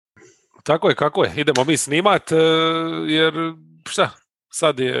Tako je, kako je. Idemo mi snimat, jer šta,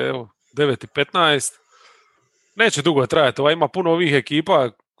 sad je evo, 9:15. Neće dugo trajati, ima puno ovih ekipa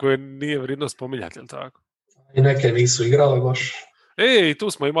koje nije vrijedno spominjati, jel tako? I neke nisu igrale baš. I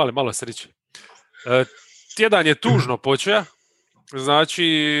tu smo imali malo sreće. Tjedan je tužno počeo,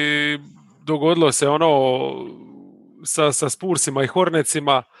 znači dogodilo se ono sa Spursima i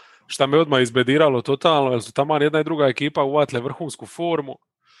Hornetsima, šta me odmah izbediralo totalno, jer su taman jedna i druga ekipa uvatile vrhunsku formu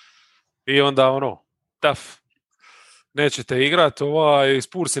i onda taf, nećete igrati,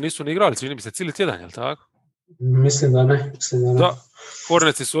 Spursi nisu ni igrali, čini mi se cijeli tjedan, jel tako? Mislim da ne. Da,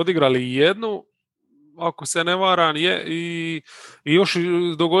 Hornetsi su odigrali jednu, ako se ne varam, i još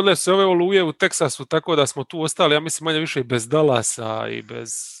dogodile se ove oluje u Teksasu, tako da smo tu ostali, ja mislim manje više i bez Dallasa i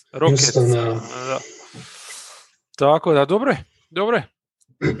bez Rocketsa. Da. Tako da, dobro.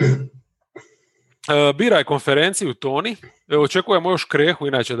 Biraj konferenciju, Toni. Očekujemo još Krehu,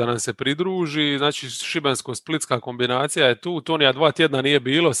 inače da nam se pridruži. Znači, šibensko-splitska kombinacija je tu. Tonija 2 tjedna nije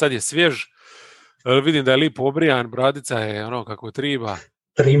bilo, sad je svjež. Vidim da je lipo obrijan, bradica je ono kako triba.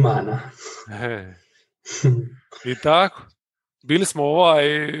 Trimana. I tako. Bili smo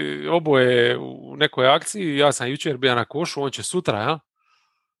oboje u nekoj akciji, ja sam jučer bio na košu, on će sutra, ja?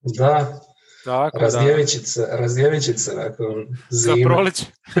 Da. Tako razdjevičice nakon zime. Za proliče.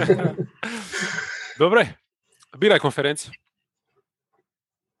 Dobre, biraj konferenciju.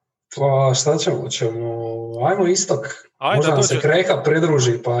 Pa šta ćemo? Ajmo istok. Možda nam se Kreha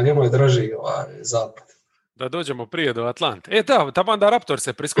pridruži, pa njemu je draži zapad. Da dođemo prije do Atlante. Da, taman da Raptor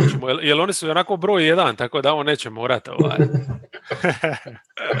se priskočimo, jer oni su onako broj 1, tako da on neće morati.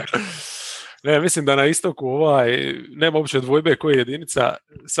 Ne, mislim da na istoku nema uopće dvojbe koja je jedinica.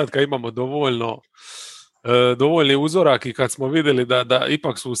 Sad kad imamo dovoljni uzorak i kad smo vidjeli da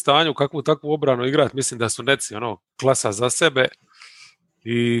ipak su u stanju kakvu takvu obranu igrati, mislim da su Netsi klasa za sebe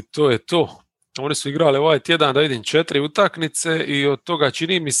i to je to. Oni su igrali ovaj tjedan, da vidim, 4 utakmice i od toga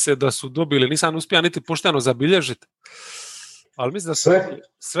čini mi se da su dobili, nisam uspio niti pošteno zabilježiti, ali mislim da su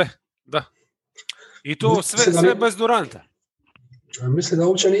sve, da. I to sve bez Duranta. Mislim da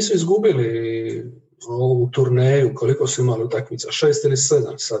uopće nisu izgubili ovu turneju, koliko su imali utakmica, 6 ili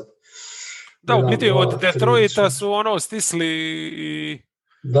 7 sad. Da, u biti od Detroita su stisli i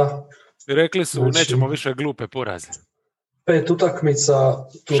rekli su znači, nećemo više glupe poraze. 5 utakmica,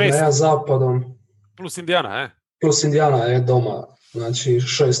 turneja 6. Zapadom. Plus Indijana, Plus Indijana je doma. Znači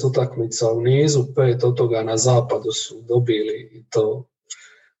 6 utakmica u nizu, 5 od toga na zapadu su dobili i to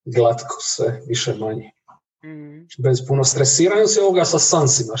glatko sve, više manje. Bez puno stresiranja se ovoga sa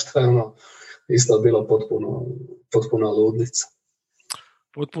Sunsima, što je isto bilo potpuna ludnica.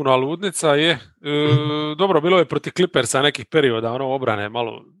 Potpuna ludnica je. Dobro, bilo je protiv Clippersa nekih perioda, obrane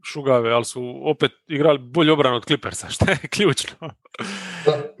malo šugave, ali su opet igrali bolje obranu od Clippersa, što je ključno.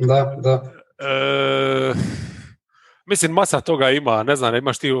 Da. Mislim, masa toga ima, ne znam,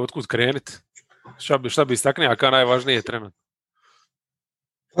 imaš ti otkud kreniti? Šta bi istaknio, kao najvažnije trenutno?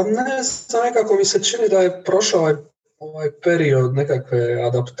 Pa ne znam, nekako mi se čini da je prošao ovaj period nekakve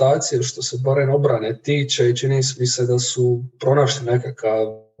adaptacije što se barem obrane tiče i čini mi se da su pronašli nekakav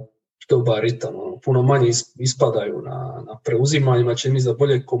dobar ritam, puno manje ispadaju na preuzimanjima, čini mi se da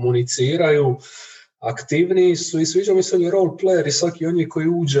bolje komuniciraju, aktivniji su i sviđa mi se role player i svaki od njih koji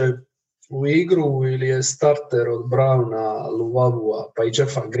uđe u igru ili je starter od Browna, Luvavua, pa i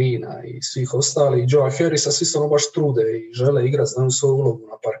Jeffa Greena i svih ostalih, Joea Harrisa, svi se baš trude i žele igrati, znaju svoju ulogu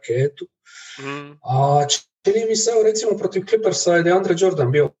na parketu. A čini mi se, recimo, protiv Clippersa je DeAndre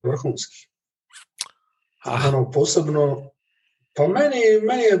Jordan bio vrhunski. Posebno, pa meni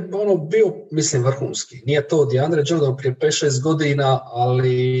je bio, mislim, vrhunski. Nije to DeAndre Jordan prije 5-6 godina,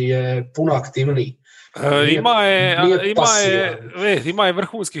 ali je puno aktivniji. Ima je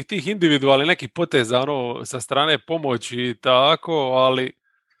vrhunskih tih individualnih nekih poteza sa strane pomoći i tako, ali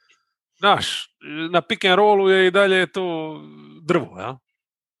znaš, na pick and rollu je i dalje to drvo, ja?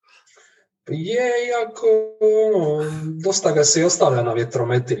 Je, iako dosta ga se i ostavlja na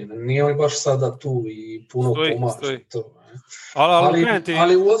vjetrometini, nije on baš sada tu i puno pomaže to.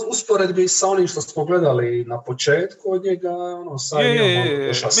 Ali u usporedbi sa onim što smo gledali na početku od njega, sad je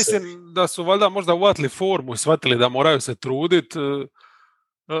došla mislim da su valjda možda uvatili formu, shvatili da moraju se truditi,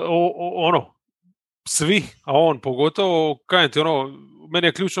 svi, a on pogotovo, meni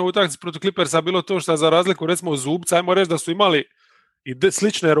je ključno u utakmici protiv Clippersa bilo to što za razliku recimo Zubca, ajmo reći da su imali i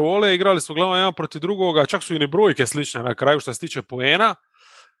slične role, igrali su uglavnom jedan protiv drugoga, čak su i ni brojke slične na kraju što se tiče poena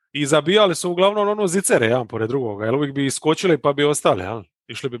i zabijali su uglavnom zicere jedan pored drugoga, jer uvijek bi iskočili pa bi ostali,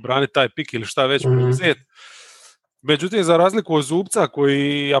 išli bi braniti taj pik ili šta već preuzeti. Međutim, za razliku od Zubca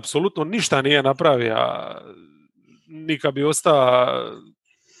koji apsolutno ništa nije napravio, nikad bi ostao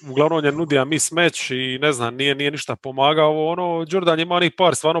uglavnom je nudio mismatch i ne znam, nije ništa pomagao. Ono, Jordan ima onih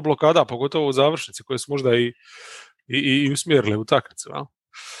par stvarno blokada, pogotovo u završnici, koje su možda i usmjerile utakmicu. Ja?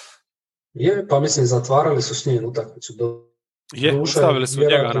 Je, pa mislim, zatvarali su s njim utakmicu. Ostavili su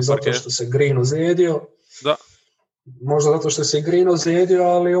njega na parketu. Zato što se Green ozlijedio. Da. Možda zato što se Green ozlijedio,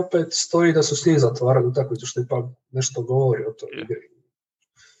 ali opet stoji da su s njim zatvarali utakmicu, što ipak nešto govori o toj igri.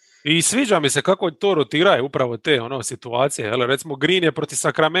 I sviđa mi se kako to rotiraju upravo te situacije. Jel? Recimo Green je protiv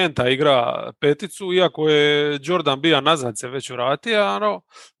Sacramenta igra peticu, iako je Jordan bio nazad se već vratio,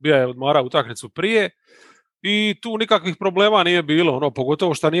 bio je odmarao utakmicu prije. I tu nikakvih problema nije bilo,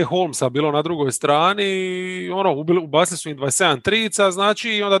 pogotovo što nije Holmesa bilo na drugoj strani, ubacili su im 27 trica, znači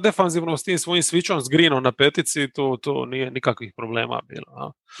i onda defanzivno s tim svojim switchom s Greenom na petici, to nije nikakvih problema bilo.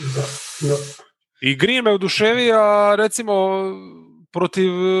 A? Da. I Green me oduševio, recimo,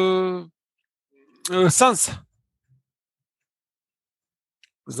 protiv Sansa.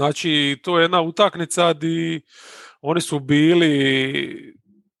 Znači, to je jedna utakmica gdje oni su bili,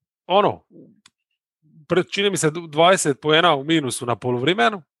 čini mi se 20 poena u minusu na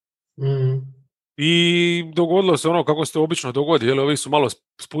poluvremenu. I dogodilo se kako se to obično dogodi, ovi su malo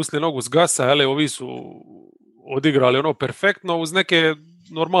spustili nogu s gasa, ovi su odigrali perfektno uz neke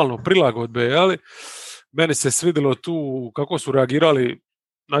normalno prilagodbe, Meni se svidjelo tu kako su reagirali,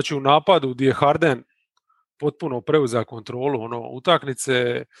 znači u napadu gdje je Harden potpuno preuzeo kontrolu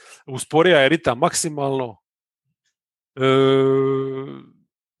utakmice, usporija je ritam maksimalno,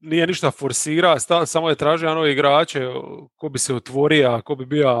 nije ništa forsira, samo je tražio igrače ko bi se otvorio, ko bi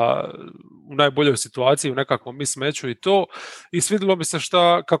bio u najboljoj situaciji u nekakvom mismatchu i to. I svidjelo mi se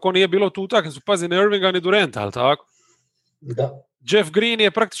kako nije bilo tu utakmicu, pazi, ni Irvinga ni Duranta, ali tako? Da. Jeff Green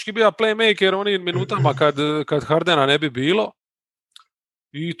je praktički bio playmaker onim minutama kad Hardena ne bi bilo.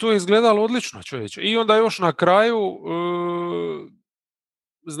 I to je izgledalo odlično, čovječe. I onda još na kraju,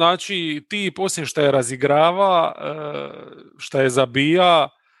 znači tip osim što je razigrava, što je zabija,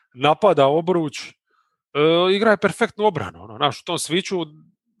 napada obruč, igra je perfektnu obranu. U tom switchu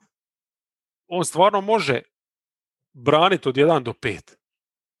on stvarno može braniti od 1 do 5.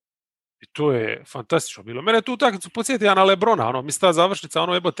 I to je fantastično bilo. Mene tu utakmicu podsjetio na LeBrona, misli ta završnica,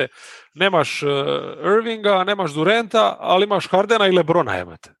 jebote, nemaš Irvinga, nemaš Duranta, ali imaš Hardena i LeBrona,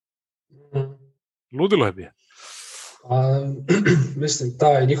 jebote. Ludilo je bio. Mislim,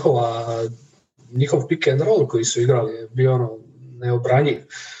 taj njihov pick and roll koji su igrali je bio neobranjiv.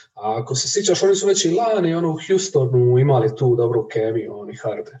 A ako se sjećaš, oni su već i lani u Houstonu imali tu dobru kemiju, oni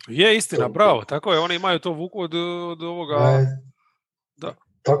Harden. Je istina, bravo, tako je, oni imaju to vuku od ovoga... Da.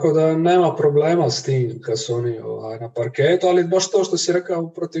 Tako da nema problema s tim kad su oni na parketu, ali baš to što si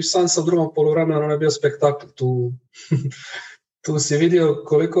rekao protiv Sansa u drugom poluvremenu, je bio spektakl. Tu si vidio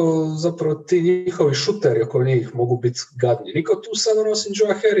koliko zapravo ti njihovi šuteri oko njih mogu biti gadni. Niko tu sad osim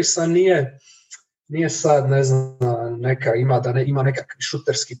Joe Harrisa nije sad, ne znam, ima nekakvi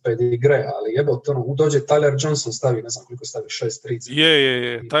šuterski pedigre, ali jebote, dođe Tyler Johnson stavi, ne znam koliko stavi, 6 trica.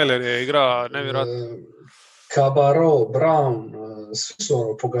 Je, Tyler je igra nevjerojatno. Cabarro, Brown, svi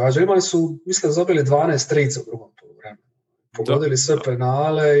su pogađali. Imali su, mislim, zabili 12 trica u drugom poluvremenu. Pogodili sve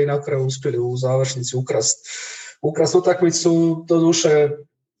penale i na kraju uspjeli u završnici ukrast utakmicu. Doduše,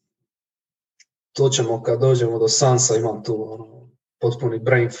 to ćemo kad dođemo do Sansa, imam tu potpuni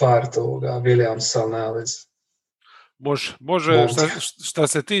brain fart ovoga Williamsa, ali nema veze. Može. Šta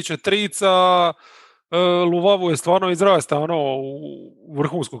se tiče trica, Luvavu je stvarno izrastao u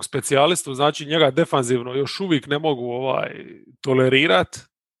vrhunskog specijalistu, znači njega defanzivno još uvijek ne mogu tolerirati.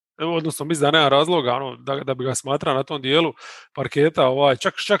 Odnosno mislim da nema razloga da bi ga smatrao na tom dijelu parketa.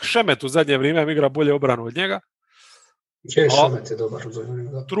 Čak Šemet u zadnje vrijeme igra bolje obranu od njega. Šemet je dobar u zadnje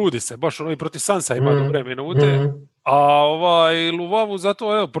vrijeme. Trudi se, baš i protiv Sansa ima dobre minute. A Luvavu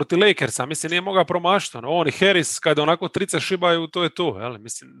zato protiv Lakersa, mislim, nije mogao promašiti. On i Harris, kada onako trice šibaju, to je to.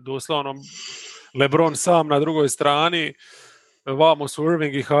 Mislim, doslovno LeBron sam na drugoj strani, vamo su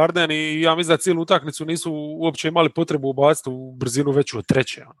Irving i Harden i ja mislim da cijelu utakmicu nisu uopće imali potrebu ubaciti u brzinu veću od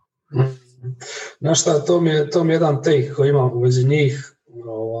treće. Znaš šta, to mi je jedan take koji imam u vezi njih.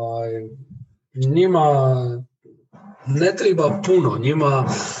 Njima ne treba puno, njima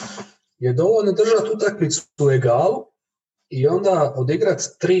je dovoljno držati utakmicu u egalu i onda odigrati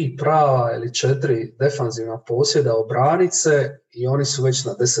 3 prava ili 4 defanzivna posjeda obranice i oni su već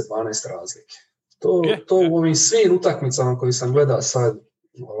na 10-12 razlike. To u ovim svim utakmicama koje sam gledao sad,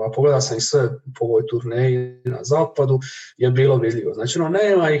 pogledao sam ih sve po ovoj turneji na zapadu, je bilo vidljivo. Znači,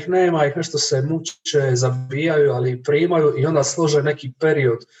 nema ih, nešto se muče, zabijaju, ali primaju i onda slože neki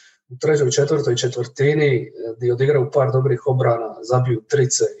period u 3. i 4. četvrtini gdje odigraju par dobrih obrana, zabiju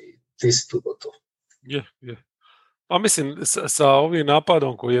trice i ti si tu gotovo. Je. Pa mislim, sa ovim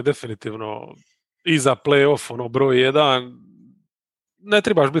napadom koji je definitivno i za play-off, broj 1, ne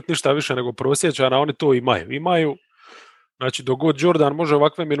trebaš biti ništa više nego prosječan, a oni to imaju. Znači, dok god Jordan može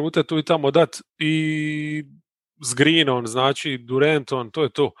ovakve minute tu i tamo dati i s Greenom, znači Durantom, to je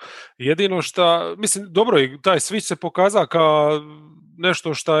to. Jedino što, mislim, dobro, i taj switch se pokaza kao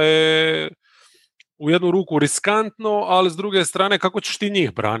nešto što je u jednu ruku riskantno, ali s druge strane kako ćeš ti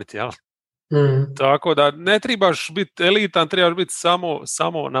njih braniti, jel? Tako da ne trebaš biti elitan, trebaš biti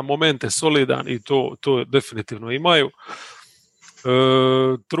samo na momente solidan i to definitivno imaju.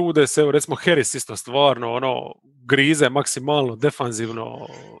 Trude se, recimo Harris isto stvarno grize maksimalno defanzivno,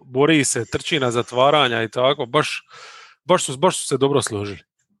 bori se, trči na zatvaranja i tako, baš su se dobro složili.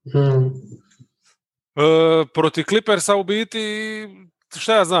 Protiv Clippersa u biti,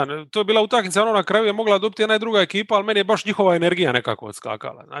 šta ja znam, to je bila utakmica, na kraju je mogla dobiti jedna i druga ekipa, ali meni je baš njihova energija nekako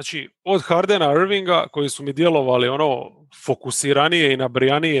odskakala. Znači, od Hardena, Irvinga, koji su mi djelovali fokusiranije i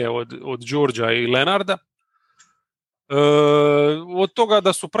nabrijanije od Georgea i Leonarda, od toga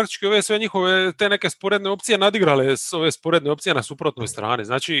da su praktički ove sve njihove te neke sporedne opcije nadigrale ove sporedne opcije na suprotnoj strani.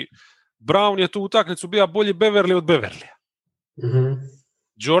 Znači, Brown je tu utakmicu bio bolji Beverly od Beverlya.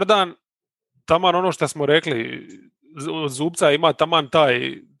 Jordan, taman što smo rekli, od zubca ima taman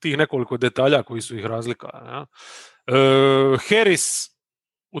tih nekoliko detalja koji su ih razlika. Ja? Harris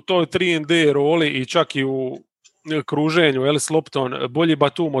u toj 3&D roli i čak i u kruženju, Ellis Lopton, bolji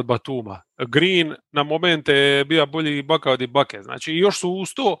Batum od Batuma. Green na momente je bio bolji Ibaka od Ibake. Znači, još su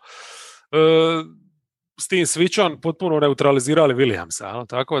uz to s tim switchom potpuno neutralizirali Williamsa.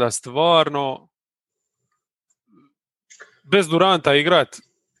 Tako da stvarno bez Duranta igrat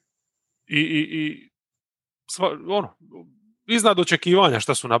i iznad očekivanja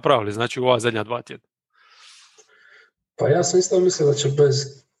što su napravili, znači u ova zadnja 2 tjedna. Pa ja sam isto mislio da će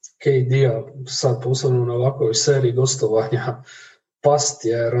bez KD-a sad posebno na ovakvoj seriji gostovanja pasti,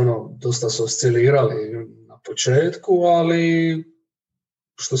 jer dosta su oscilirali na početku, ali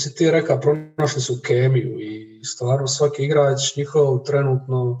što si ti rekao, pronašli su kemiju i stvarno svaki igrač njihov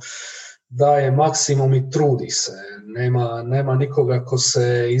trenutno daje maksimum i trudi se. Nema nikoga ko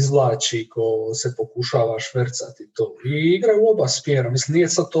se izvlači, ko se pokušava švercati to. I igraju oba smjera. Mislim, nije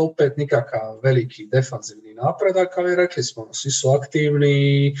sad to opet nikakav veliki defanzivni napredak, ali rekli smo, svi su aktivni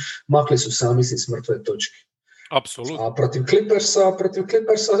i makli su se, mislim, s mrtve točke. Apsolutno. A protiv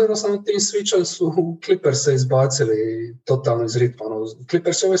Clippersa jednostavno tim switchom su Clippersa izbacili totalno iz ritma.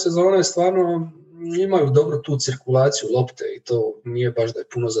 Clippers ove sezone stvarno imaju dobru tu cirkulaciju lopte i to nije baš da je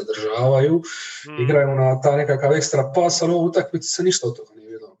puno zadržavaju. Igraju na ta nekakav ekstra pas, ali u utakmici se ništa od toga nije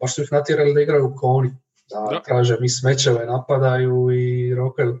vidjelo. Baš su ih natjerali da igraju kao oni. Da traže mi smećeve, napadaju i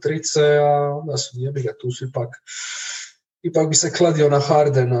rokaju trice, a onda su jebiga, tu su ipak bi se kladio na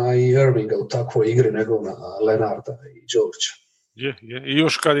Hardena i Irvinga u takvoj igri nego na Leonarda i Georgea. Je. I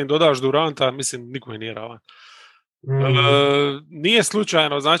još kad im dodaš Duranta, mislim, niko je nije ravan. Nije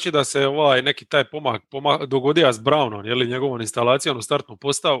slučajno, znači da se neki taj pomak dogodio s Brownom, je li njegovom instalacijom u startnu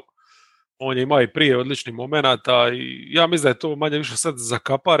postavu. On je imao i prije odličnih momenata i ja mislim da je to manje više sad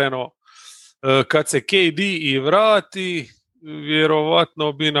zakapareno. Kad se KD i vrati,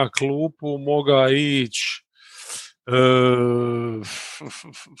 vjerovatno bi na klupu mogao ići.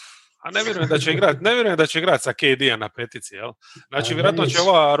 A ne vjerujem da će igrati sa KD-a na petici, jel? Znači, vjerojatno će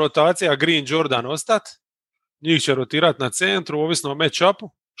ova rotacija Green Jordan ostati. Njih će rotirati na centru, ovisno o match-upu,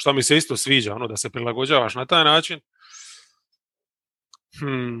 što mi se isto sviđa, da se prilagođavaš na taj način.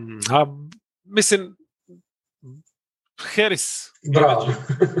 A mislim, Harris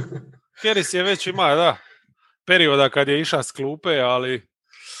je već ima, perioda kad je išao s klupe, ali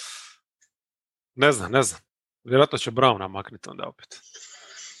ne znam. Vjerojatno će Browna makniti onda opet.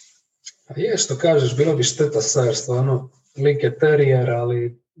 Je, što kažeš, bilo bi šteta sad, jer stvarno lik je terrier,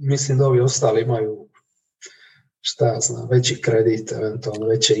 ali mislim da ovi ostali imaju šta ja znam, veći kredit, eventualno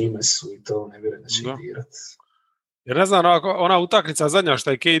veće ime su i to ne vjerujem da će dirati. Jer ne znam, ona utakmica zadnja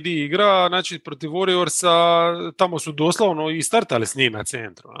što je KD igra, znači protiv Warriorsa, tamo su doslovno i startali s njim na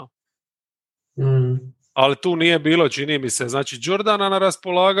centru. Ali tu nije bilo, čini mi se, znači Jordana na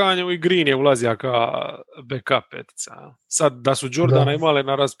raspolaganju i Green je ulazio kao backup petica. Sad da su Jordana imali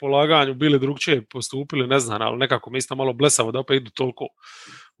na raspolaganju, bili drugčije postupili, ne znam, ali nekako mi isto malo blesavo da opet idu toliko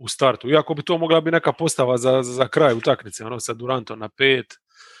u startu. Iako bi to mogla biti neka postava za kraj utakmice, sa Durantom na 5,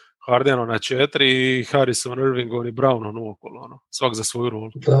 Hardenom na 4 i Harrison, Irvingom i Brownom okolo, svak za svoju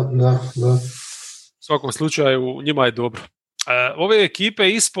rolu. Da. U svakom slučaju, njima je dobro. Ove ekipe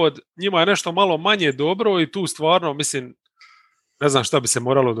ispod, njima je nešto malo manje dobro i tu stvarno, mislim, ne znam šta bi se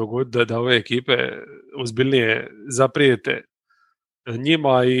moralo dogoditi da ove ekipe ozbiljnije zaprijete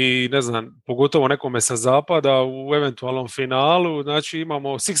njima i ne znam, pogotovo nekome sa zapada u eventualnom finalu. Znači imamo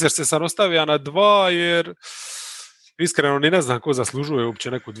Sixers se sad ostavija na 2 jer iskreno ni ne znam ko zaslužuje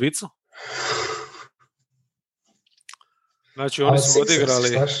uopće neku dvicu. Znači oni su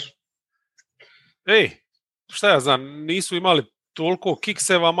odigrali... Šta ja znam, nisu imali toliko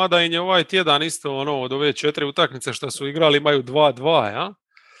kikseva, mada im je ovaj tjedan isto od ove 4 utakmice što su igrali imaju 2-2, ja?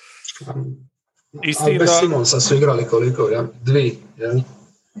 Ali bez Simonsa su igrali koliko, ja? 2, ja?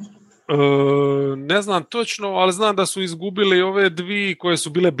 Ne znam točno, ali znam da su izgubili ove 2 koje su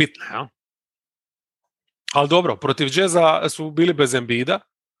bile bitne, ja? Ali dobro, protiv Jazza su bili bez Embida,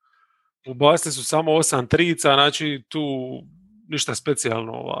 ubacili su samo 8 trica, znači tu ništa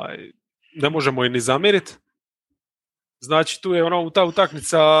specijalno ne možemo i ni zamjeriti. Znači tu je ta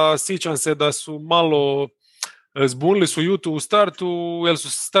utakmica, sjećam se da su malo zbunili su Jutu u startu, jer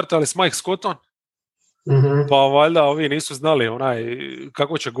su startali s Mike Scottom, pa valjda ovi nisu znali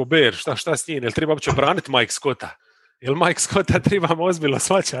kako će Gobert, šta s njim, jel treba uopće braniti Mike Scotta, jel Mike Scotta trebamo ozbiljno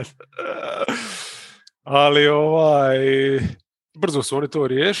shvaćati. Ali brzo su oni to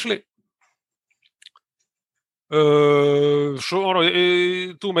riješili.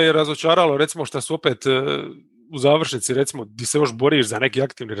 Tu me je razočaralo, recimo, što su opet u završnici, recimo, di se još boriš za neki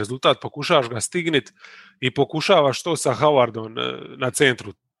aktivni rezultat, pokušavaš ga stignit i pokušavaš to sa Howardom na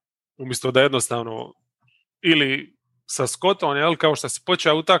centru, umjesto da jednostavno ili sa Scottom, jel, kao što si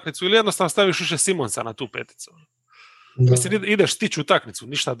počeo utakmicu, ili jednostavno staviš više Simonsa na tu peticu. Da. Mislim, ideš stići utakmicu,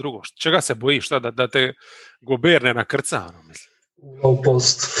 ništa drugo. Čega se bojiš, da te Gobert ne nakrca? Low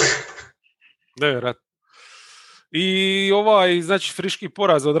post. Nevjerojatno. I znači, friški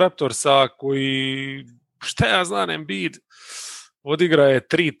poraz od Raptorsa koji, šta ja znam, Embiid odigra je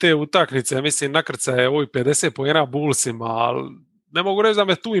 3 te utakmice, mislim, nakrca je 50 poena Bullsima, ali ne mogu reći da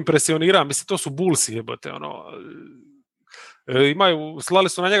me tu impresionira, mislim, to su Bullsi, jebote, slali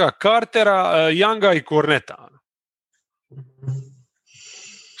su na njega Cartera, Younga i Korneta.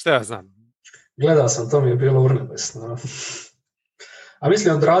 Šta ja znam? Gledao sam, to mi je bilo urnebesno. A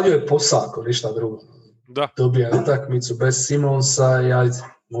mislim, odradio je posao, ako ništa drugo. Da. Dobija utakmicu bez Simonsa i ajde,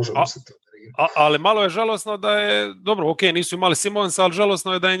 možemo se to igrati. Ali malo je žalosno da je, dobro, ok, nisu imali Simonsa, ali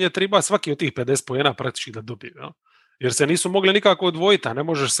žalosno je da im je treba svaki od tih 50 poena praktički da dobiju. Ja? Jer se nisu mogli nikako odvojiti, a ne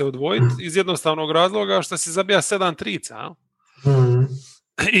možeš se odvojiti iz jednostavnog razloga što si zabija 7 trica. Ja?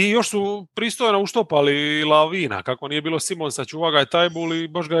 I još su pristojno uštopali Lavina, kako nije bilo Simonsa, čuva ga je Tajbul i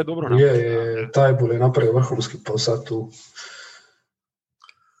baš ga je dobro napravio. Je, Tajbul je napravio vrhunski posao tu.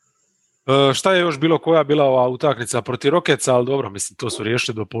 Šta je još bilo, koja bila ova utakmica protiv Rocketsa, ali dobro, mislim, to su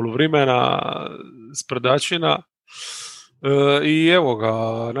riješili do poluvremena sprdačina. I evo ga,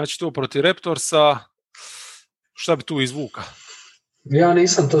 znači to protiv Raptorsa, šta bi tu izvuka? Ja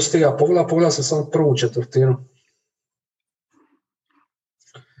nisam to stigao pogledao sam samo prvu četvrtinu.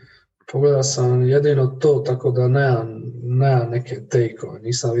 Pogledao sam jedino to, tako da nemam neke take-ove,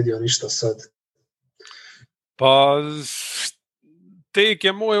 nisam vidio ništa sad. Pa take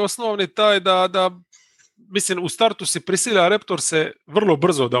je moj osnovni taj da mislim, u startu si prisilja Raptorse vrlo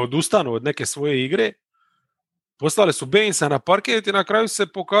brzo da odustanu od neke svoje igre. Poslali su Bainesa na parket i na kraju se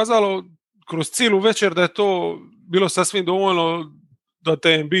pokazalo kroz cijelu večer da je to bilo sasvim dovoljno da te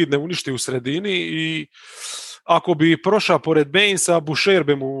Embiid ne uništi u sredini i ako bi prošao pored Bainesa, Boucher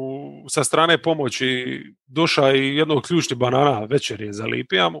bi mu sa strane pomoći došao i jedno od ključnih banana večer je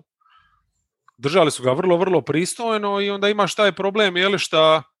zalipija mu. Držali su ga vrlo, vrlo pristojno i onda imaš taj problem, je li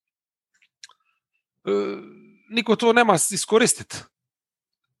šta niko to nema iskoristiti.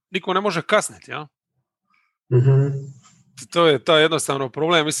 Niko ne može kasniti, ja? Mm-hmm. To je taj jednostavno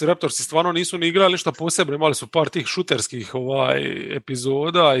problem. Mislim, Raptorsi stvarno nisu ni igrali ništa posebno, imali su par tih šuterskih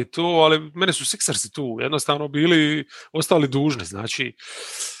epizoda i to, ali mene su Sixersi tu jednostavno ostali dužni. Znači,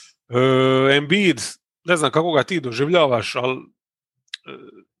 Embiid, ne znam kako ga ti doživljavaš, ali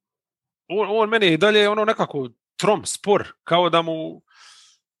on meni je i dalje nekako trom, spor, kao da mu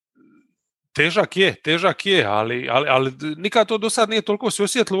težak je, ali nikad to do sad nije toliko se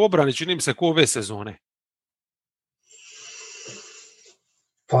osjetilo u obrani, čini mi se, ko ove sezone.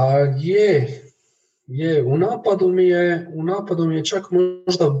 Pa je, u napadu mi je čak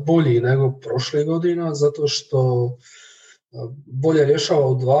možda bolji nego prošle godina, zato što bolje rješava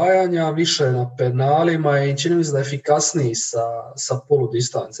odvajanja, više na penalima i čini mi se da je efikasniji sa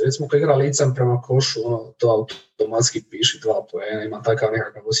poludistance. Recimo kad igra licem prema košu, to automatski piši 2 poena, ima takav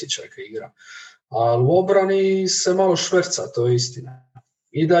nekakav osjećaj kad igra. Ali u obrani se malo šverca, to je istina.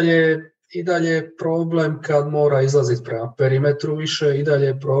 I dalje je problem kad mora izlaziti prema perimetru više, i dalje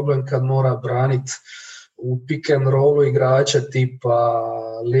je problem kad mora braniti u pick and rollu igrače tipa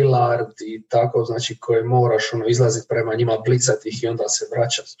Lillard i tako, znači koje moraš izlaziti prema njima, blicati ih i onda se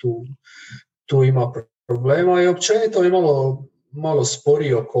vraćati. Tu ima problema i općenito je malo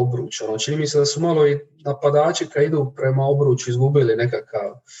sporiji oko obruča. Čini mi se da su malo i napadači kad idu prema obruču izgubili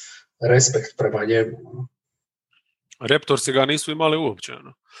nekakav respekt prema njemu. Raptorsi ga nisu imali uopće.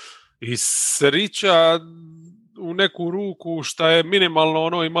 I Serića u neku ruku šta je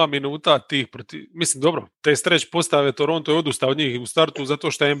minimalno ima minuta tih protiv... Mislim, dobro, te stretch postave Toronto je odustao od njih u startu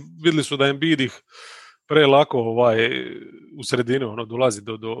zato što vidjeli su da Embiid ih prelako u sredini dolazi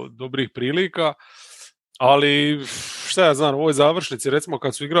do dobrih prilika, ali šta ja znam, u ovoj završnici recimo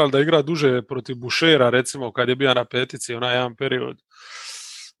kad su igrali da igra duže protiv Bouchera, recimo kad je bio na petici onaj jedan period,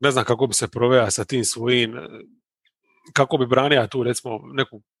 ne znam kako bi se proveo sa tim svojim, kako bi branio tu recimo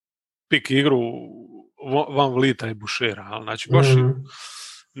neku pik igru Van Vlita i Bouchera, znači baš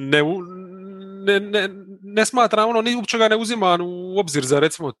ne smatram, ni uopće ga ne uzima u obzir za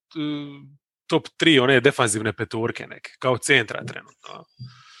recimo top 3 one defanzivne petorke neke, kao centra trenutno.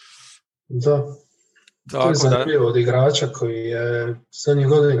 Da. To je zanimljivo od igrača koji je zadnjih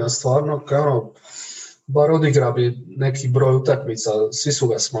godina stvarno bar odigra bi neki broj utakmica, svi su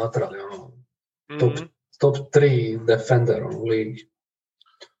ga smatrali top 3 defender u ligi.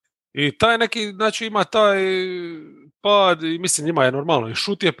 I taj neki, znači ima taj pad i mislim njima je normalno i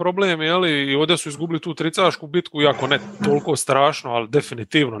šut je problem, i ovdje su izgubili tu tricašku bitku, iako ne toliko strašno, ali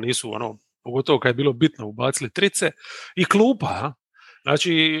definitivno nisu pogotovo kad je bilo bitno ubacili trice i klupa.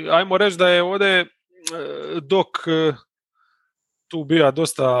 Znači, ajmo reći da je ovdje dok tu bio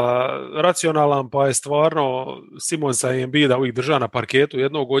dosta racionalan, pa je stvarno Simonsa i Embida uvijek držao na parketu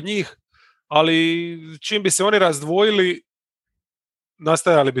jednog od njih, ali čim bi se oni razdvojili,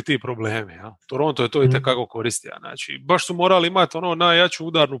 nastajali bi ti problemi. Ja? Toronto je to itekako koristio. Znači, baš su morali imati najjaču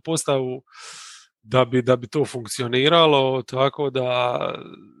udarnu postavu da bi to funkcioniralo, tako da,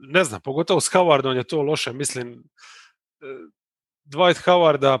 ne znam, pogotovo s Howardom je to loše, mislim, Dwight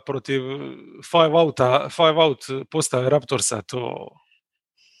Howarda protiv five out postave Raptorsa,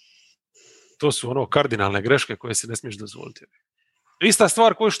 to su kardinalne greške koje si ne smiješ dozvoliti. Ista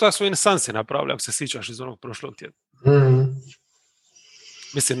stvar koju šta su Insansi napravili, ako se sjećaš iz onog prošlog tjedna.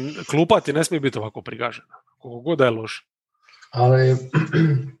 Mislim, klupa ti ne smije biti ovako prigažena, koliko god da je loše. Ali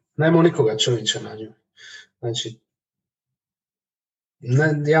nema nikoga čovjeća na nju. Znači,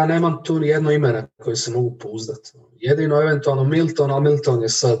 ja nemam tu jedno ime na koje se mogu pouzdati. Jedino eventualno Milton, ali Milton je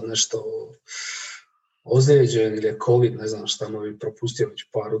sad nešto ozlijeđen ili je COVID, ne znam šta mu bi propustio već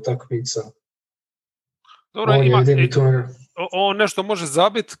par utakmica. Dobro, on nešto može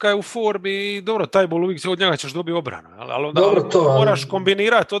zabiti kad je u formi i dobro, taj bol uvijek od njega ćeš dobiti obranu, ali onda moraš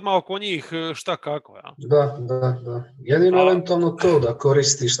kombinirati odmah oko njih šta kako. Ja? Da. Jedino eventualno to da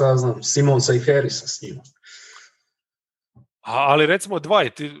koristi, šta znam, Simonsa i Harrisa s njima. Ali recimo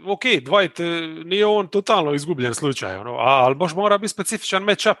Dwight nije on totalno izgubljen slučaj, ali baš mora biti specifičan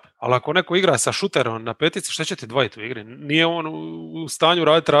match-up, ali ako neko igra sa šuterom na petici, šta će ti Dwight u igri? Nije on u stanju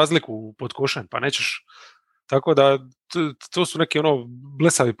raditi razliku pod košem, pa nećeš. Tako da to su neki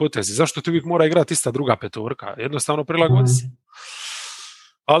blesavi potezi. Zašto ti uvijek mora igrati ista druga petorka? Jednostavno prilagodi se.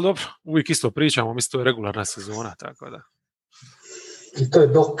 Ali dobro, uvijek isto pričamo, mislim to je regularna sezona, tako da. I to je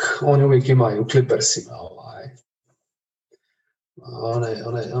dok oni uvijek imaju u Clippersima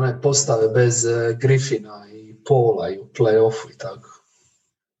one postave bez Griffina i Paula i u play-offu i tako.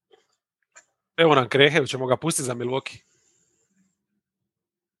 Evo nam Krehev, ćemo ga pustiti za Milwaukee.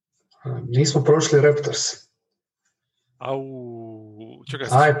 Nismo prošli Raptors. Čekaj,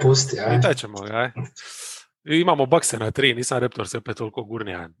 aj, pusti, aj. Pitat ćemo ga, aj. Imamo Buckse na 3, nisam Raptors opet toliko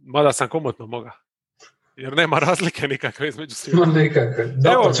gurnija. Mada sam komotno moga. Jer nema razlike nikakve između svima. Nema nikakve.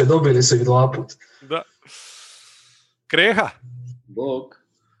 Da, će dobili su ih 2 put. Da. Kreha. Bog.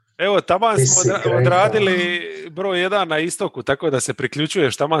 Evo, taman smo odradili broj 1 na istoku, tako da se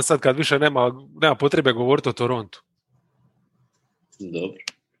priključuješ taman sad kad više nema potrebe govoriti o Torontu. Dobro.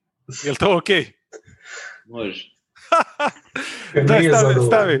 Jel to okej? Može.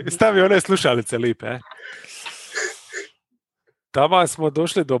 Stavi one slušalice lipe. Taman smo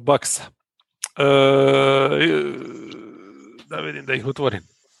došli do Bucksa. Da vidim da ih otvorim.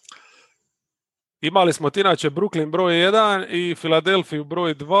 Imali smo inače Brooklyn broj 1 i Philadelphia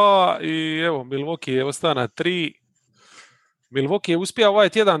broj 2 i evo Milwaukee je ostao na 3. Milwaukee je uspio ovaj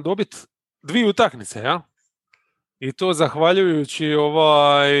tjedan dobiti 2 utakmice, ja? I to zahvaljujući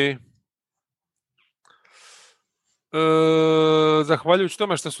zahvaljujući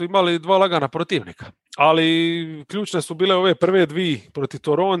tome što su imali 2 lagana protivnika. Ali ključne su bile ove prve 2 protiv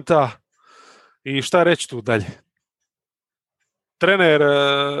Toronta i šta reći tu dalje. Trener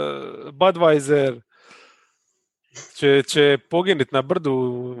Budweiser će poginit na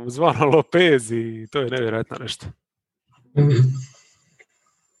brdu zvano Lopez i to je nevjerojatno nešto.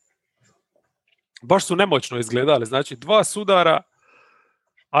 Baš su nemoćno izgledali, znači 2 sudara,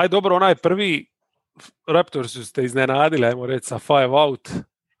 aj dobro, onaj prvi Raptorsi ste iznenadili, ajmo reći, sa 5 out,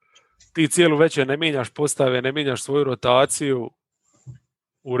 ti cijelu večer ne mijenjaš postave, ne mijenjaš svoju rotaciju,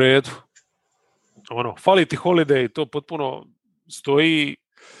 u redu. Fali ti Holiday, to potpuno stoji,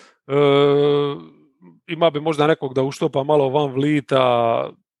 ima bi možda nekog da uštopa malo Van Vlita,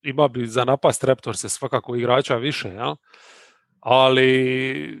 ima bi za napast Raptorse svakako igrača više, ja?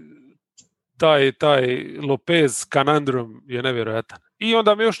 Ali taj Lopez conundrum je nevjerojatan. I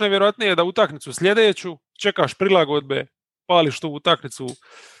onda mi još nevjerojatnije da utakmicu sljedeću čekaš prilagodbe, pališ tu utakmicu,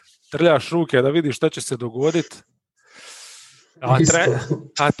 trljaš ruke da vidiš šta će se dogoditi.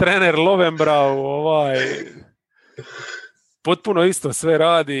 A trener Lovenbrau potpuno isto sve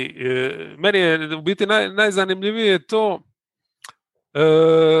radi. Meni je u biti najzanimljivije to,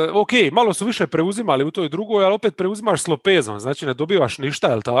 ok, malo su više preuzimali u toj drugoj, ali opet preuzimaš s Lopezom, znači ne dobivaš ništa,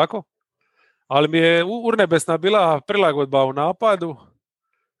 je li tako? Ali mi je urnebesna bila prilagodba u napadu,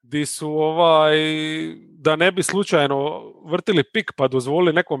 di su da ne bi slučajno vrtili pik pa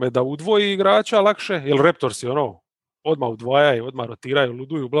dozvolili nekome da udvoji igrača lakše, jer Raptorsi odmah udvajaju, odmah rotiraju,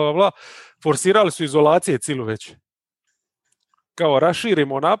 luduju, bla, bla, bla. Forsirali su izolacije cijelu već. Kao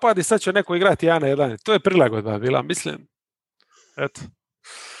raširimo napad i sad će neko igrati 1-1. To je prilagodba bila, mislim. Eto.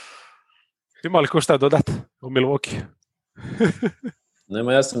 Ima li ko šta dodati u Milwaukee?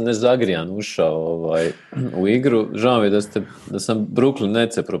 Nema, ja sam nezagrijan ušao u igru. Žao mi je da sam Brooklyn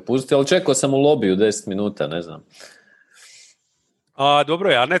Netse propustio, ali čekao sam u lobiju 10 minuta, ne znam. A dobro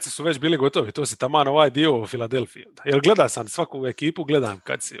je, a Netsi su već bili gotovi, to si taman ovaj dio u Filadelfiji. Jer gledam sam svaku ekipu, gledam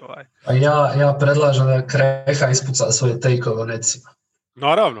kad si A ja predlažem da Kreha ispuca svoje take-ove o Netsima.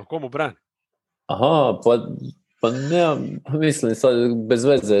 Naravno, komu brani? Aha, pa ne, mislim, sad, bez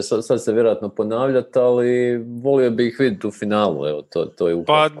veze, sad se vjerojatno ponavljati, ali volio bih ih vidjeti u finalu, evo, to je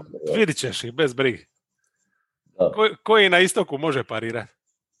ukratko. Pa vidit ćeš ih, bez brige. Koji na istoku može parirati?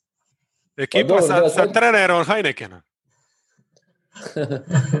 Ekipa pa sa trenerom Heinekena.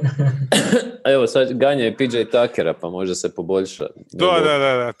 Evo, sad ganja i PJ Tuckera, pa može se poboljša.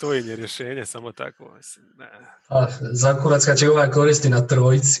 Da, to im je rješenje, samo tako. Mislim, Zakurac kad će koristi na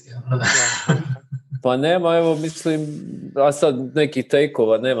trojici. Pa nema, evo, mislim, a sad nekih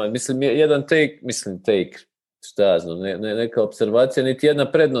take-ova nema. Mislim, jedan take, šta ja znam, neka observacija, niti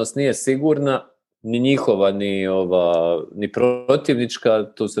jedna prednost nije sigurna, ni njihova, ni protivnička,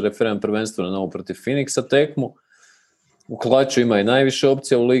 tu se referiram prvenstveno na ovu protiv Phoenixa tekmu. U klaču ima i najviše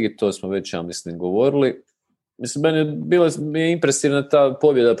opcija u ligi, to smo već, ja mislim, govorili. Mislim, mi je impresivna ta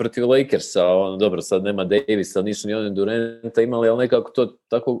pobjeda protiv Lakersa, dobro, sad nema Davisa, nisu ni oni Duranta imali, ali nekako to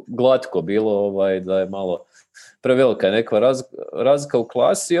tako glatko bilo, da je malo prevelika neka razlika u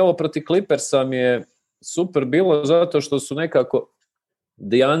klasi. Ovo protiv Clippersa mi je super bilo, zato što su nekako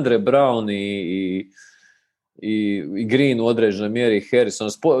DeAndre Brown i Green u određenoj mjeri Harrison.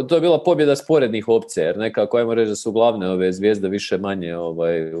 To je bila pobjeda sporednih opcija, jer nekako, ajmo reći da su glavne ove zvijezde više manje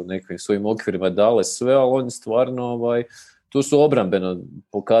u nekim svojim okvirima dale sve, ali oni stvarno tu su obrambeno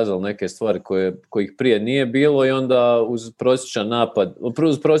pokazali neke stvari kojih prije nije bilo i onda uz prosječan napad,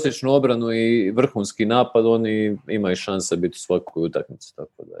 uz prosječnu obranu i vrhunski napad oni imaju šanse biti u svakoj utakmici.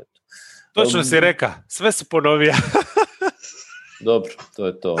 Tako da, eto. Točno si reka, sve su ponovija. Dobro, to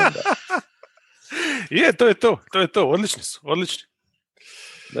je to onda. To je to, odlični su, odlični.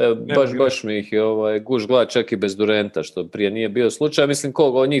 Baš mi ih je guž gleda čak i bez Durenta, što prije nije bio slučaj. Mislim,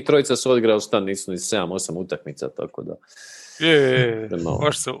 njih trojica su odigrali stan, nisu ni 7-8 utakmica, tako da...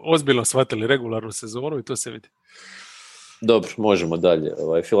 Baš su ozbiljno shvatili regularnu sezonu i to se vidi. Dobro, možemo dalje.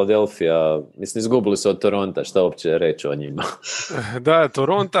 Philadelphia, mislim, izgubili su od Toronta, šta uopće reći o njima? Da,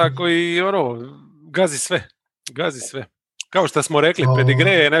 Toronta koji gazi sve. Kao što smo rekli,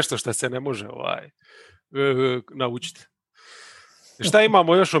 pedigre je nešto što se ne može naučiti. Šta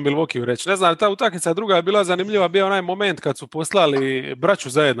imamo još o Milwaukee reći? Ne znam, ta utakmica druga je bila zanimljiva, bio onaj moment kad su poslali braću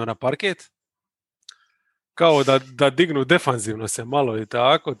zajedno na parket, kao da dignu defanzivno se malo i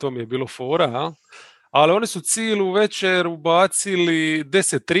tako, to mi je bilo fora, ali oni su cijelu večer ubacili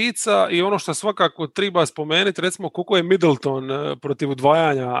 10 trica i ono što svakako treba spomenuti, recimo koliko je Middleton protiv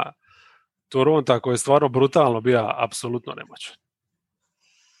udvajanja Toronta koji je stvarno brutalno bio apsolutno nemoćan.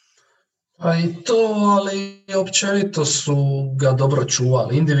 Pa i to, ali općenito su ga dobro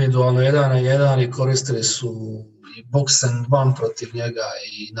čuvali. Individualno 1-1 i koristili su i box and one protiv njega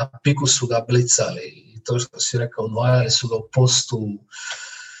i na piku su ga blicali. I to što si rekao, odvajali su ga u postu.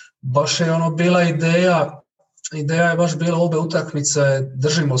 Baš je bila ideja ideja je baš bila obe utakmice,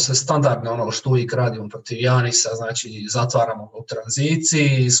 držimo se standardno ono što uvijek radimo protiv Janisa, znači zatvaramo ga u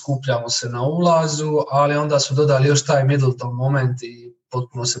tranziciji, skupljamo se na ulazu, ali onda su dodali još taj Middleton moment i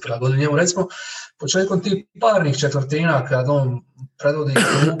potpuno se prilagodili njemu. Recimo, početkom tih parnih četvrtina kad on predvodi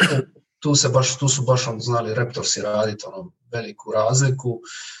klupu, tu su baš znali Raptorsi raditi veliku razliku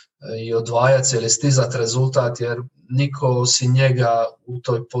i odvajati se ili stizati rezultat, jer niko osim njega u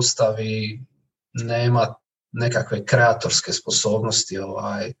toj postavi nema nekakve kreatorske sposobnosti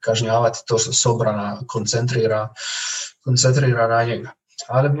kažnjavati to što se obrana koncentrira na njega.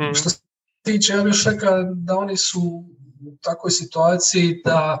 Ali što se tiče, ja bih još rekao da oni su u takvoj situaciji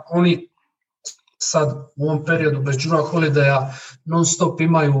da oni sad u ovom periodu bez Jrua Holidaya non stop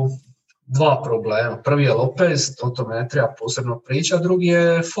imaju dva problema. Prvi je Lopez, o tome ne treba posebno pričati, drugi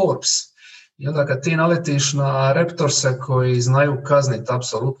je Forbes. I onda kad ti naletiš na Raptorse koji znaju kazniti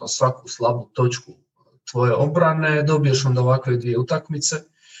apsolutno svaku slabu točku tvoje obrane, dobiješ onda ovakve dvije utakmice.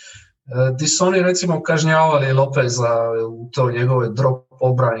 Di su oni recimo kažnjavali Lopeza u toj njegove drop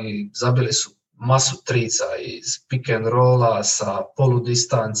obrani, zabili su masu trica iz pick and rolla sa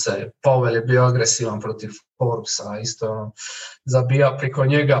poludistance, Powell je bio agresivan protiv Forbesa, isto zabija preko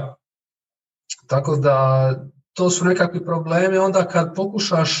njega. Tako da to su nekakvi problemi, onda kad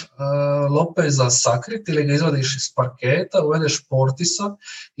pokušaš Lopeza sakriti ili ga izvadiš iz parketa, uvedeš Portisa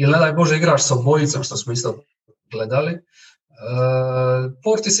ili ne daj Bože igraš sa obojicom, što smo isto gledali.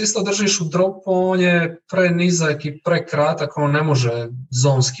 Portis isto držiš u dropu, on je prenizak i prekratak, on ne može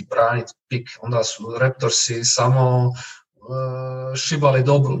zonski braniti pik, onda su Raptorsi samo šibali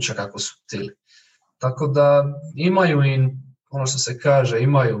do obruča kako su htjeli. Tako da imaju im, ono što se kaže,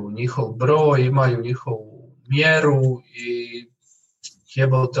 imaju njihov broj, imaju njihovu mjeru i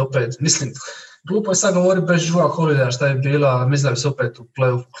jebote opet, mislim, glupo je sad govoriti bez Jrua Holidaya šta je bila, mislim da bi se opet u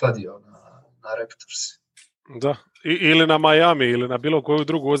play-offu kladio na Raptorsi. Da, ili na Miami, ili na bilo koju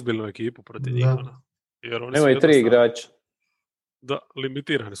drugu ozbiljnu ekipu protiv njih. Jer oni nemaju tri igrača. Da,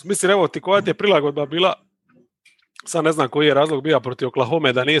 limitirani su. Mislim, evo ti koja ti je prilagodba bila, sad ne znam koji je razlog bio protiv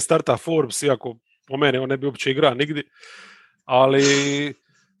Oklahoma da nije starta Forbes, iako po meni on ne bi uopće igrao nigdje, ali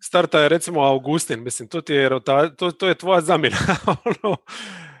starta je recimo Augustin, mislim, to je tvoja zamjena.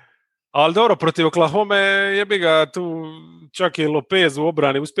 Ali dobro, protiv Oklahoma jebi ga tu, čak i Lopez u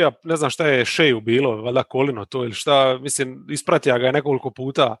obrani uspija, ne znam šta je Sheju bilo, valjda kolino to ili šta, mislim, ispratija ga je nekoliko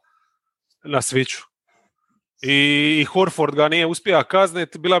puta na switchu. I Horford ga nije uspija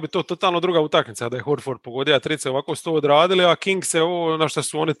kazniti, bila bi to totalno druga utakmica da je Horford pogodio trice, ovako su to odradili, a Kings je ovo na što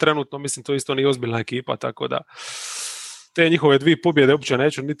su oni trenutno, mislim, to isto nije ozbiljna ekipa, tako da te njihove dvije pobjede uopće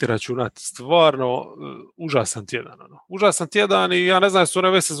neću niti računati. Stvarno užasan tjedan. Užasan tjedan i ja ne znam su one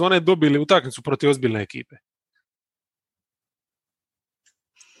ove sezone dobili utakmicu protiv ozbiljne ekipe.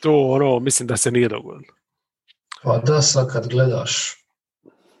 To mislim da se nije dogodilo. Pa da, sad kad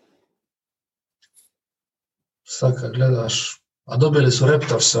gledaš, a dobili su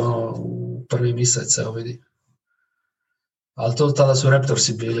Raptors u prvi mjesec, evo vidi. Ali to tada su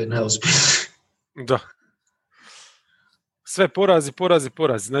Raptorsi bili neozbiljni. Da. Sve porazi.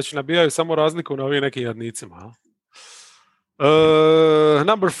 Znači nabijaju samo razliku na ovim nekim jadnicima.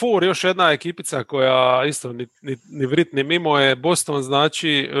 Number 4, još jedna ekipica koja isto ni vrit ni mimo je Boston,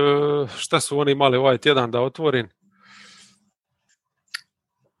 znači šta su oni imali ovaj tjedan da otvorim?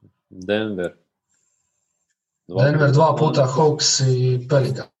 Denver 2 puta Hawks i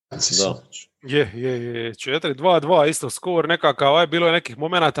Pelicans. Da. Je. 4-2-2 isto skor, nekakav, bilo je nekih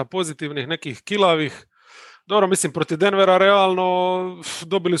momenata pozitivnih, nekih kilavih. Dobro, mislim, protiv Denvera realno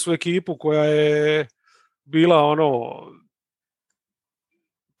dobili su ekipu koja je bila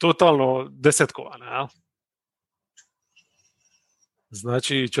totalno desetkovana, jel?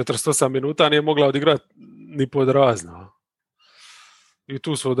 Znači, 48 minuta nije mogla odigrati ni pod razno. I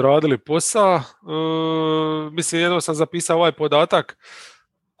tu su odradili posao. Mislim, jedno sam zapisao ovaj podatak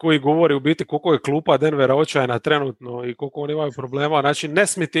koji govori u biti koliko je klupa Denvera očajna trenutno i koliko oni imaju problema. Znači,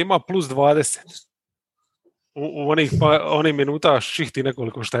 Nesmith ima plus 20. U onih minuta šihti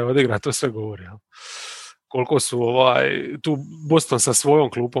nekoliko šta je odigra, to sve govori. Ja. Koliko su tu Boston sa svojom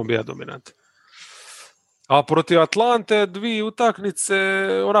klupom bija dominant. A protiv Atlante dvije utakmice,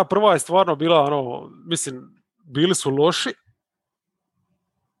 ona prva je stvarno bila, mislim, bili su loši.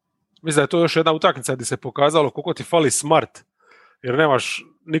 Mislim da je to još jedna utakmica gdje se pokazalo koliko ti fali Smart, jer nemaš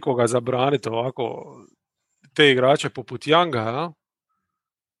nikoga zabraniti ovako te igrače poput Younga, ja?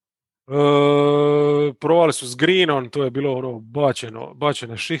 Provali su s Greenom, to je bilo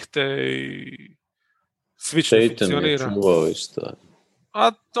bačene šihte i switch ne funkcionira.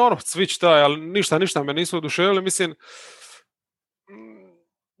 A switch taj, ali ništa me nisu oduševili, mislim,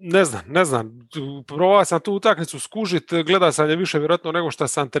 Ne znam. Probao sam tu utakmicu skužit, gleda sam je više vjerojatno nego što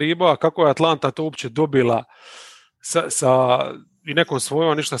sam triba, kako je Atlanta to uopće dobila sa i nekom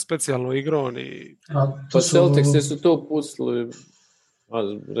svojom ništa specijalno igrom. Pa Celticsi su to pustili,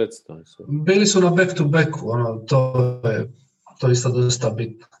 recite mi sve. Bili su na back-to-backu, to je isto dosta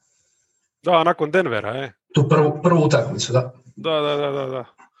bitno. Da, nakon Denvera, Tu prvu utakmicu, da. Da.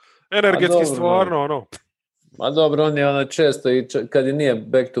 Energetski stvarno, Ma dobro, oni često i kad i nije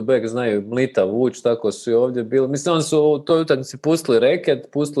back to back znaju mlita vuć, tako su i ovdje bili. Mislim, oni su u toj utakmici pustili reket,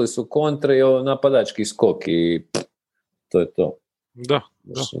 pustili su kontre i napadački skok i to je to. Da.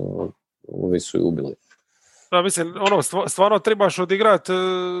 Ovi su i ubili. Da, mislim, stvarno trebaš odigrati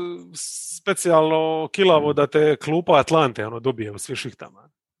specijalno kilavo da te klupa Atlante dobije u svih šihtama.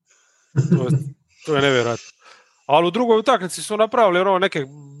 To je nevjerojatno. Ali u drugoj utakmici su napravili neke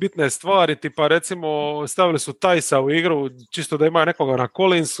bitne stvari, tipa recimo stavili su Tajsa u igru čisto da imaju nekoga na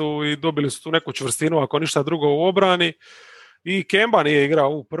Collinsu i dobili su tu neku čvrstinu ako ništa drugo u obrani. I Kemba nije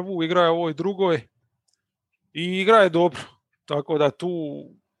igrao u prvu, igrao je u ovoj drugoj i igra je dobro. Tako da tu,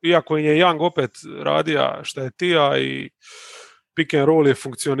 iako je Young opet radija šta je tija i pick and roll je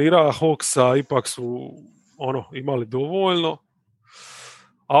funkcionira, Hawksa ipak su imali dovoljno.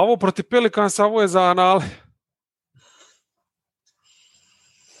 A ovo protiv Pelicansa, ovo je za anale.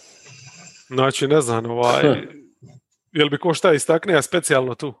 Znači, ne znam, jel bi ko šta istaknija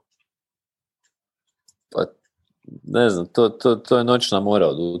specijalno tu? Pa, ne znam, to je noćna mora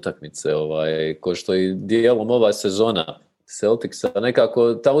od utakmice, ko što i dijelom ova sezona Celticsa,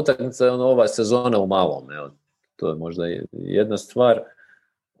 nekako ta utakmica je ova sezona u malom, to je možda jedna stvar.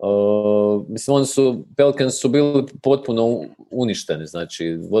 Mislim, Pelicans su bili potpuno uništeni,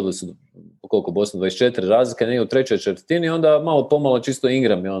 znači vodili su koliko Boston 24 razlike, nije u trećoj četvrtini, onda malo pomalo čisto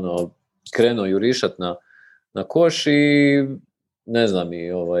Ingram je krenuo jurišat na koš i ne znam, i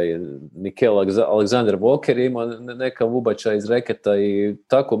Nickel Alexander Walker je imao neka ubačaj iz reketa i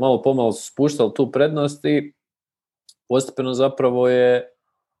tako malo pomalo su spuštali tu prednost i postepeno zapravo je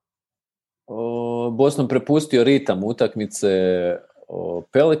Boston prepustio ritam utakmice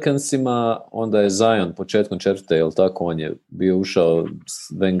Pelicansima, onda je Zion početkom četvrte, jel tako, on je bio ušao,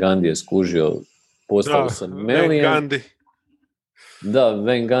 Van Gundy je skužio, postao sa Melijem. Da,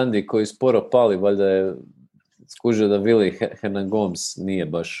 Van Gundy koji sporo pali, valjda je skužio da Willy Hernangomez nije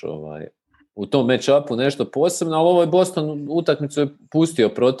baš u tom match-upu nešto posebno, ali ovo je Boston utakmicu je pustio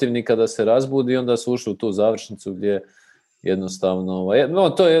protivnika da se razbudi i onda su ušli u tu završnicu gdje jednostavno,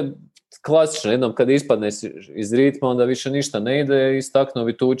 to je klasično, jednom kad ispadne iz ritma onda više ništa ne ide, istaknuo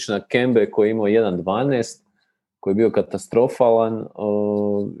bi tu učinak Kembe koji je imao 1-12, koji je bio katastrofalan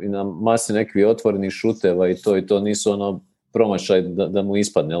i na masi nekih otvorenih šuteva i to nisu promašaj da mu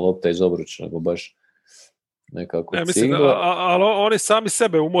ispadne lopta iz obruča, nego baš nekako cigla. Ali oni sami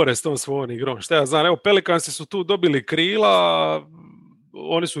sebe umore s tom svojom igrom. Šta ja znam, evo Pelicansi su tu dobili krila,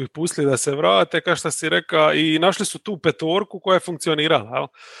 oni su ih pustili da se vrate, kao što si rekao, i našli su tu petorku koja je funkcionirala. Jel?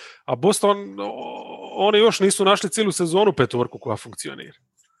 A Boston, oni još nisu našli cijelu sezonu petorku koja funkcionira.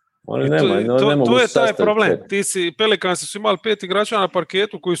 Oni ne mogu to je taj problem. Pelicansi su imali 5 igrača na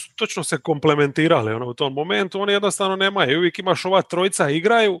parketu koji su točno se komplementirali u tom momentu, oni jednostavno nemaju. Uvijek imaš ova trojica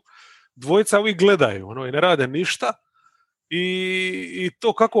igraju, dvojica uvijek gledaju i ne rade ništa. I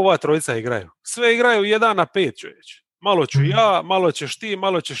to kako ova trojica igraju. Sve igraju 1-5, čovječ. Malo ću ja,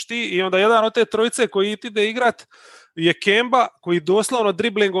 malo ćeš ti i onda jedan od te trojice koji ide igrat je Kemba koji doslovno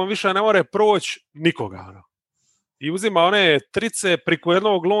driblingom više ne more proći nikoga. I uzima one trice priko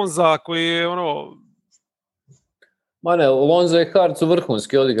jednog Lonza koji je Ma ne, Lonzo i Hart su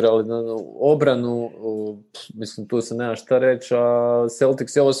vrhunski odigrali obranu, mislim tu se nema šta reći, a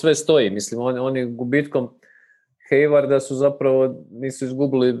Celtics ovo sve stoji, mislim oni gubitkom Haywarda su zapravo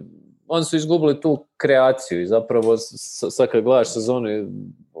oni su izgubili tu kreaciju i zapravo sad kad gledaš sezonu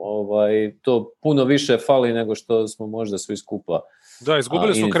to puno više fali nego što smo možda svi skupa. Da,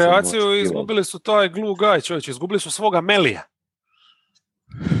 izgubili su kreaciju i izgubili su taj glue guy, čovječ, izgubili su svoga Melija.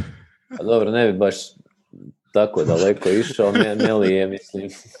 A dobro, ne bi baš tako daleko išao, Meli je, mislim.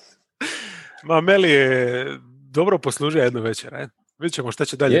 Ma Meli je dobro poslužio jednu večer, vidjet ćemo šta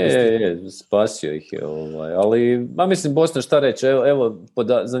će dalje. Je, spasio ih je, ali, mislim, Boston šta reći, evo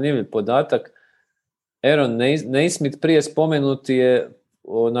zanimljiv podatak, Aaron Naismith prije spomenuti je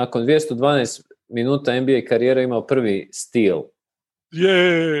nakon 212 minuta NBA karijere imao prvi steal.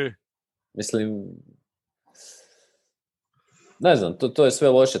 Je. Mislim, ne znam, to je sve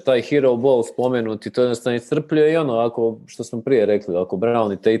loše, taj hero ball spomenuti, to jednostavno iscrpljuje i ako, što smo prije rekli, ako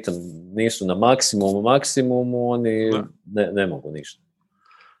Brown i Tatum nisu na maksimumu, oni ne mogu ništa.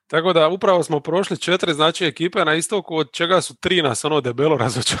 Tako da upravo smo prošli 4 znači ekipe na istoku, od čega su 3 nas ono debelo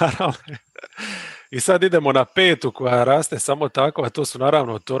razočarale. I sad idemo na 5. koja raste samo tako, a to su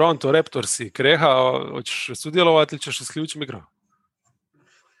naravno Toronto Raptors i Kreha. Hoćeš sudjelovati ili ćeš isključiti mikro?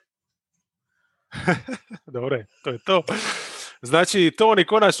 Dobre, to je to. Znači, Toni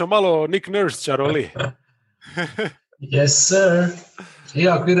konačno malo Nick Nurse čaroli. Yes, sir.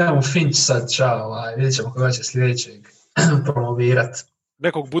 Iako idemo Finch sad, čao, vidjet ćemo koga će sljedećeg promovirati.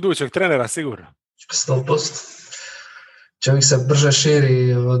 Nekog budućeg trenera, sigurno. 100%. Čovjek se brže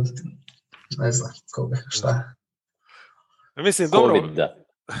širi od, ne znam, koga, šta. Mislim, dobro.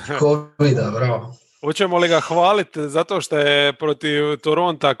 Covida, bravo. Hoćemo li ga hvaliti zato što je protiv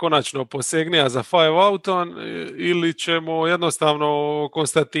Toronta konačno posegnija za 5 outon ili ćemo jednostavno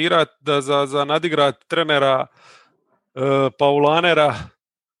konstatirati da za nadigrat trenera Paulanera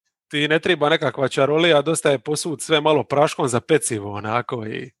ti ne treba nekakva čarolija, dosta je posud sve malo praškom za pecivo onako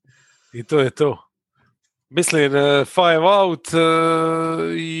i to je to. Mislim, 5 out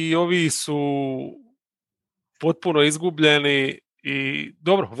i ovi su potpuno izgubljeni i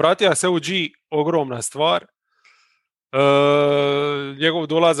dobro, vratio se OG, ogromna stvar. Njegov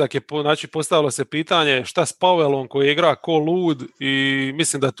dolazak je, znači postavilo se pitanje šta s Powellom koji igra ko lud i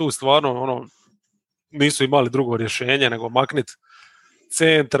mislim da tu stvarno nisu imali drugo rješenje nego maknit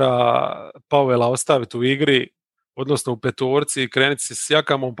centra, Powella ostaviti u igri, odnosno u petorci i krenuti se s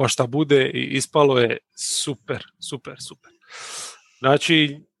Jakamom pa šta bude i ispalo je super.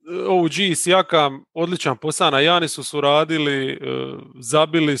 Znači, OG i Sijakam odličan posao na Janisu su radili,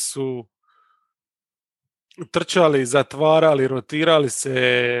 zabili su, trčali, zatvarali, rotirali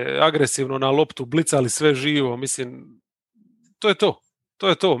se, agresivno na loptu, blicali sve živo, mislim, to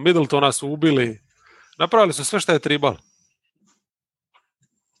je to. Middletona su ubili, napravili su sve što je tribalo.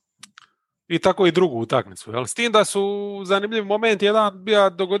 I tako i drugu utakmicu. Jel? S tim da su zanimljiv moment jedan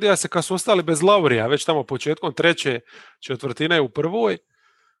dogodio se kad su ostali bez Laurija, već tamo početkom 3. četvrtine u prvoj.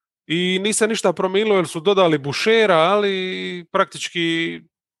 I nije se ništa promijenilo jer su dodali Bouchera, ali praktički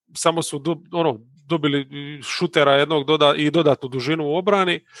samo su dobili šutera jednog i dodatnu dužinu u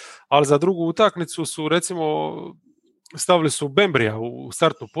obrani, ali za drugu utakmicu su recimo stavili su Bembrija u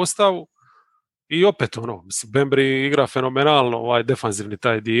startnu postavu i opet Bembri igra fenomenalno defanzivni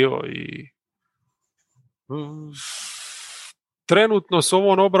taj dio i trenutno s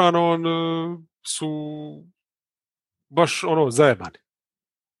ovom obranom su baš zajebani.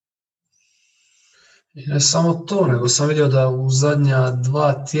 I ne samo to, nego sam vidio da u zadnja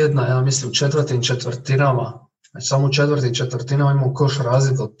 2 tjedna, ja mislim u 4. četvrtinama, znači samo u 4. četvrtinama imamo koš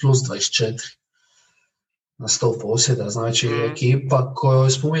razlika od plus 24 na 100 posjeda. Znači ekipa koju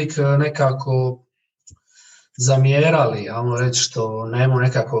smo uvijek nekako zamjerali, ajmo reći što nema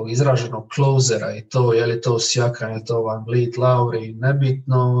nekakvog izraženog closera i to, je li to Sijakam, je to Van Vliet, Lauri,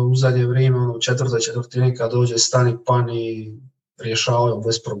 nebitno, u zadnje vrijeme u 4. četvrtini kad dođe Stani Pani rješavaju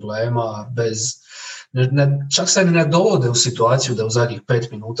bez problema, čak se ne dovode u situaciju da u zadnjih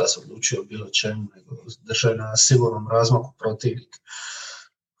 5 minuta se odlučio bilo čemu, nego drže na sigurnom razmaku protivnika.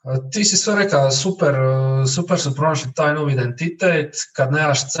 Ti si sve rekao, super su pronašli taj novi identitet, kad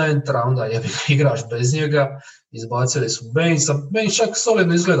nemaš centra, onda igraš bez njega, izbacili su Bainesa, Baines čak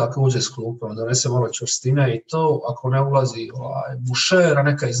solidno izgleda ako uđe s klupe, donese malo čvrstine i to, ako ne ulazi Bouchera,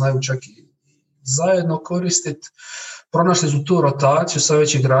 neka ih znaju čak i zajedno koristiti. Pronašli su tu rotaciju sa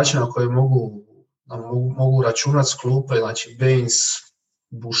već igračima koji mogu računati s klupe, znači Baines,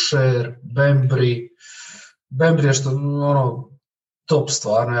 Boucher, Bembry je što top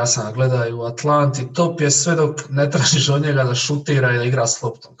stvarno, ja sam gledao u Atlanti, top je sve dok ne tražiš od njega da šutira i da igra s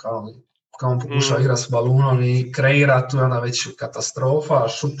loptom, kao on pokušava igrati s balunom i kreira, tu je onda već katastrofa,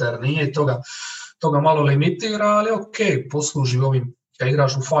 šuter nije i toga malo limitira, ali ok, posluži ovim, kad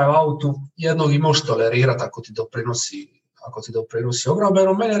igraš u 5 outu, jednog i možeš tolerirati ako ti doprinosi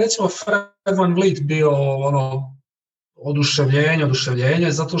obrambeno. Meni je recimo Fred Van Vliet bio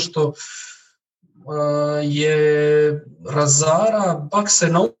oduševljenje, zato što je razara Bakse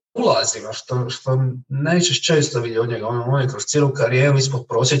na ulazima, što nećeš često vidjeti od njega. On je kroz cijelu karijeru ispod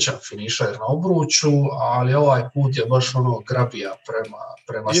prosječan finišer na obruču, ali ovaj put je baš grabija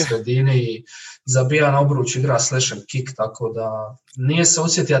prema sredini i zabija na obruč, igra slashen kick, tako da nije se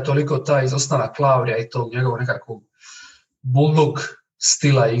osjetio toliko taj izostanak Laurija i tog njegovog nekakvog bulldog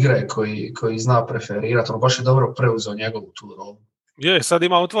stila igre koji zna preferirati. On baš je dobro preuzeo njegovu tu rolu. Sad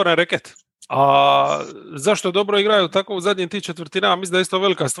ima otvoren reket. A zašto dobro igraju tako u zadnjim ti četvrtinama? Mislim da je isto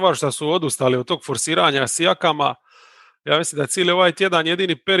velika stvar što su odustali od tog forsiranja Sijakama. Ja mislim da cijeli ovaj tjedan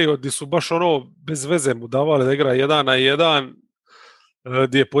jedini period gdje su baš bez veze mu davali da igra 1 na 1.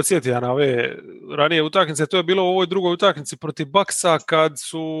 gdje je podsjetio na ove ranije utakmice, to je bilo u ovoj drugoj utakmici protiv Bucksa kad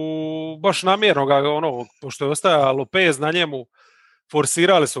su baš namjerno ga, pošto je ostajao Lopez na njemu,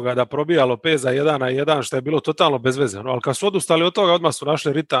 forsirali su ga da probija Lopeza 1-1, što je bilo totalno bez veze. Ali kad su odustali od toga, odmah su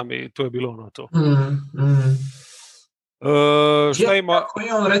našli ritam i to je bilo to. Šta ima? Kako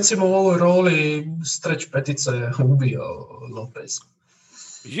je on recimo u ovoj roli stretch petice ubio Lopez?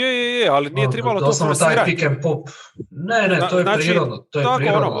 Je, ali nije trebalo to forsirati. Taj pick and pop. Ne, to je prirodno. To je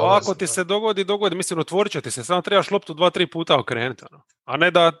prirodno. Ako ti se dogodi, mislim, otvorit će ti se, samo trebaš loptu 2-3 puta okrenuti. A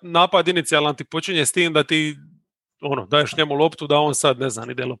ne da napad inicijalan ti počinje s tim da ti daješ njemu loptu da on sad, ne znam,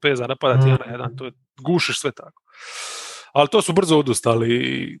 ide Lopeza napadati 1-1, to je, gušiš sve tako. Ali to su brzo odustali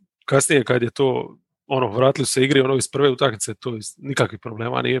i kasnije kad je to, vratili su se igri iz prve utakmice, to nikakvih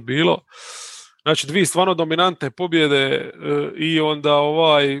problema nije bilo. Znači, 2 stvarno dominantne pobjede i onda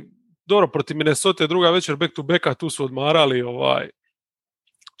dobro, protiv Minnesota druga večer back to backa, tu su odmarali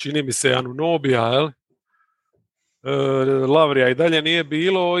čini mi se Anunobija, jel? Lavrija i dalje nije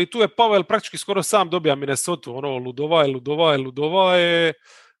bilo i tu je Pavel praktički skoro sam dobija Minnesota, ludovaje,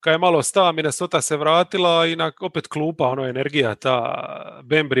 kad je malo stava, Minnesota se vratila i opet klupa, energija, ta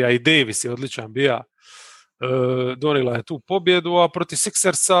Bembrija i Davis je odličan bija, donijela je tu pobjedu, a protiv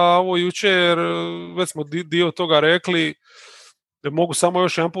Sixersa ovo jučer, već smo dio toga rekli, mogu samo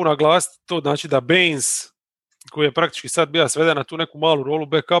još jedan put naglasiti, to znači da Baines, koji je praktički sad bija sveden na tu neku malu rolu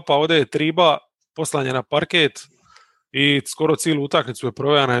backupa, ovdje je triba, poslanje na parket, i skoro cijelu utakmicu je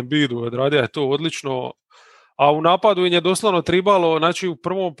proveo na Embiidu, odradio je to odlično, a u napadu im je doslovno tribalo, znači u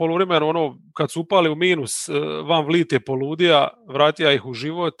prvom poluvremenu, kad su upali u minus, Van Vliet je poludija, vratio ih u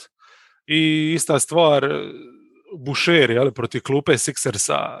život i ista stvar Boucher, protiv klupe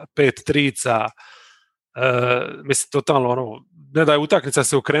Sixersa, 5 trica, mislim, totalno, ne da je utakmica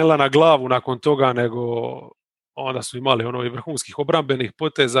se okrenula na glavu nakon toga, nego onda su imali i vrhunskih obrambenih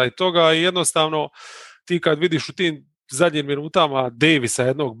poteza i toga i jednostavno ti kad vidiš u tim zadnjim minutama Davisa,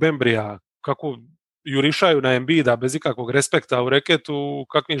 jednog Bembrija, kako jurišaju na Embiida bez ikakvog respekta u reketu,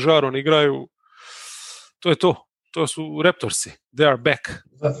 kakvim žarom igraju, to je to. To su Raptorsi. They are back.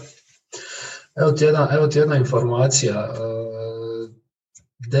 Evo ti jedna informacija.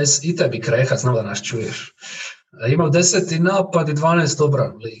 I tebi Kreha, znam da nas čuješ. Imao 10. napad i 12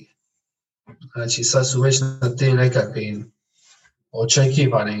 obran u ligi. Znači sad su već na tim nekakvim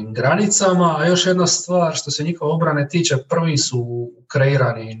očekivanim granicama, a još jedna stvar što se njihove obrane tiče, prvi su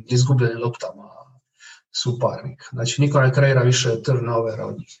kreirani izgubljenim loptama suparnik. Znači niko ne kreira više turnover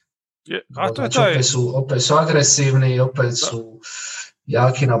od njih. Opet su agresivni, opet su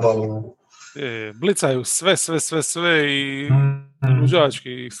jaki na balonu. Blicaju sve i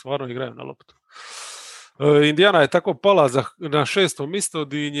luđački stvarno igraju na loptu. Indiana je tako pala na 6. mjesto,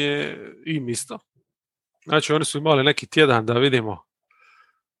 Dinje i mjesto. Znači, oni su imali neki tjedan, da vidimo.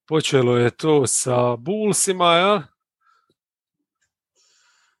 Počelo je to sa Bullsima, ja?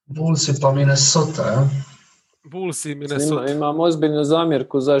 Bullsi pa Minnesota, ja? Bulls i Minnesota. Imam ozbiljnu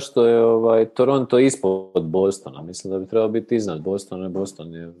zamjerku zašto je Toronto ispod Bostona. Mislim da bi trebalo biti iznad Bostona.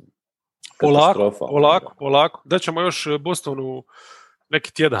 Boston je katastrofa. Polako. Daćemo još Bostonu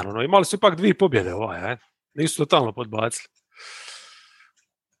neki tjedan. Imali su ipak 2 pobjede nisu totalno podbacili.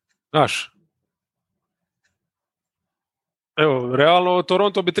 Znaš, evo, realno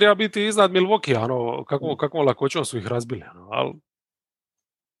Toronto bi trebao biti iznad Milwaukee, kakvom lakoćom su ih razbili, ali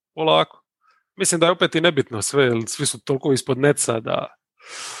polako. Mislim da je opet i nebitno sve, jer svi su toliko ispod neca da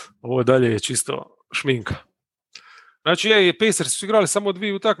ovo dalje je čisto šminka. Znači, Pacers su igrali samo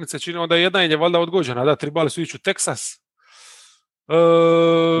 2 utakmice, čini onda jedna je valjda odgođena, da, trebali su ići u Texas.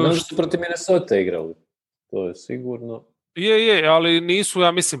 Što protiv Minnesota igrali, to je sigurno. Je, ali nisu,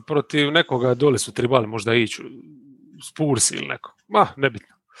 ja mislim, protiv nekoga dole su trebali možda ići Spurs ili neko.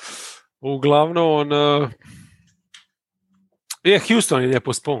 Nebitno. Uglavnom, Houston je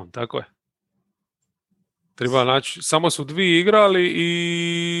postpone, tako je. Treba naći, samo su 2 igrali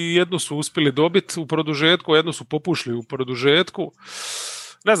i jednu su uspjeli dobiti u produžetku, jednu su popušli u produžetku.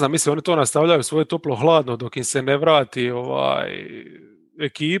 Ne znam, mislim, oni to nastavljaju svoje toplo hladno dok im se ne vrati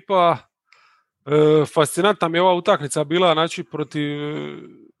ekipa. Fascinantna mi je ova utakmica bila, znači, protiv,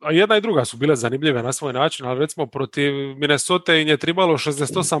 a jedna i druga su bile zanimljive na svoj način, ali recimo protiv Minnesota im je trebalo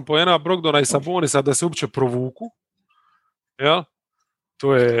 68 poena Brogdona i Sabonisa da se uopće provuku. Ja?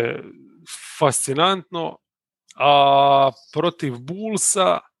 To je fascinantno. A protiv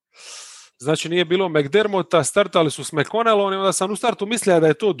Bullsa, znači nije bilo McDermotta, startali su s McConnellom i onda sam u startu mislio da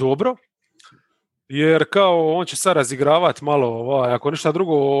je to dobro, jer kao on će sad razigravati malo, ako ništa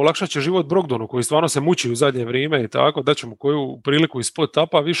drugo, olakšat će život Brogdonu, koji stvarno se muči u zadnje vrijeme i tako, da će mu koju priliku iz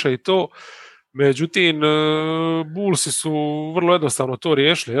spot-upa više i to. Međutim, Bullsi su vrlo jednostavno to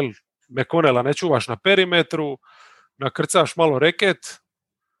riješili, jel? McConnella ne čuvaš na perimetru, nakrcaš malo reket,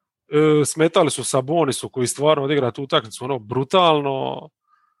 smetali su Sabonisu koji stvarno odigra tu utakmicu ono brutalno.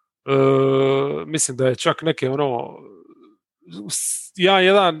 Mislim da je čak neke ono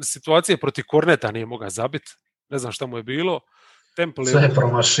jedan situacije protiv Korneta nije mogao zabiti, ne znam šta mu je bilo. Sve je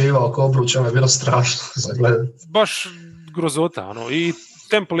promašivao, ko obručeno je bilo strašno za gledati. Baš grozota, ono. I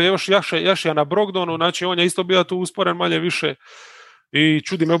Temple je još jašija na Brogdonu, znači on je isto bio tu usporen manje više i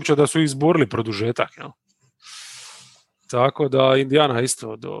čudi me uopće da su izborili produžetak. Ja. Tako da Indiana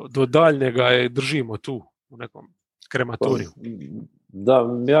isto do daljnjega je držimo tu u nekom krematoriju. Da,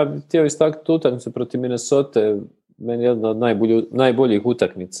 ja bih htio istaknuti utakmicu protiv Minnesota, meni je jedna od najboljih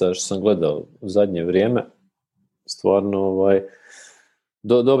utakmica što sam gledao u zadnje vrijeme. Stvarno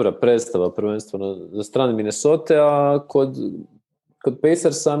dobra predstava prvenstveno za strane Minnesota, a kod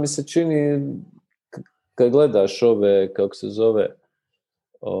Pacersa mi se čini kad gledaš ove, kako se zove,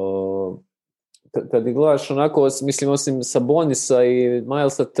 kad ih gledaš onako, mislim osim Sabonisa i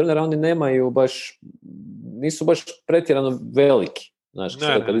Milesa Turnera, oni nisu baš pretjerano veliki. Znaš,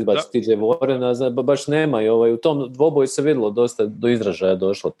 kad izbaci TJ Warrena, baš nemaju. U tom dvoboju se vidjelo dosta do izražaja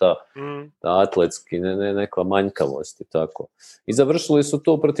došla ta atletski, neka manjkavost i tako. I završili su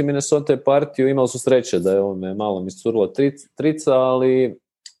to protiv Minnesota partiju, imali su sreće da je ovome malo miscurila trica, ali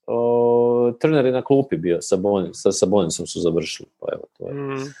Turner je na klupi bio, sa Sabonisom su završili, pa evo, to je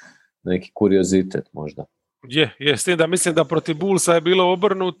neki kuriozitet možda. Je, s tim da mislim da protiv Bullsa je bilo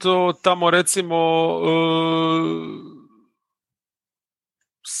obrnuto, tamo recimo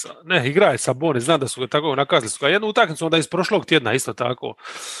igra je Sabonis, znam da su ga tako nakazali, su ga jednu utakmicu onda iz prošlog tjedna isto tako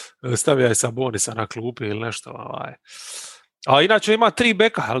stavija je Sabonisa na klupi ili nešto. A inače ima 3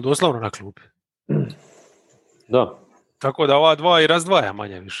 beka, ali doslovno na klupi. Da. Tako da ova dva i razdvaja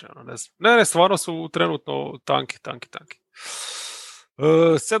manje više. Ne, stvarno su trenutno tanki. Tanki,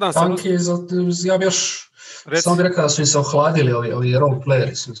 ja bi još samo bi rekao da su im se ohladili, ovi role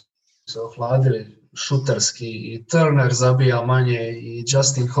playeri su se ohladili šuterski, i Turner zabija manje, i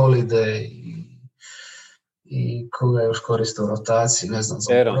Justin Holiday, i koga je još koristio u rotaciji, ne znam.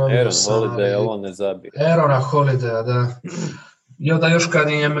 Aaron Holiday, ali on ne zabija. Aarona Holidaya, da. I onda još kad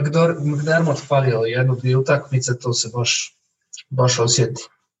je McDermott falio 1-2 utakmice, to se baš osjeti.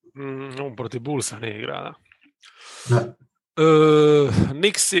 On protiv Bullsa nije igra, da.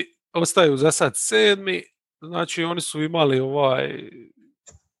 Knicksi ostaju za sad 7. Znači oni su imali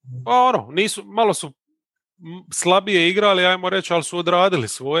malo su slabije igrali, ajmo reći, ali su odradili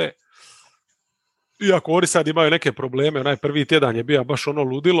svoje. Iako oni sad imaju neke probleme, onaj prvi tjedan je bio baš ono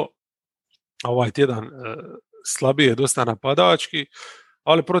ludilo, a ovaj tjedan slabije, dosta napadački,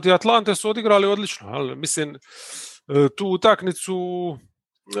 ali protiv Atlante su odigrali odlično. Ali, mislim, tu utakmicu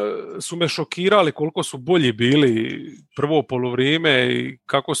su me šokirali koliko su bolji bili prvo polovrijeme i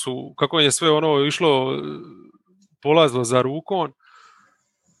kako je sve ono išlo polazno za rukom.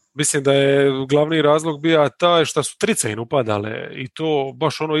 Mislim da je glavni razlog bio taj što su trice im upadale i to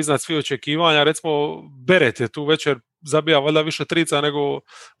baš ono iznad svih očekivanja. Recimo Beret je tu večer zabija valjda više trica nego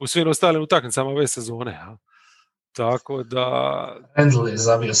u svim ostalim utakmicama ove sezone. Ja. Tako da... Randle je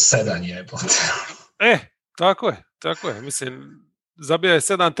zabio 7 jebote. Tako je. Mislim, zabija je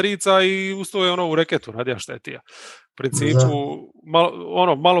 7 trica i usto je ono u reketu radija štetija. U principu,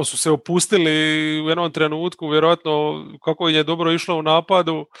 malo su se opustili u jednom trenutku, vjerojatno kako im je dobro išlo u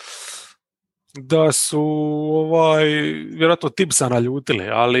napadu, da su vjerojatno Tibbsa naljutili,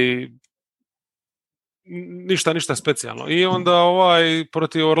 ali ništa specijalno. I onda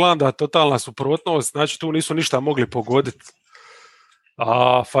protiv Orlanda totalna suprotnost, znači tu nisu ništa mogli pogoditi.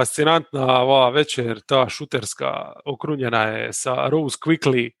 A fascinantna ova večer, ta šuterska okrunjena je sa Rose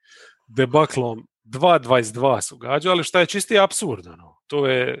Quickly debaklom 2-22 su gađali, što je čisti apsurd. To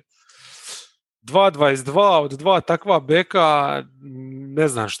je 2-22 od 2 takva beka, ne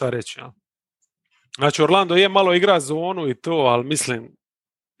znam šta reći. Ja. Znači Orlando je malo igra zonu i to, ali mislim,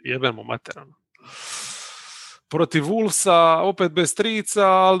 jebemo materano. Protiv Wolvesa opet bez trica,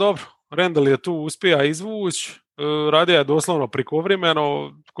 ali dobro, Randle je tu uspija izvući, radija je doslovno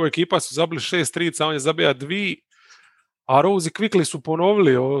prikovremeno, koja ekipa su zabili 6 trica, on je zabija 2, a Rose i Quickly su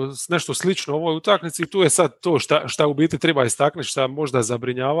ponovili nešto slično u ovoj utakmici i tu je sad to šta u biti treba istaknuti, šta možda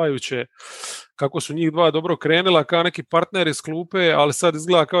zabrinjavajuće, kako su njih dva dobro krenila kao neki partneri iz klupe, ali sad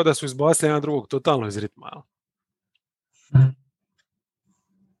izgleda kao da su izbacili jedan drugog totalno iz ritma.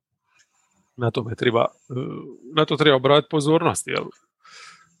 Na to treba obratiti pozornost, jel?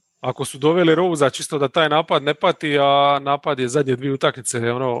 Ako su doveli Rosea čisto da taj napad ne pati, a napad je zadnje 2 utakmice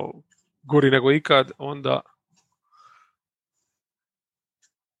gori nego ikad, onda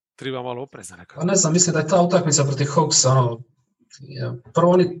treba malo opreza nekako. Ne znam, mislim da je ta utakmica protiv Hawksa,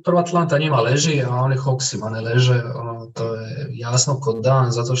 prvo Atlanta njima leži, a oni Hawksima ne leže, to je jasno kod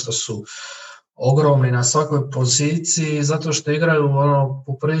dan, zato što su ogromni na svakoj poziciji, zato što igraju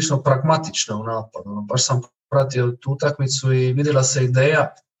poprilično pragmatično u napadu. Baš sam pratio tu utakmicu i vidjela se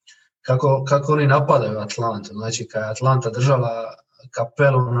ideja kako oni napadaju Atlantu. Znači, kad je Atlanta držala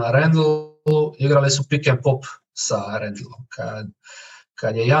kapelu na Randallu, igrali su pick and pop sa Randallom.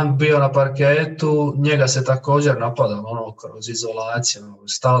 Kad je Young bio na parketu, njega se također napadalo kroz izolaciju.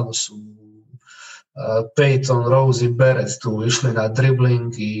 Stalno su Peyton, Rose i Barrett tu išli na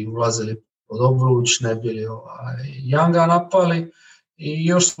dribbling i ulazili pod obruč, ne bili Younga napali. I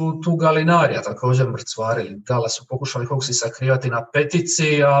još su tu Galinarija također mrcvarili. Gala su pokušali Hawksi sakrivati na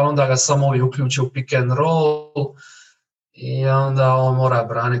petici, ali onda ga samo ovi uključio u pick and roll i onda on mora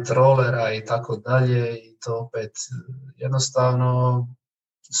braniti rolera i tako dalje. I to opet jednostavno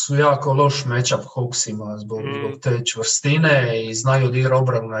su jako loš matchup Hawksima zbog te čvrstine i znaju odigrati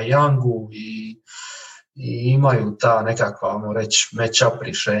obranu na Youngu i imaju ta nekakva, ajmo reći, matchup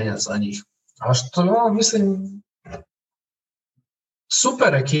rješenja za njih. A što mislim,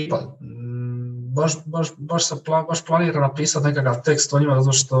 super ekipa. Baš planiram napisati nekakav tekst o njima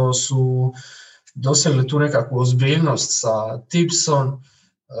zato što su dosegli tu nekakvu ozbiljnost sa Tipson.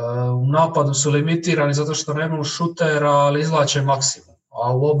 U napadu su limitirani zato što nemaju šutera, ali izvlače maksimum.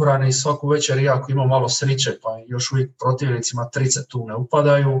 A u obrani svaku večer, iako ima malo sriće, pa još uvijek protivnicima trice tu ne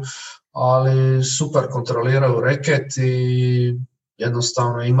upadaju, ali super kontroliraju reket i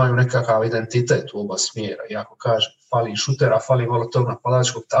jednostavno imaju nekakav identitet u oba smjera. Iako kažem, fali šutera, fali malo tog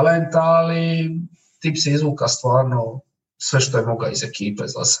napadačkog talenta, ali tip se izvuka stvarno sve što je mogao iz ekipe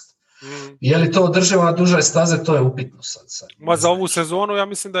za sad. Je li to održivo na duže staze, to je upitno sad. Ma za ovu sezonu ja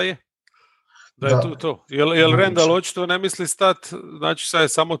mislim da je. Da je to. Jel Randall očito ne misli stat, znači sad je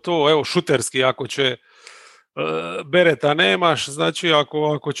samo to, evo, šuterski, ako će Bereta nemaš, znači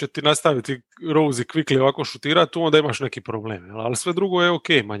ako će ti nastaviti Rose i Quickly ovako šutirati, onda imaš neki problem, ali sve drugo je ok,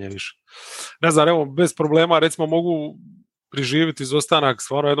 manje više. Ne znam, evo, bez problema, recimo mogu priživiti izostanak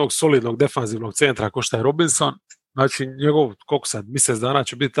stvarno jednog solidnog defanzivnog centra ko što je Robinson, znači njegov, koliko sad, mjesec dana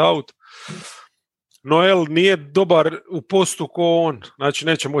će biti out. Noel nije dobar u postu ko on, znači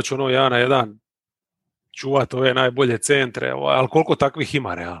neće moći ono 1 na 1 čuvati ove najbolje centre, ali koliko takvih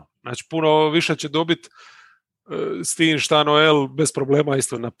ima realno. Znači puno više će dobiti s tim šta Noel bez problema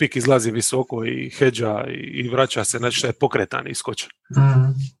isto na pik izlazi visoko i hedža i vraća se, znači šta je pokretan i skočan.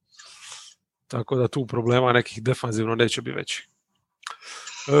 Tako da tu problema nekih defanzivno neće biti veći.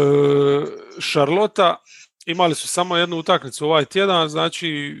 Charlotte imali su samo jednu utakmicu ovaj tjedan,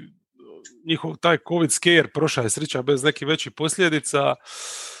 znači njihov taj COVID scare prošao je sreća bez nekih većih posljedica.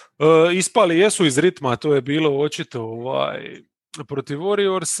 Ispali jesu iz ritma, to je bilo očito protiv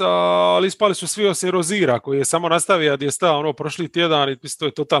Warriorsa, ali ispali su svi osim Rozira koji je samo nastavio gdje je stao prošli tjedan i to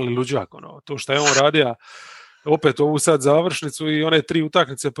je totalni luđak. To što je on radio opet ovu sad završnicu i one 3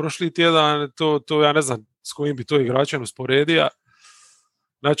 utakmice prošli tjedan, to ja ne znam s kojim bi to igračem usporedio.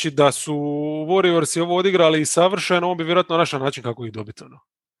 Znači da su Warriorsi ovo odigrali savršeno, on bi vjerojatno našao način kako ih dobiti.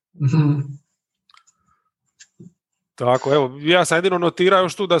 Tako, evo, ja sam jedino notirao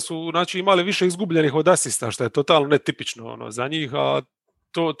još tu da su imali više izgubljenih od asista, što je totalno netipično za njih, a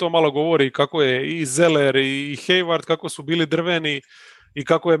to malo govori kako je i Zeller i Hayward, kako su bili drveni i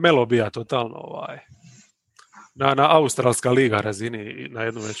kako je Melo bija totalno na australska liga razini na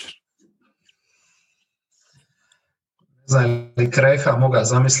jednu večer. Znam li Kreha moga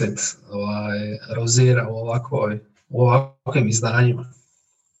zamisliti Rozira u ovakvim izdanjima?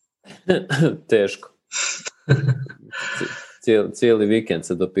 Teško. Cijeli vikend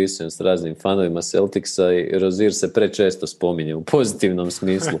se dopisujem s raznim fanovima Celticsa i Rozier se prečesto spominje u pozitivnom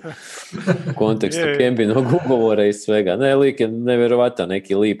smislu u kontekstu Kembinog ugovora i svega. Ne, lik je nevjerovatan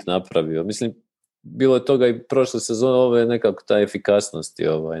neki lip napravio. Mislim, bilo je toga i prošle sezone, ovo je nekako ta efikasnost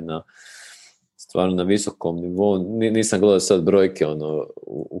stvarno na visokom nivou. Nisam gledao sad brojke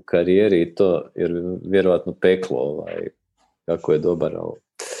u karijeri i to, jer vjerovatno peklo kako je dobar.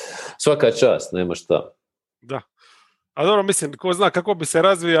 Svaka čast, nema šta. Da. A dobro, mislim, ko zna kako bi se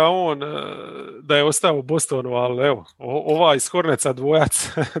razvijao on da je ostao u Bostonu, ali evo, ova iz Horneca dvojac,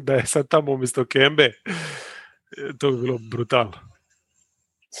 da je sad tamo umjesto Kembe, to bi bilo brutalno.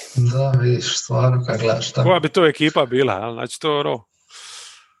 Da, vidiš, stvarno, kad gledaš tamo. Koja bi to ekipa bila, ali znači to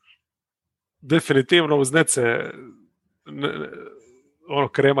definitivno uz nece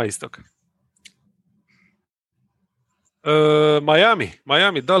krema istoka.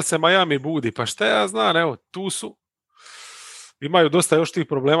 Miami, da li se Miami budi? Pa šta ja znam, evo, tu su. Imaju dosta još tih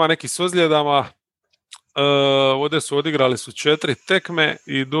problema, neki s ozljedama. Ovdje su odigrali su 4 tekme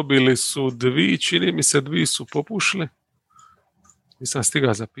i dobili su 2, čini mi se 2 su popušili. Nisam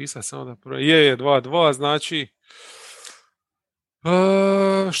stigao zapisati, samo da je 2-2, znači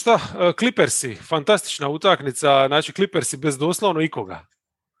Clippersi, fantastična utakmica, znači Clippersi bez doslovno ikoga.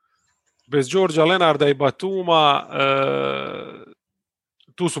 Bez Georgea Leonarda i Batuma,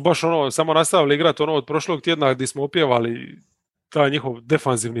 tu su baš samo nastavili igrati od prošlog tjedna gdje smo opjevali taj njihov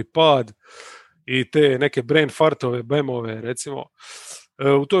defanzivni pad i te neke brain fartove, bemove, recimo.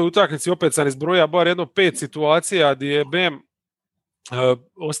 U toj utakmici opet sam izbrojao bar jedno 5 situacija gdje je Bem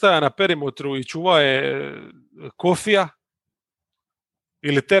ostaja na perimetru i čuva je Kofija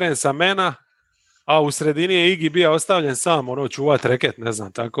ili Terensa Mena, a u sredini je Iggy bio ostavljen sam, čuvat reket, ne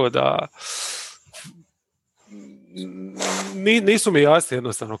znam, tako da nisu mi jasni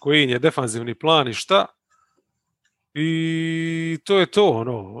jednostavno koji je defanzivni plan i šta. I to je to,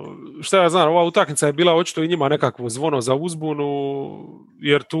 šta ja znam, ova utakmica je bila očito i njima nekakvo zvono za uzbunu,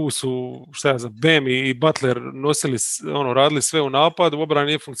 jer tu su, šta ja znam, Bam i Butler nosili, radili sve u napadu, u obrani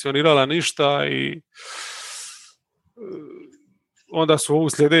nije funkcionirala ništa i onda su ovu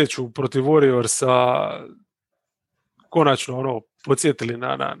sljedeću protiv Warriorsa konačno podsjetili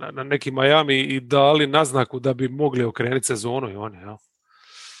na neki Miami i dali naznaku da bi mogli okrenuti sezonu i oni, ja.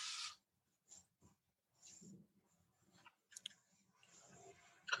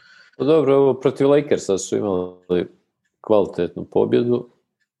 Dobro, ovo protiv Lakersa su imali kvalitetnu pobjedu,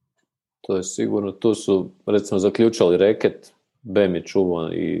 to je sigurno, tu su recimo zaključali reket, Bam je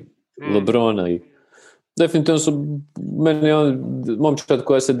čuvao i LeBrona i definitivno su meni momčad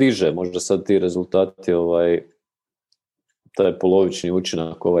koja se diže, možda sad ti rezultati taj polovični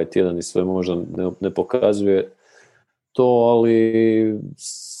učinak ovaj tjedan i sve možda ne pokazuje to, ali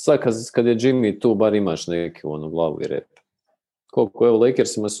sad kad je Jimmy tu bar imaš neki glavu i rep. Koliko evo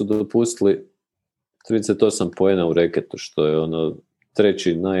Lakersima su dopustili 38 poena u reketu, što je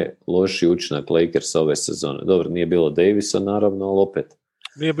treći najlošiji učinak Lakersa ove sezone. Dobro, nije bilo Davisa naravno, ali opet.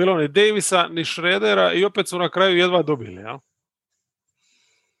 Nije bilo ni Davisa, ni Schroedera i opet su na kraju jedva dobili, ja?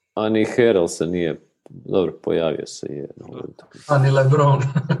 A ni Harrell se nije, dobro, pojavio se je. A ni LeBron.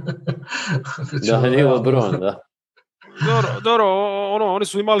 Da, ni LeBron, da. Dobro, oni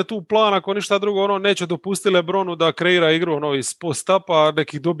su imali tu plan, ako ništa drugo, neće dopustiti LeBronu da kreira igru iz post-upa,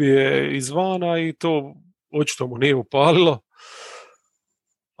 neki dobije izvana i to očito mu nije upalilo.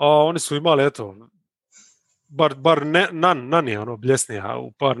 A oni su imali, bar nan je bljesnija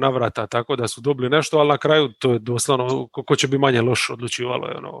u par navrata, tako da su dobili nešto, ali na kraju to je doslovno, ko će bi manje loš odlučivalo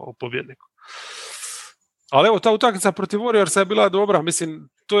je o pobjedniku. Ali evo, ta utakmica protiv Warriorsa je bila dobra, mislim,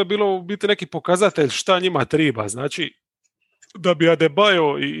 to je bilo u biti neki pokazatelj šta njima triba, znači da bi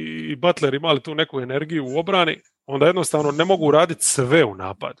Adebayo i Butler imali tu neku energiju u obrani, onda jednostavno ne mogu raditi sve u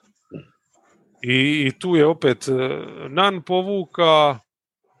napadu. I tu je opet Nan povuka,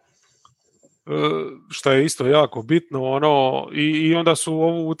 što je isto jako bitno, i onda su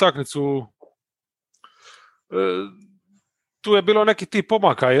ovu utakmicu tu je bilo neki tip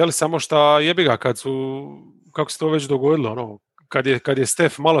pomaka, samo šta jebi ga kad su, kako se to već dogodilo, kad je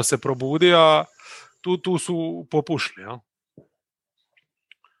Steph malo se probudio, tu su popušli, ja.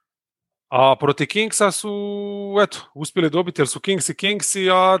 A proti Kingsa su, uspjeli dobiti jer su Kingsi,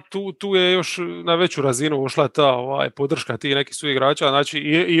 a tu je još na veću razinu ušla ta podrška tih nekih su igrača, znači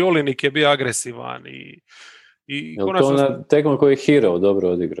i Olinik je bio agresivan i konačno... To na tekmu koji je Hero dobro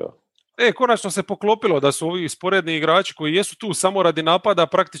odigrao. Konačno se poklopilo da su ovi sporedni igrači koji jesu tu samo radi napada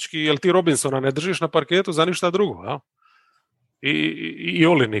praktički, jer ti Robinsona ne držiš na parketu za ništa drugo, ja? I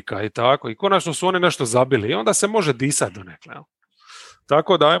Olinika i tako, i konačno su oni nešto zabili i onda se može disati donekle, ja?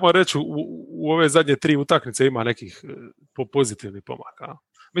 Tako da, ajmo reći, u ove zadnje 3 utakmice ima nekih pozitivnih pomaka.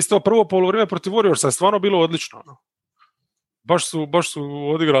 Mislim, to prvo polovrijeme protiv Warriorsa je stvarno bilo odlično. No? Baš su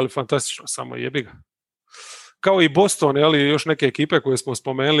odigrali fantastično, samo jebi ga. Kao i Boston, ali još neke ekipe koje smo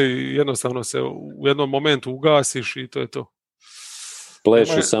spomenuli, jednostavno se u jednom momentu ugasiš i to je to.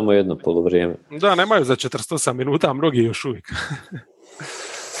 Plešu samo jedno polovrijeme. Da, nemaju za 48 minuta, a mnogi još uvijek.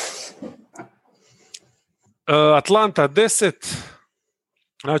 Atlanta 10,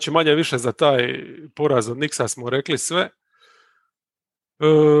 znači manje više za taj poraz od Knicksa smo rekli sve.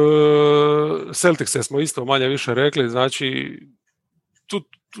 Celticse smo isto manje više rekli, znači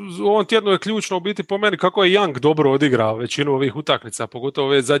u ovom tjednu je ključno u biti po meni kako je Young dobro odigrao većinu ovih utakmica, pogotovo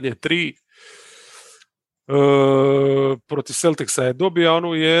ove zadnje 3. Protiv Celticsa je dobio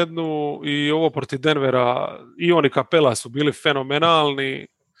onu jednu i ovo protiv Denvera i on i Capela su bili fenomenalni.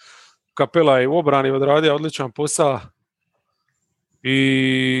 Capela je u obrani odradio odličan posao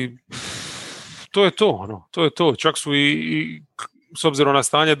i to je to, to je to. Čak su s obzirom na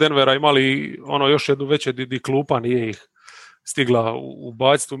stanje Denvera imali ono još jednu veće di klupa nije ih stigla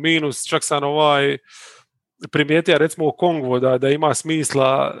ubaciti u minus. Čak sam primijetio recimo u Kongvu da ima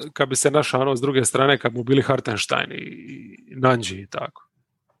smisla kad bi se našao ono s druge strane kad mu bili Hartenstein i Nanji i tako.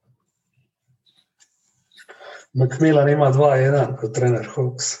 McMillan ima 2-1 kod trener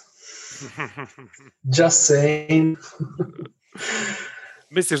Hawks. Just saying.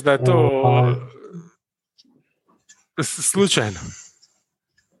 Misliš da je to slučajno?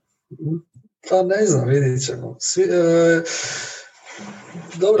 Pa ne znam, vidit ćemo.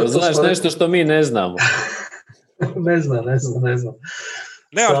 Dobro, znaš nešto što mi ne znamo. ne znam.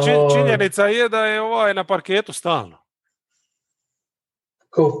 Ne, ali činjenica je da je na parketu stalno.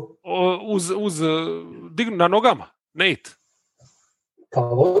 Ko? Dignu na nogama, Nate. Pa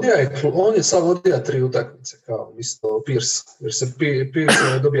on je sad vodio 3 utakmice, kao isto Pierce, jer se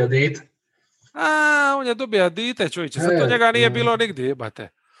Pierce dobija dite. On je dobija dite, čovječe, sad to njega nije bilo nigdje, jebate.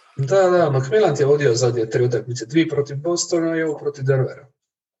 Da, McMillan je vodio zadnje 3 utakmice, 2 protiv Bostona i ovo protiv Denvera.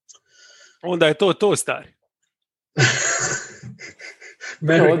 Onda je to stari.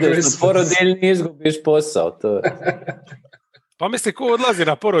 Odeš na porodiljni, izgubiš posao, to je. Pa misli, ko odlazi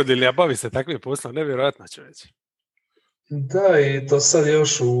na porodiljni, a bavi se takvim poslom, nevjerojatno čovječe. Da, i to sad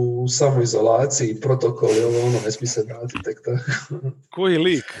još u samoizolaciji, protokoli, ne smije se vratiti tek tako. Koji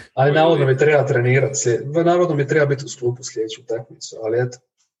lik? Ali navodno mi treba trenirati, navodno mi treba biti u sklupu sljedeću utakmicu, ali eto.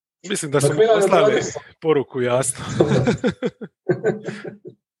 Mislim da su mu poslali poruku jasno.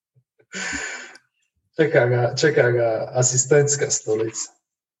 čeka ga asistentska stolica.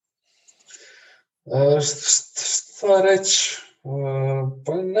 Šta reći?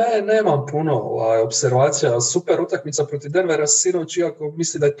 Pa nemam puno observacija. Super utakmica protiv Denvera sinoć, iako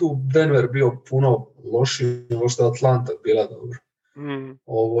mislim da je tu Denver bio puno lošiji nego što je Atlanta bila dobro.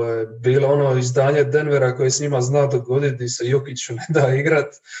 Ovo je bilo izdanje Denvera koje s njima zna dogoditi, gdje se Jokiću ne da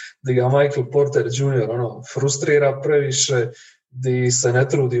igrat, gdje ga Michael Porter Jr. Frustrira previše, gdje se ne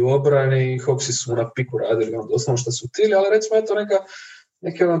trudi u obrani, Hawksi su mu na piku radili doslovno što su htjeli, ali recimo je to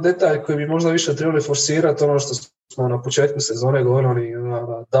neki detalj koji bi možda više trebali forsirati, što smo na početku sezone govorili,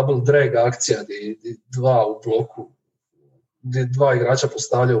 double drag akcija gdje 2 u bloku, gdje 2 igrača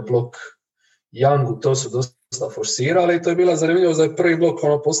postavljaju u blok Youngu, to su dosta forsirali i to je bila zanimljivo da je prvi blok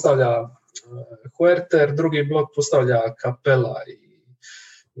postavlja Huerter, drugi blok postavlja Capela i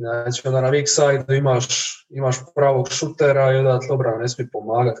znači onda na weak side imaš pravog šutera i onda obrana ne smije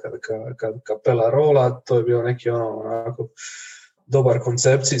pomagati kad Capela rola, to je bio neki onako dobar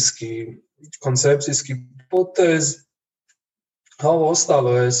koncepcijski potez, a ovo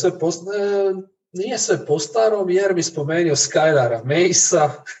ostalo je sve nije sve po starom, jer bi spomenuo Skylara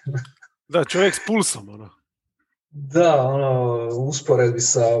Macea. Da, čovjek s pulsom, Da, usporedbi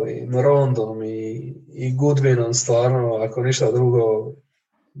sa Rondom i Goodwinom, stvarno, ako ništa drugo,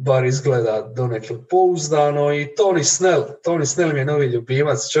 bar izgleda donekle pouzdano, i Tony Snell mi je novi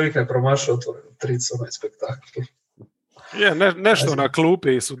ljubimac, čovjek ne promašao otvoreno tricu, spektakl. Je, nešto na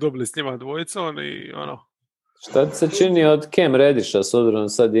klupi su dobili s njima dvojicom i Šta ti se čini od Cam Reddisha, s obzirom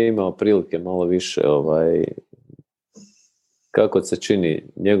sad je imao prilike malo više, kako se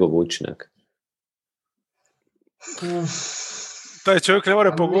čini njegov učinak? Taj čovjek ne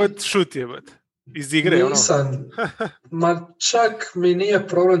mora pogoditi šut jebati iz igre. Nisam, ma čak mi nije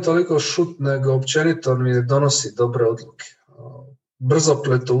problem toliko šut, nego općenito mi ne donosi dobre odluke.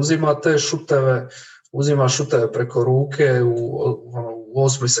 Brzopleto uzima te šuteve, uzima šuteve preko ruke u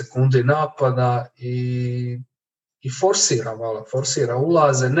 8 sekundi napada i forsira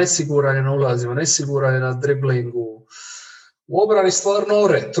ulaze, nesiguran je na ulazima, nesiguran je na driblingu. U obrani stvarno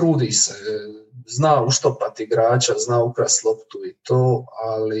trudi se, zna uštopati igrača, zna ukrasti loptu i to,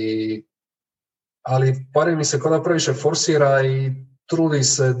 ali pari mi se kao da previše forsira i trudi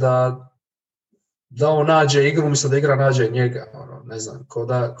se da on nađe igru, umjesto da igra nađe njega, ne znam,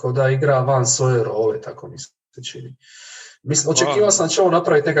 ko da igra van svoje role, tako mi se čini. Očekivao sam da će on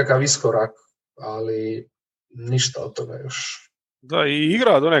napraviti nekakav iskorak, ali ništa od toga još. Da, i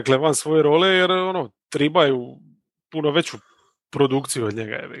igra donekle van svoje role, jer tribaju puno veću produkciju od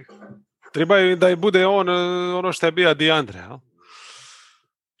njega. Tribaju da bude on ono što je bio DeAndre, jel?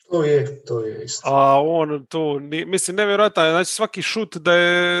 To je isto. A on to, mislim, nevjerojatno, znači svaki šut da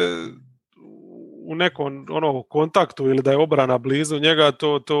je u nekom kontaktu ili da je obrana blizu njega,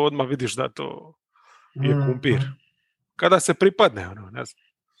 to odmah vidiš da to je kumpir. Kada se pripadne, ne znam.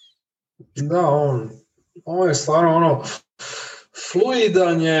 Da, on je stvarno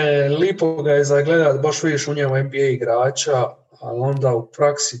fluidan je, lipo ga je zagledat, baš vidiš u njemu NBA igrača, ali onda u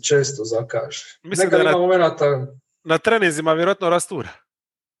praksi često zakaže. Mislim da je na treninzima vjerojatno rastura.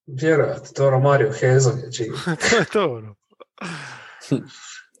 Vjerojatno, to Mario Hezon je čini. To je to,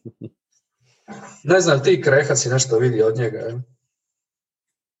 Ne znam, ti Kreha si nešto vidio od njega, je?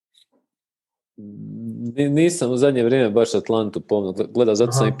 Nisam u zadnje vrijeme baš Atlantu pomno gledao,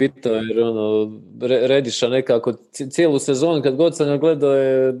 zato sam i pitao, jer Rediša nekako cijelu sezonu kad god sam ga gledao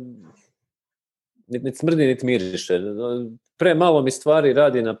je niti smrdi, niti miriše. Premalo mi stvari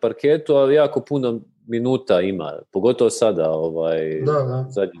radi na parketu, ali jako puno minuta ima, pogotovo sada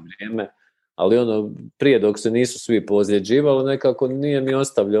zadnje vrijeme. Ali prije dok se nisu svi pozljeđivali, nekako nije mi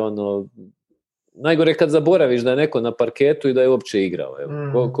ostavljao najgore kad zaboraviš da je neko na parketu i da je uopće igrao.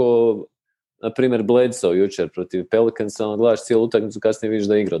 Koliko na primjer Bledsoe jučer protiv Pelicansa, gledaš cijelu utakmicu, kasnije vidiš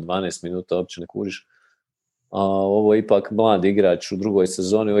da je igrao 12 minuta, uopće ne kuriš. A ovo je ipak mlad igrač u drugoj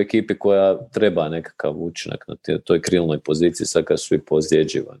sezoni u ekipi koja treba nekakav učinak na toj krilnoj poziciji, sad kad su svi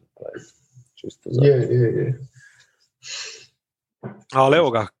pozljeđivani. Je. Ali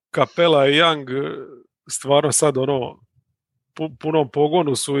evo ga, Capela i Young stvarno sad punom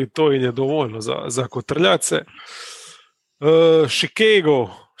pogonu su i to im je dovoljno za kotrljace.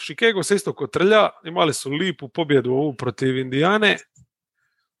 Chicago se isto kotrlja, imali su lipu pobjedu ovu protiv Indijane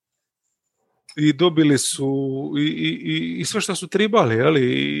i dobili su i sve što su tribali,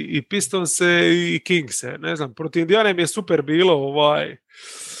 jeli? I Pistonse i Kingse. Ne znam, protiv Indijane mi je super bilo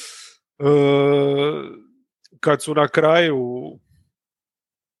kad su na kraju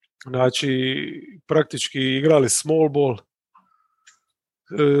praktički igrali small ball.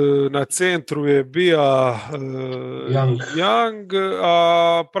 Na centru je bio Young,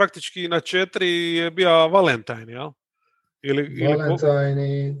 a praktički na 4 je bio Valentine, jel?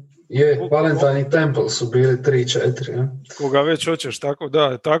 Valentine i Temple su bili 3-4. Ja? Koga već hoćeš,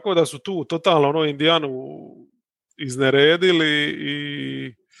 tako da su tu totalno Indijanu izneredili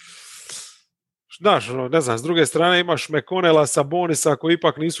i znaš, ne znam, s druge strane imaš McConnella, Sabonisa koji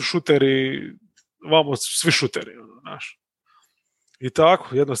ipak nisu šuteri, vamo svi šuteri, znaš. I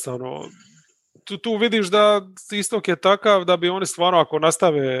tako, jednostavno, tu vidiš da istok je takav da bi oni stvarno, ako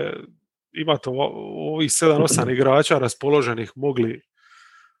nastave imati ovih 7-8 igrača raspoloženih,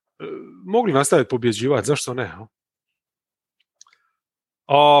 mogli nastaviti pobjeđivati, zašto ne?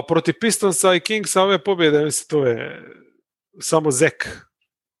 A protiv Pistonsa i Kingsa ove pobjede, mislim, to je samo Zek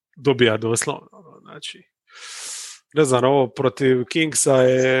dobija doslovno. Znači, ne znam, ovo protiv Kingsa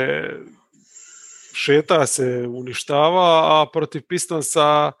je šeta se, uništava, a protiv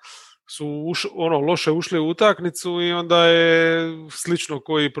Pistonsa su loše ušli u utakmicu i onda je slično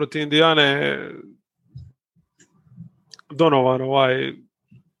koji protiv Indijane Donovan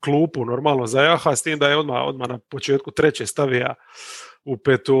klupu normalno zajaha, s tim da je odmah na početku treće stavija u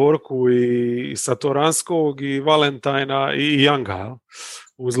petorku i Satoranskog i Valentina i Younga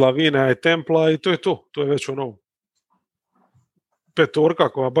uz Lavina i Templa i to je to. To je već petorka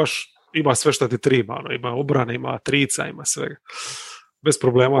koja baš ima sve što ti treba. Ima obrane, ima trica, ima svega. Bez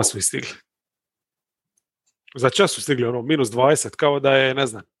problema su i stigli. Za čas su stigli -20, kao da je, ne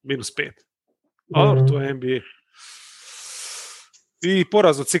znam, -5. Ali to je NBA. I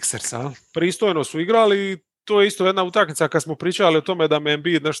poraz od Sixersa. Pristojno su igrali i to je isto jedna utakmica kad smo pričali o tome da me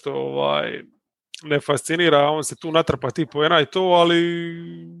Embiid nešto ne fascinira, on se tu natrpa ti poena i to, ali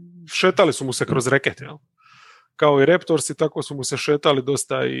šetali su mu se kroz reket, jel? Kao i Raptorsi, tako su mu se šetali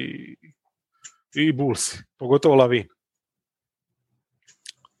dosta i Bullsi, pogotovo Lavin.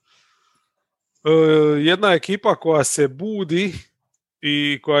 Jedna ekipa koja se budi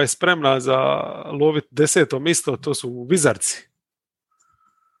i koja je spremna za lovit 10. mjesto, to su Wizardsi.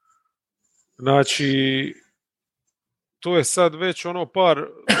 Znači, to je sad već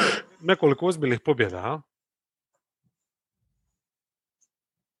nekoliko ozbiljnih pobjeda. A?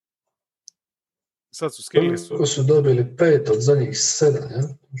 Sad su skilili su. Ko su dobili 5 od zadnjih 7, ja?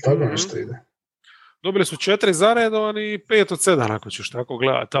 Tako nešto ide. Dobili su 4 zaredovani i 5 od 7, ako ćeš tako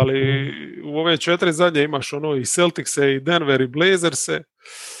gledati, ali u ove 4 zadnje imaš i Celticse, i Denver, i Blazerse.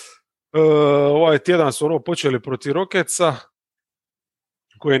 Ovaj tjedan su počeli protiv Rocketsa,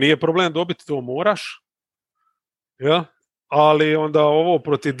 koje nije problem dobiti, to moraš. Ja? Ali onda ovo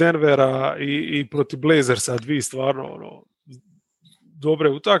protiv Denvera i protiv Blazersa, dvije stvarno dobre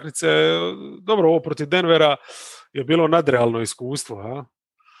utakmice. Dobro, ovo protiv Denvera je bilo nadrealno iskustvo. A?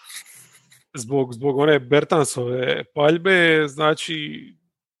 Zbog one Bertansove paljbe, znači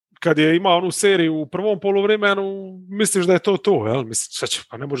kad je imao onu seriju u prvom poluvremenu, misliš da je to, jel? Misliš,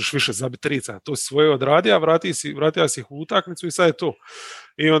 pa ne možeš više zabiti trica, to si svoje odradio, vratio si ih u utakmicu i sad je to.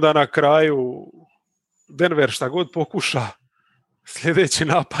 I onda na kraju Denver šta god pokuša, sljedeći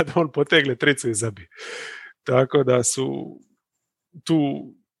napad on potegne tricu i zabije. Tako da su tu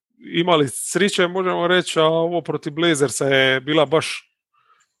imali sriće, možemo reći, a ovo protiv Blazersa je bila baš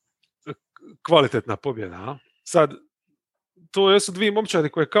kvalitetna pobjeda. A? Sad, to jesu dvije momčadi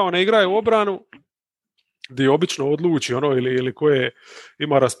koje kao ne igraju obranu, gdje obično odluči ili koje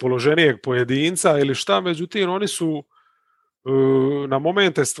ima raspoloženijeg pojedinca ili šta, međutim oni su na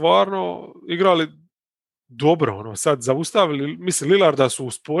momente stvarno igrali dobro, sad zaustavili, mislim Lillarda su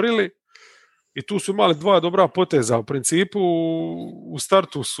usporili i tu su imali dva dobra poteza, u principu u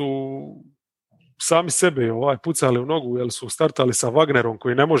startu su sami sebe pucali u nogu, jer su startali sa Wagnerom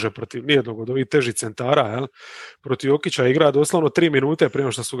koji ne može protiv nijednog od ovih težih centara, protiv Jokića igra doslovno 3 minute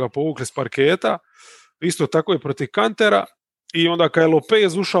prije što su ga povukli s parketa, isto tako i protiv Kantera, i onda kad je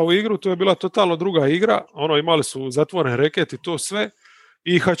Lopez ušao u igru, to je bila totalno druga igra, imali su zatvoren reket i to sve,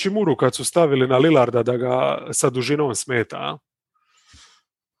 i Hachimuru kad su stavili na Lillarda da ga sa dužinom smeta.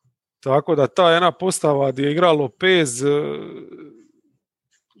 Tako da ta jedna postava gdje je igrao Lopez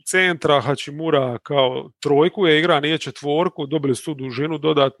centra, Hachimura kao trojku je igra, nije četvorku, dobili su tu dužinu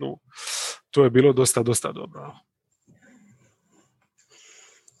dodatnu, to je bilo dosta dobro.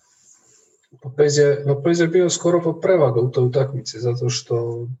 Lopez je bio skoro po prevaga u toj utakmici, zato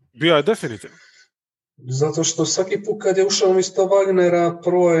što... Bio je definitivno. Zato što svaki put kad je ušao umjesto Wagnera,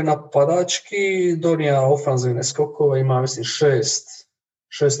 prvo je napadački, donija ofanzivne skokove, ima mislim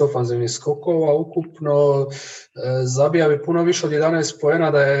 6 ofanzivnih skokova ukupno, zabija bi puno više od 11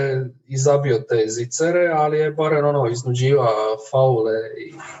 poena da je i zabio te zicere, ali je barem iznuđiva faule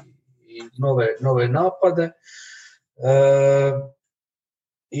i nove napade.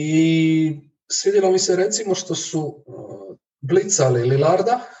 I svidjelo mi se recimo što su blicali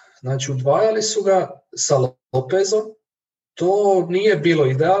Lillarda, znači udvajali su ga sa Lopezom. To nije bilo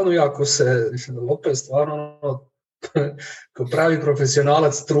idealno, iako se Lopez stvarno kao pravi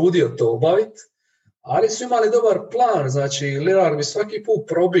profesionalac trudio to obaviti, ali su imali dobar plan, znači Lillard bi svaki put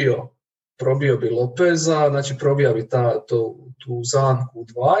probio bi Lopeza, znači probio bi tu zamku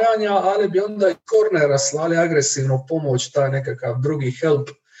udvajanja, ali bi onda i kornera slali agresivno pomoć, taj nekakav drugi help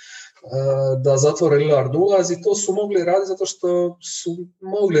da zatvore Lillard ulaz, i to su mogli raditi zato što su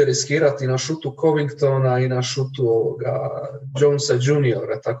mogli riskirati na šutu Covingtona i na šutu Jonesa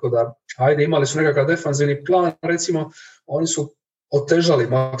Juniora, tako da imali su nekakav defanzivni plan, recimo oni su otežali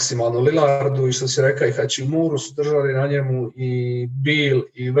maksimalno Lillardu i što si rekao i Hachimuru su držali na njemu, i Beal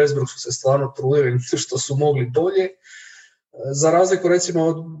i Westbrook su se stvarno trudili što su mogli bolje, za razliku recimo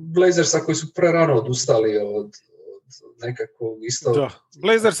od Blazersa koji su prerano odustali od nekakvog isto... Da.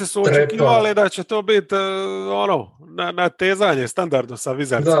 Blazersi su očekivali da će to biti natezanje standardno sa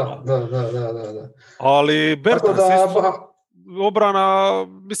Wizardsima. Da. Ali Bertans obrana,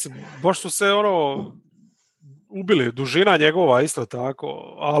 mislim, baš su se ubili, dužina njegova isto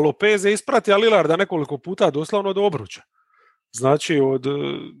tako, a Lopez je ispratio Lillarda nekoliko puta doslovno do obruča. Znači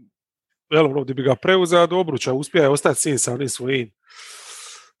gdje bi ga preuzeo do obruča, uspio je ostati sin sa onim svojim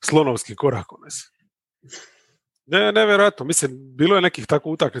slonovskim korakom. Nevjerojatno, mislim, bilo je nekih tako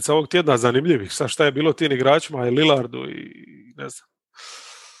utakmica ovog tjedna zanimljivih, sa šta je bilo tim igračima i Lillardu i ne znam.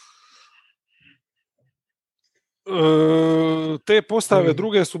 Te postave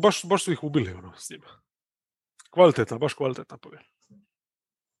druge su baš su ih ubili s njima. Baš kvalitetna pobjeda.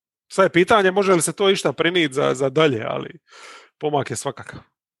 Sad je pitanje može li se to išta prenijeti za dalje, ali pomak je svakakav.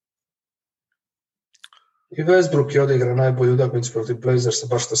 I Westbrook je odigrao najbolju utakmicu protiv Blazersa,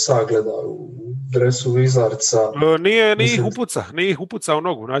 baš to sagleda u dresu Wizardsa. Nije ih upucao u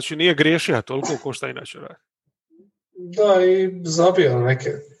nogu, znači nije griješio toliko ko šta inače radi. Da, i zabio neke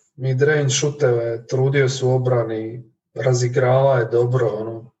mid-range šuteve, trudio se u obrani, razigrava je dobro,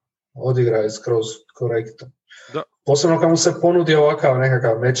 odigra je skroz korektno. Da. Posebno kad mu se ponudi ovakav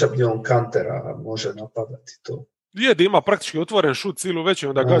nekakav matchup gdje on Kantera može napadati to. Je da ima praktički otvoren šut cilu već i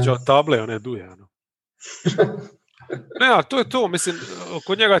onda gađa od table, one duje. Ne, a to je to, mislim,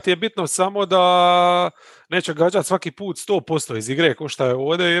 kod njega ti je bitno samo da neće gađati svaki put 100% iz igre, ko šta je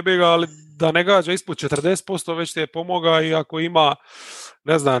ovdje, jebi ga, ali da ne gađa ispod 40%, već ti je pomoga, i ako ima,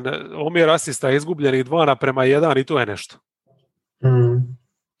 ne znam, omjer asista izgubljenih 2:1 i to je nešto.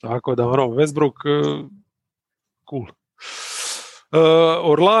 Tako da, Westbrook, cool.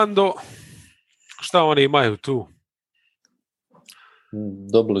 Orlando, šta oni imaju tu?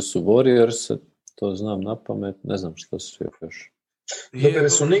 Dobili su Warriors, to znam na pamet, ne znam što su još. Dobili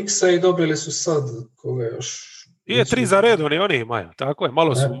su Knicksa i dobili su sad koga još. Je 3 za red oni imaju, tako je,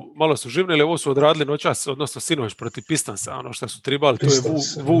 malo su živnili, ovo su odradili noćas, odnosno sinoć protiv Pistonsa, što su tribali, to je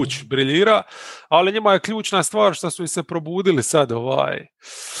Vuč briljira, ali njima je ključna stvar što su i se probudili sad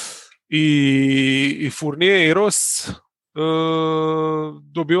i Fournier i Ross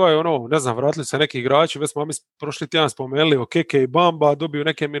dobivaju ne znam, vratili se neki igrači, već smo mi prošli tjedan spomenuli Keke i Bamba, dobiju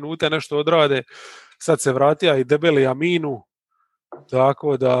neke minute, nešto odrade, sad se vratija i debeli Aminu,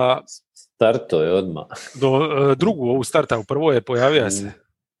 tako da Starto je odmah. Drugu ovu starta, u prvoj je pojavio se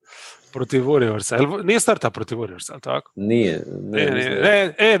protiv Warriorsa. Nije starta protiv Warriorsa, ali tako? Nije.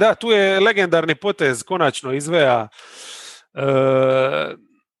 Da, tu je legendarni potez konačno izveja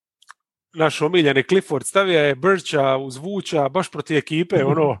naš omiljeni Clifford, stavio je Bircha uz Vuča baš protiv ekipe,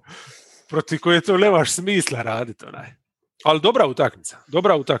 protiv koje to nemaš smisla raditi. Ali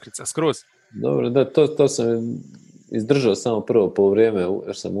dobra utakmica, skroz. Dobro, da, to sam izdržao samo prvo poluvrijeme,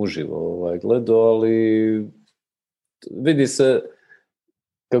 jer sam uživo gledao, ali vidi se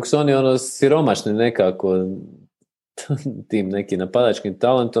kako su oni siromašni nekako tim nekim napadačkim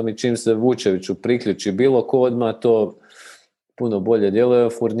talentom i čim se Vučeviću priključi bilo ko odmah to puno bolje djeluje.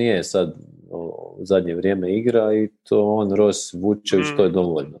 Fournier sad u zadnje vrijeme igra i to on, Ross, Vučević, to je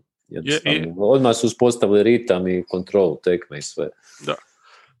dovoljno. Odmah su uspostavili ritam i kontrolu tekme i sve. Da.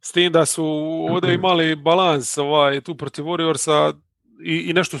 S tim da su ovdje imali balans tu protiv Warriorsa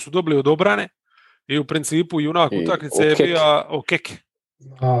i nešto su dobili od obrane i u principu junak utakmice je bio Okeke.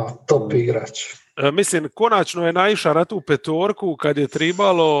 Top igrač. Mislim, konačno je naišao na tu petorku kad je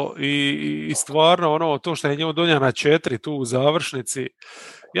tribalo i stvarno to što je njemu donio na 4 tu u završnici.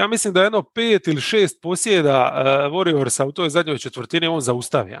 Ja mislim da je 5 ili 6 posjeda Warriorsa u toj zadnjoj četvrtini on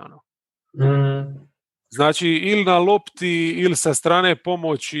zaustavio. Znači, ili na lopti, ili sa strane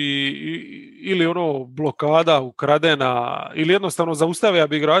pomoći, ili blokada ukradena, ili jednostavno zaustavlja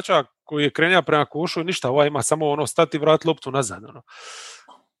bi igrača koji je krenja prema košu i ništa, ima samo stati vrat loptu nazad.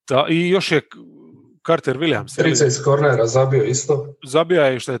 I još je Carter Williams. 30 iz kornera zabio isto. Zabija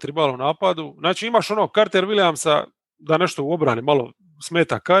je što je tribalo u napadu. Znači, imaš Carter Williamsa da nešto u obrani malo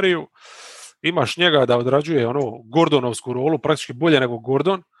smeta Kariju, imaš njega da odrađuje Gordonovsku rolu, praktički bolje nego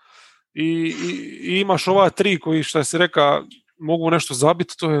Gordon, i imaš ova 3 koji, što si reka, mogu nešto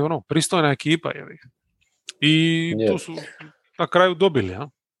zabiti, to je pristojna ekipa. I tu su na kraju dobili. Ja?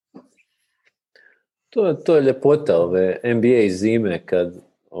 To je ljepota ove NBA zime, kad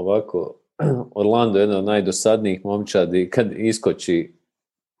ovako Orlando je jedan od najdosadnijih momčadi, kad iskoči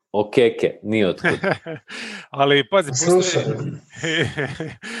Okeke, nije otkud. Ali pazi,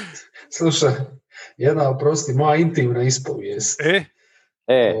 Slušaj, jedna, oprosti, moja intimna ispovijest.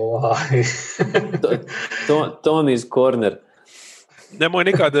 Tony's Corner. Nemoj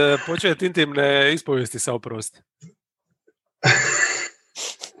nikad početi intimne ispovijesti sa oprosti.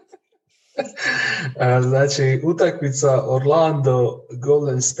 Znači, utakmica Orlando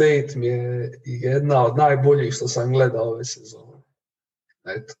Golden State mi je jedna od najboljih što sam gledao ove sezone.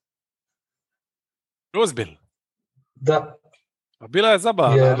 Eto. Ozbiljno? Da. Bila je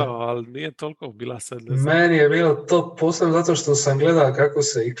zabavna, ali nije toliko bila sad. Meni je bilo to posebno zato što sam gledao kako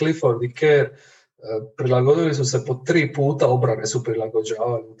se i Clifford i Kerr prilagodili su se po 3 puta obrane su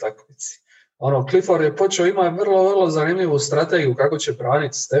prilagođavali u utakmici. Clifford je počeo ima vrlo, vrlo zanimljivu strategiju kako će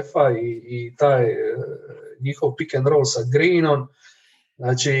braniti Stefa i taj njihov pick and roll sa Greenom.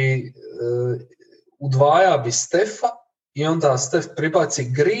 Znači, udvaja bi Stefa i onda Stef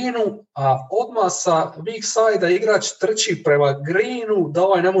pribaci Greenu, a odmah sa weak side-a igrač trči prema Greenu da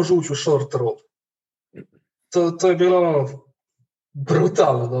ovaj ne može ući u short roll. To je bilo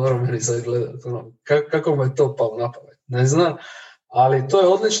brutalno dobro meni sad gledati. Kako mu je to pao na pamet? Ne znam. Ali to je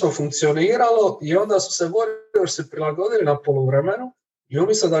odlično funkcioniralo i onda su se Warriorsi prilagodili na poluvremenu i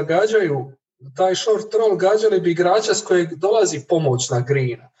umjesto da gađaju taj short roll, gađali bi igrača s kojeg dolazi pomoć na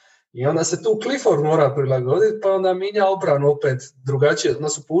Greena. I onda se tu Clifford mora prilagoditi, pa onda minja obranu opet drugačije, onda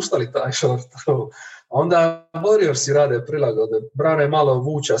su puštali taj short roll. Onda Warriorsi rade prilagode, brane malo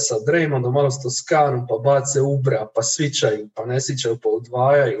Vuča sa Draymondom, malo s Toskanom, pa bace Ubra, pa svičaju, pa ne svičaju, pa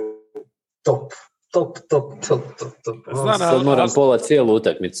udvajaju. Top. Sad moram pola cijelu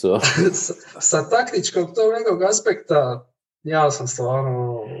utakmicu. sa taktičkog tog nekog aspekta, ja sam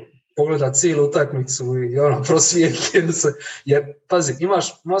stvarno pogleda cijelu utakmicu i prosvijetljen se. Jer, pazi,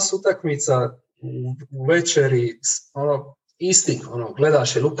 imaš masu utakmica u večeri, istih,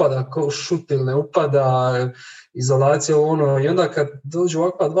 gledaš je li upada ko šut ili ne upada, izolacija, i onda kad dođu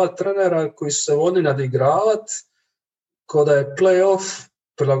ovakva 2 trenera koji su se vodili nadigravat, ko da je play-off,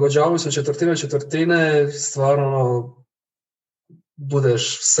 prilagođavaju se četvrtine, stvarno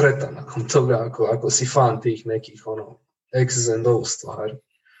budeš sretan nakon toga ako si fan tih nekih X's and O stvari.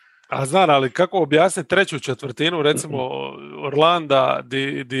 A znam, ali kako objasniti treću četvrtinu, recimo Orlanda,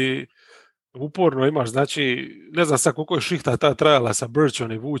 di uporno imaš, znači, ne znam sad koliko je šihta ta trajala sa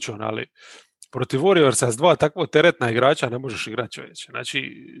Birchom i Vučom, ali protiv Warriorsa s 2 takvo teretna igrača ne možeš igrati, čovječe.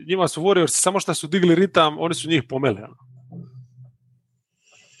 Znači, njima su Warriorsi, samo što su digli ritam, oni su njih pomeli.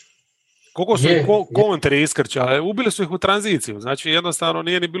 Koliko su kontri iskrčali, ubili su ih u tranziciju, znači jednostavno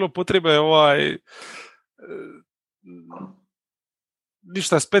nije ni bilo potrebe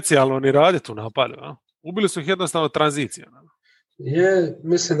ništa specijalno ni raditi u napadu. A? Ubili su ih jednostavno tranzicija.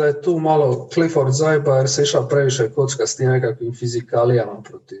 Mislim da je tu malo Clifford zajba jer se išao previše kocka s tim nekakvim fizikalijama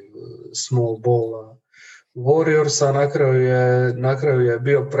protiv small balla Warriorsa, na kraju je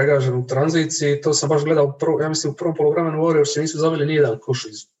bio pregažen u tranziciji, to sam baš gledao, ja mislim u prvom poluvremenu Warriorsi nisu zabili nijedan koš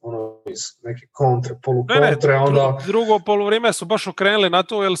iz neke kontre, polukontre, onda... Drugo poluvrijeme su baš okrenuli na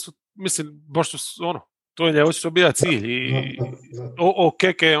to, jer su, mislim, baš su, to je očito bio cilj i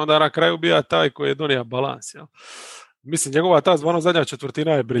Keke je onda na kraju bio taj koji je donio balans, jel? Mislim, njegova ta zvano zadnja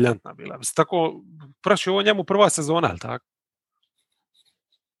četvrtina je briljantna bila. Mislim, tako, praši ovo njemu prva sezona, ali tako?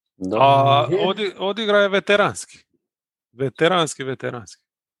 Da, a odigra je veteranski. Veteranski.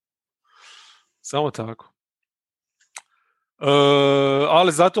 Samo tako.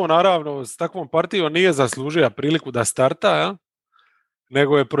 Ali zato, naravno, s takvom partijom nije zaslužio priliku da starta, ja?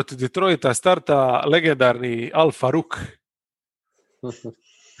 Nego je protiv Detroita starta legendarni Al Farouk.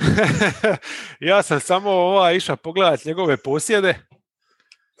 Ja sam samo išao pogledati njegove posjede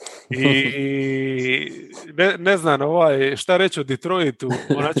i ne znam šta reći o Detroitu.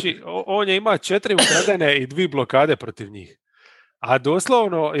 Znači, on je ima 4 ukradene i 2 blokade protiv njih. A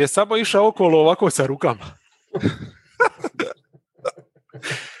doslovno je samo išao okolo ovako sa rukama.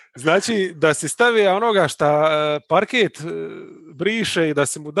 Znači, da si stavi onoga šta parket briše i da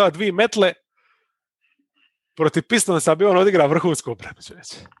se mu da 2 metle, protiv Pistonsa bi on odigrao vrhunsko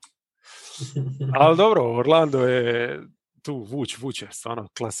premoćeće. Ali dobro, Orlando je tu vuče, stvarno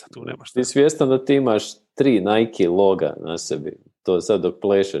klasa, tu nema šta. Ti svjestan da ti imaš 3 Nike loga na sebi, to sad dok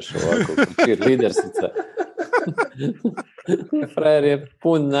plešeš ovako, cheerleadersica. Frajer je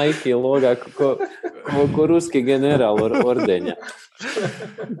pun Nike loga ko ruski general ordenja.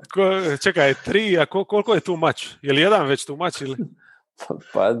 Čekaj, 3, a koliko je tu mač? Je li jedan već tu mač ili...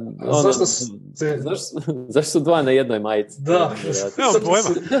 Pa, zašto su 2 na jednoj majici? Da, nemam pojma.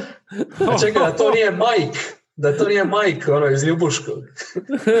 Čekaj, da to nije Mike, iz Ljubuškog.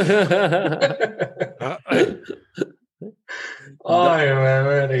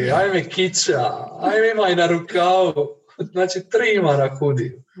 Ajme kića, ajme imaj na rukavu. Znači 3 ima na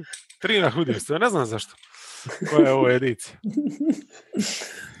hudiju. 3 na hudiju, ne znam zašto. Koja je ovo edicija?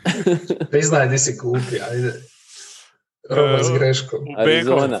 Priznaj di si kupio, ajde. Roba s greškom.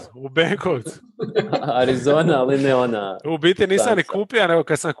 U Benkovcu. Arizona, ali ne ona. U biti nisam ni kupio, nego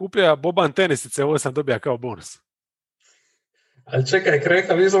kad sam kupio Boban tenisice, ovo sam dobio kao bonus. Ali čekaj,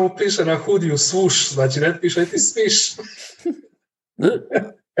 Kreka, viš da mu piše na hudiju swoosh, znači ne piše ti swish.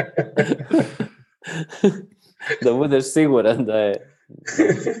 Da budeš siguran da je...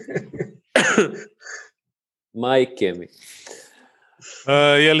 Majke mi.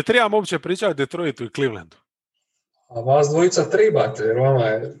 Je li trebam uopće pričati o Detroitu i Clevelandu? A vas dvojica tribate, jer vama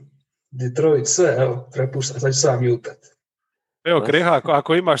je Detroit sve, evo, prepuštam, sad ću sam jutat. Evo, Kreha,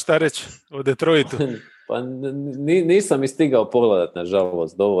 ako imaš šta reći o Detroitu. Pa nisam i stigao pogledat,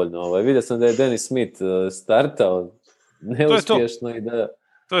 nažalost, dovoljno. Vidio sam da je Dennis Smith startao neuspješno i da...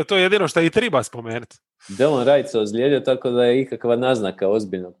 To je to jedino što i treba spomenuti. Delon Wright se ozlijedio, tako da je ikakva naznaka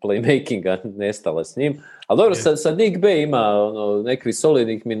ozbiljnog playmakinga nestala s njim. Ali dobro, sad Nick Bay ima nekih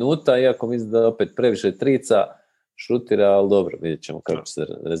solidnih minuta, iako mislim da opet previše trica šutira, ali dobro, vidjet ćemo kako se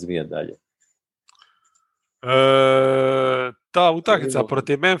razvija dalje. Ta utakmica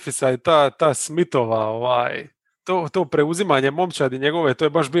protiv Memphisa i ta Smithova, to preuzimanje momčadi njegove, to je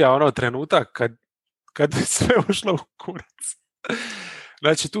baš bio trenutak kad je sve ušlo u kurac.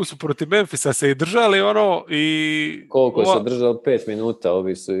 Znači, tu su protiv Memphisa se i držali i... Koliko se držali 5 minuta,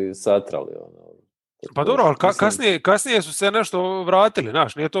 ovi su i satrali Pa dobro, ali kasnije su se nešto vratili,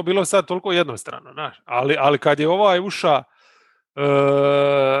 znaš, nije to bilo sad toliko jednostrano, znaš, ali kad je uša,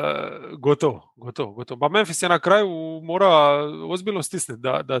 gotovo. Pa Memphis je na kraju mora ozbiljno stisniti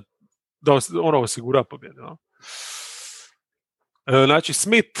da osigura pobjedu. No? Znači,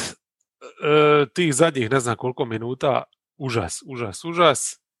 Smith tih zadnjih ne znam koliko minuta, užas.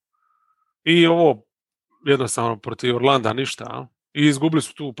 I ovo jednostavno protiv Orlanda ništa, no? I izgubili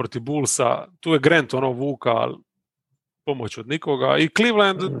su tu protiv Bullsa, tu je Grant vuka, ali pomoć od nikoga. I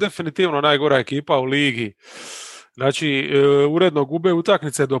Cleveland definitivno najgora ekipa u ligi. Znači, uredno gube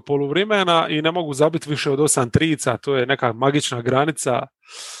utakmice do poluvremena i ne mogu zabiti više od 8 trica, to je neka magična granica.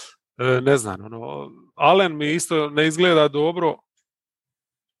 Ne znam, Allen mi isto ne izgleda dobro.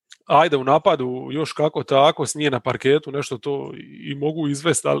 Ajde, u napadu još kako tako, s nije na parketu, nešto to i mogu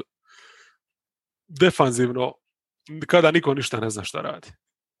izvesti, ali defanzivno kada niko ništa ne zna šta radi.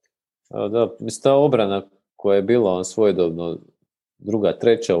 Da, mislim, ta obrana koja je bila svojedobno 2.,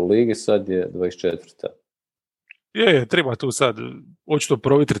 3. u ligi, sad je 24. Je, treba tu sad očito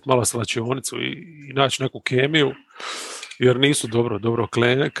provitriti malo slačionicu i naći neku kemiju. jer nisu dobro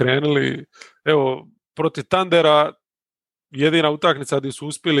krenuli. Evo, protiv Tandera jedina utakmica gdje su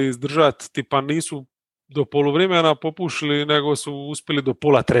uspjeli izdržati, tipa nisu do poluvremena popušili, nego su uspjeli do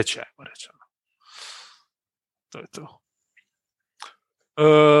pola treće, ajmo reći. To je to.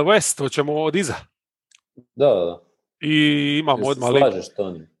 West, hoćemo od iza. Da. I imamo odmah slažeš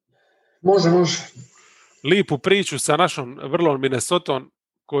to? Može. Lipu priču sa našom vrlom Minnesotom,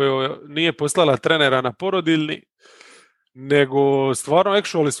 koja nije poslala trenera na porodiljni, nego stvarno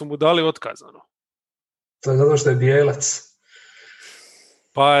actually su mu dali otkazano. To je zato što je bijelac.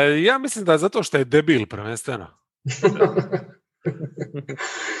 Pa ja mislim da je zato što je debil prvenstveno.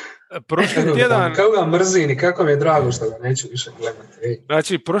 Prošli tjedan... Kako ga mrzim i kako mi je drago što ga neću više gledati.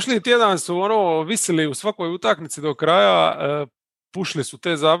 Znači, prošli tjedan su visili u svakoj utakmici do kraja, pušli su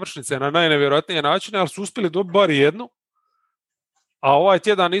te završnice na najnevjerojatnije načine, ali su uspjeli dobiti bar jednu, a ovaj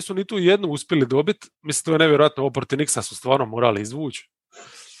tjedan nisu ni tu jednu uspjeli dobiti. Mislim, to je nevjerojatno, protiv Knicksa su stvarno morali izvući.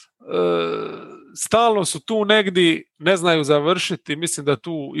 Stalno su tu negdje, ne znaju završiti. Mislim da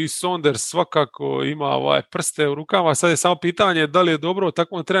tu i Saunders svakako ima prste u rukama. Sad je samo pitanje da li je dobro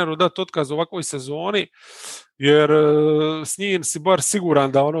takvom treneru dati otkaz u ovakvoj sezoni, jer s njim si bar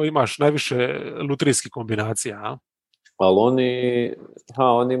siguran da imaš najviše lutrijskih kombinacija. A? Ali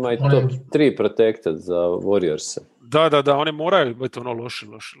oni imaju top 3 protected za Warriors. Da, oni moraju biti loši.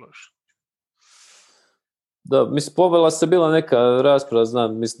 Da, mislim, povela se bila neka rasprava,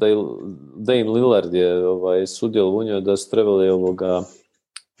 znam, mislim da i Dame Lillard je sudjelovao u njoj, da su trebali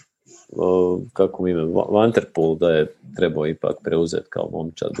kako mi ime, Vanterpool da je trebao ipak preuzeti kao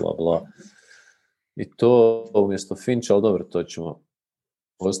momčad, bla bla. I to umjesto Fincha, ali dobro, to ćemo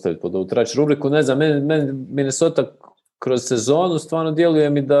ostaviti pod ovu trač rubriku. Ne znam, meni Minnesota kroz sezonu stvarno djeluje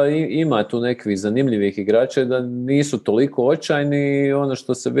mi da ima tu nekih zanimljivih igrača, da nisu toliko očajni. Ono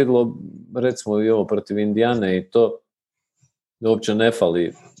što se vidjelo, recimo i ovo protiv Indijane i to, da uopće ne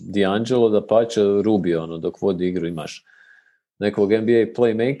fali D'Angelo, da pače Rubio, dok vodi igru imaš nekog NBA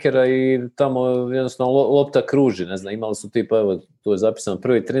playmakera i tamo jednostavno lopta kruži. Ne znam, imali su tipa, evo, tu je zapisano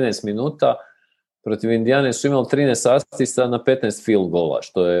prvi 13 minuta, protiv Indijane su imali 13 asista na 15 field gola,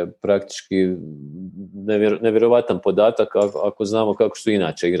 što je praktički nevjerovatan podatak ako znamo kako su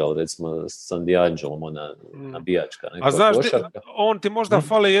inače igrali, recimo sa D'Angelom, ona nabijačka. A znaš, on ti možda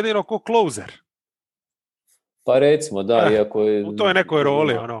fali jedino ko closer. Pa recimo, da, iako je... U toj nekoj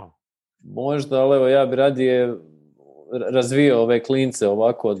roli, Možda, ali evo, ja bi radije razvio ove klince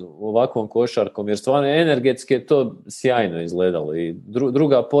ovakvom košarkom, jer stvarno energetski je to sjajno izgledalo. I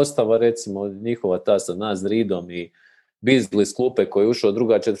druga postava, recimo, njihova ta sa nas Reedom i Beasley s klupe koji je ušao,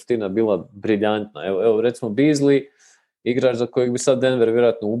 druga četvrtina bila briljantna. Evo recimo Beasley, igrač za kojeg bi sad Denver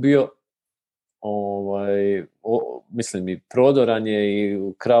vjerojatno ubio, mislim i prodoran je i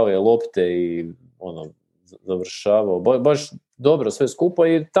krao je lopte i završavao. Baš dobro sve skupa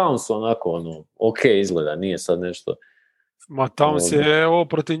i Towns onako ok izgleda, nije sad nešto. Ma Towns je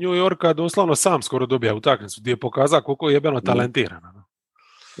protiv New Yorka doslovno sam skoro dobija utakmicu, gdje je pokazao koliko je jebeno talentiran.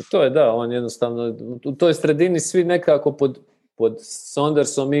 To je da, on jednostavno u toj sredini svi nekako pod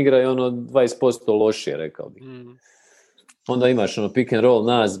Saundersom igra i 20% lošije, rekao bih. Onda imaš pick and roll,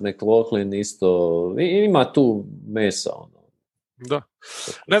 Naz, McLaughlin isto, ima tu mesa. Da.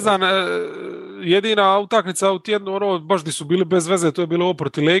 Ne znam, jedina utakmica u tjednu, baš di su bili bez veze, to je bilo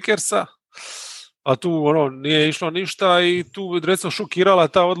protiv Lakersa, a tu nije išlo ništa i tu recimo šokirala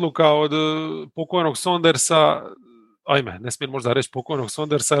ta odluka od pokojnog Saundersa, ajme, ne smijem možda reći pokojnog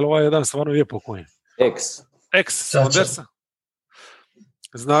Saundersa, jer ovaj jedan stvarno je pokojni. Ex Saundersa.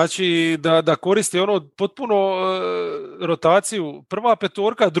 Znači da koristi potpuno rotaciju, prva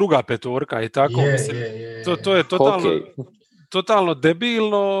petorka, druga petorka i tako. To je totalno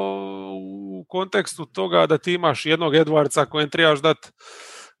debilno u kontekstu toga da ti imaš jednog Edwardsa kojem trebaš dati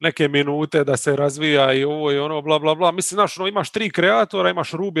neke minute da se razvija i ovo i ono, bla, bla, bla. Mislim, znaš, imaš 3 kreatora,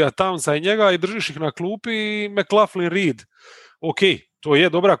 imaš Rubija, Townsa i njega i držiš ih na klupi i McLaughlin, Reed. Ok, to je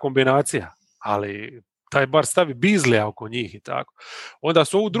dobra kombinacija, ali taj bar stavi Beasleya oko njih i tako. Onda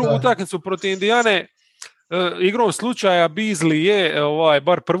su ovu drugu utakmicu protiv Indijane, igrom slučaja Beasley je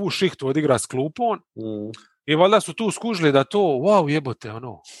bar prvu šihtu odigra s klupom i valjda su tu skužili da to, wow, jebote,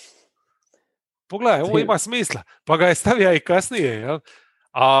 pogledaj, ovo ima smisla. Pa ga je stavio i kasnije, jel?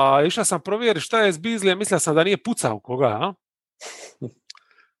 A išao sam provjeriti šta je s Beasleyem, mislio sam da nije pucao koga,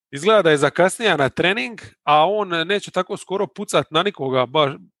 Izgleda da je zakasnija na trening, a on neće tako skoro pucat na nikoga,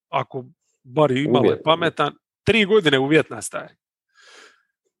 ako bar imalo je pametan, 3 godine uvjetna stari.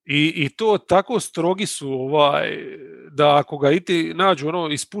 I to tako strogi su da ako ga iti nađu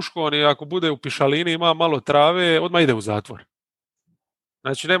ispuškovan i ako bude u pišalini ima malo trave, odmah ide u zatvor.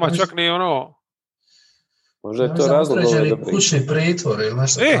 Znači nema čak ni Možda je to razlog određeni kućni pritvor ili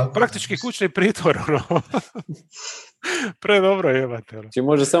nešto tako. Praktički kućni pritvor, ono. Predobro jebate. Ono. Či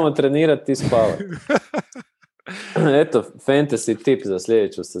može samo trenirati i spavati. Eto, fantasy tip za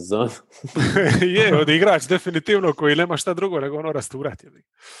sljedeću sezonu. Je, od igrač definitivno koji nema šta drugo nego ono rasturati.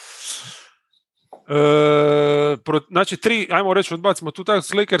 Znači, ajmo reći, odbacimo tu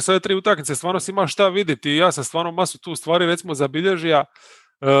utakmicu Lakers, sve 3 utakmice, stvarno si ima šta vidjeti. Ja sam stvarno masu tu stvari, recimo, zabilježija.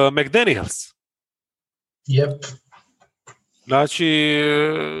 McDaniels. Yep. Znači,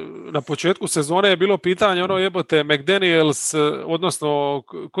 na početku sezone je bilo pitanje, ono, jebote, McDaniels, odnosno,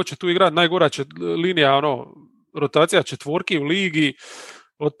 ko će tu igrati, najgora linija, ono, rotacija četvorki u ligi,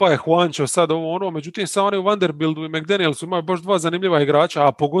 otpa je Juancho, sad ovo ono, međutim, sa oni u Vanderbiltu i McDanielsu imaju baš 2 zanimljiva igrača,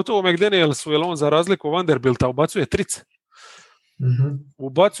 a pogotovo u McDanielsu, jer on za razliku od Vanderbilta ubacuje trice. Mm-hmm.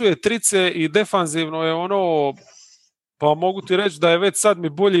 Ubacuje trice i defanzivno je ono, pa mogu ti reći da je već sad mi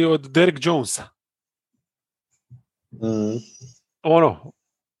bolji od Derrick Jonesa. Ono,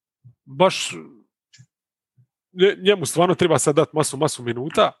 baš njemu stvarno treba sad dati masu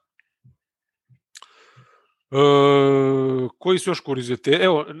minuta. Koji su još kurioziteti?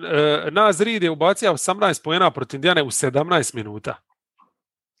 Evo, Naz Reid je ubacio 18 poena protiv Indijane u 17 minuta.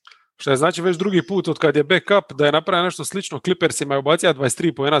 Što je znači već drugi put od kad je backup da je napravio nešto slično Clippersima i ubacio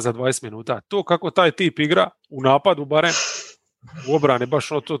 23 poena za 20 minuta. To kako taj tip igra u napadu barem, u obrani, baš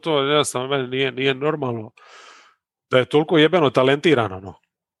to jednostavno nije normalno da je toliko jebeno talentirano. No.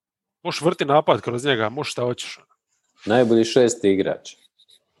 Možeš vrti napad kroz njega, možeš šta hoćeš. Najbolji 6 igrač.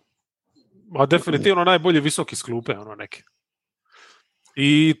 A definitivno najbolji visoki s klupe, ono neke.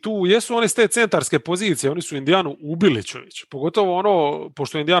 I tu jesu oni s te centarske pozicije, oni su Indijanu ubili, čovječ. Pogotovo ono,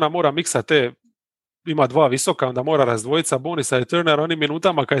 pošto Indijana mora miksa ima 2 visoka, onda mora razdvojiti Sabonisa i Turner, oni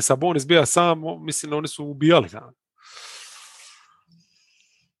minutama kad je Sabonis bija sam, mislim da oni su ubijali. Ja.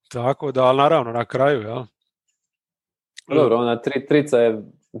 Tako da, ali naravno, na kraju, ja. Dobro, ona trica je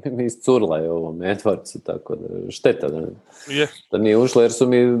iscurla je ovom Edwardsu, tako da šteta da nije ušla, jer su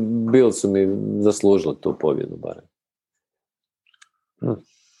mi zaslužili tu pobjedu barem.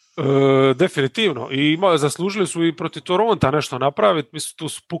 Definitivno. I zaslužili su i protiv Toronta nešto napraviti, mislim tu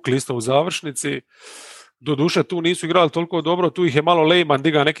su pukli isto u završnici. Doduše tu nisu igrali toliko dobro, tu ih je malo Lejman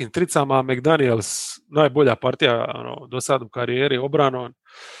diga nekim tricama, McDaniels najbolja partija do sad u karijeri, obranon.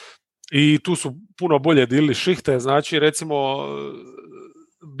 I tu su puno bolje dilili šihte, znači recimo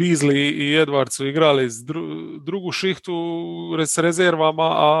Beasley i Edwards su igrali drugu šihtu s rezervama,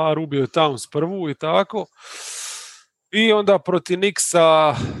 a Rubio Towns prvu i tako. I onda protiv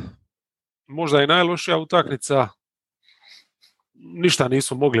Knicksa možda i najlošija utakmica, ništa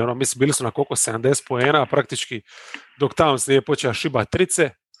nisu mogli, mislim bili su na koliko 70 poena praktički dok Towns nije počeo šibati trice.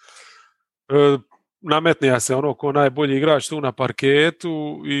 Nametnija se ko najbolji igrač tu na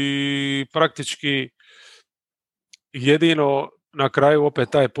parketu i praktički jedino na kraju opet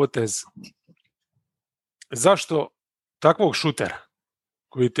taj potez. Zašto takvog šutera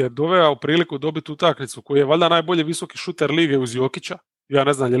koji ti je doveo u priliku dobiti utakmicu, koji je valjda najbolji visoki šuter lige uz Jokića, ja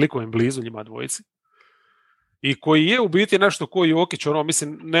ne znam je li kojem blizu njima dvojici, i koji je u biti nešto koji Jokić,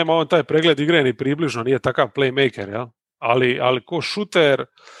 mislim, nema on taj pregled igre ni približno, nije takav playmaker, ja? ali ko šuter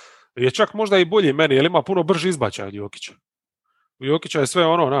je čak možda i bolji meni, jer ima puno brži izbačaj od Jokića. U Jokića je sve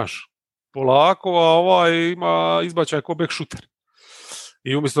polako, a ovaj ima izbačaj ko back šuter.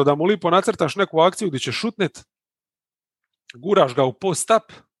 I umjesto da mu lipo nacrtaš neku akciju gdje će šutnet, guraš ga u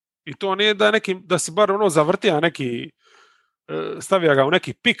post-up i to nije da si bar zavrtija neki, stavija ga u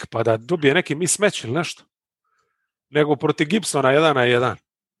neki pik pa da dobije neki mismatch ili nešto. Nego protiv Gibsona 1-1.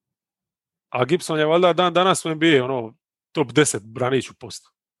 A Gibson je valjda dan danas u NBA top 10 branić u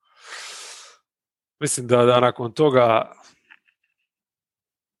postu. Mislim da nakon toga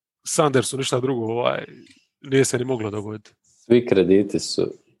Sandersu ništa drugo nije se ni moglo dogoditi. Svi krediti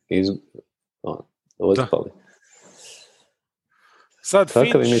su otpali. Sad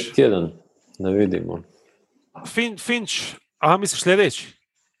kakav im je tjedan? Ne vidimo. Finch, misliš sljedeći?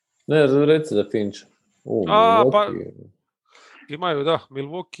 Ne, reci za Finch. Pa, imaju, da,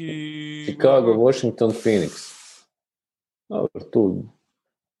 Milwaukee... Chicago, Washington, Phoenix. Dobro, tu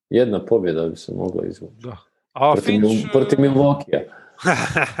jedna pobjeda bi se mogla izvući. Da. Protiv Milwaukee.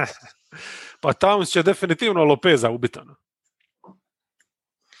 Pa Towns će definitivno Lopeza ubitano.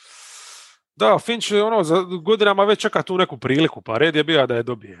 Da, Finch za godinama već čeka tu neku priliku, pa red je bio da je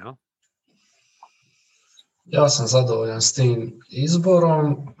dobije. Ja? Ja sam zadovoljan s tim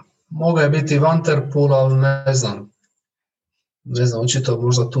izborom. Mogao je biti Vanterpool, ali ne znam, očito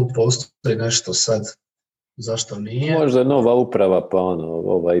možda tu postoji nešto sad, zašto nije. Možda je nova uprava, pa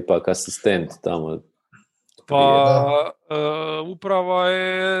ipak asistent tamo. Pa uprava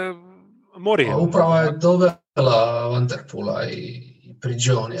je Morije. Upravo je dovela Van der Poola i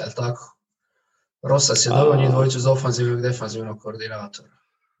Prigioni, jel tako? Rosas je doveo njih dvojicu za ofanzivnog i defanzivnog koordinatora.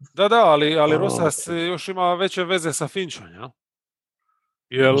 Da, ali Rosas još ima veće veze sa Finchom, ja?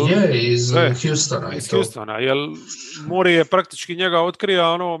 Je, iz Houstona. Iz Houstona, jer Mori je praktički njega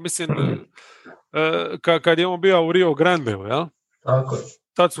otkrija, mislim, kad je on bio u Rio Grandeu, jel? Tako je.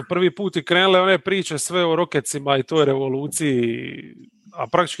 Tad su prvi put i krenule one priče sve o Rocketsima i toj revoluciji, a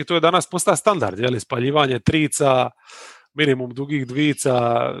praktički to je danas postao standard, jel? Spaljivanje trica, minimum dugih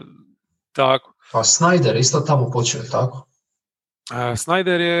dvica, tako. A Snyder isto tamo počeo, tako?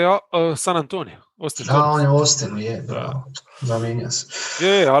 Snyder je San Antonio. On je u Austinu, je, bravo. Zamijenja se.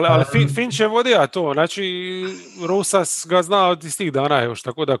 Je, ali Finch je vodio to, znači Rosas ga zna od istih dana još,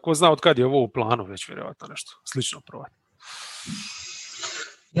 tako da ko zna od kad je ovo u planu, već vjerojatno nešto slično provati.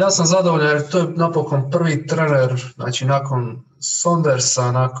 Ja sam zadovoljan jer to je napokon prvi trener, znači nakon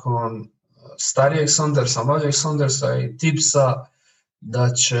Saundersa, nakon starijeg Saundersa, mlađeg Saundersa i Tibbsa, da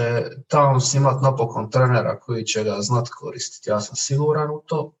će Towns imati napokon trenera koji će ga znat koristiti. Ja sam siguran u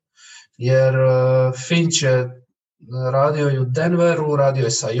to, jer Finch je radio i u Denveru, radio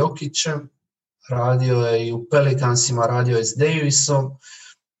je sa Jokićem, radio je i u Pelicansima, radio je s Davisom,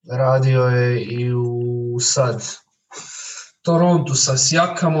 radio je i u sad Torontu sa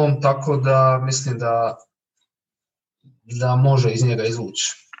Siakamom, tako da mislim da može iz njega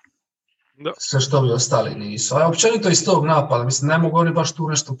izvući. Da. Sve što bi ostali nisu. A općenito iz tog napada, mislim, ne mogu oni baš tu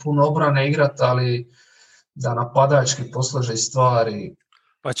nešto puno obrane igrati, ali da napadački poslože stvari.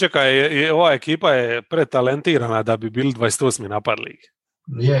 Pa čekaj, ova ekipa je pretalentirana da bi bili 28. napad ligi.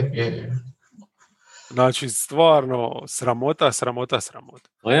 Je. Znači, stvarno, sramota.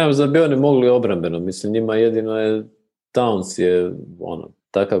 A ja da bi oni mogli obrambeno, mislim, njima jedino je Towns je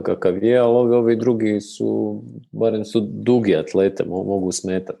takav kakav je, ali ovi drugi su, barem su dugi atlete, mogu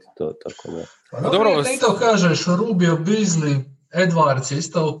smetati to, tako da. Pa dobro, ti to kažeš, Rubio, Beasley, Edwards je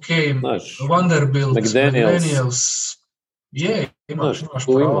isto ok, Vanderbilt, McDaniels. Je, imaš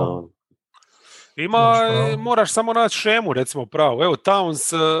pravo. Moraš samo naći šemu, recimo pravo. Evo,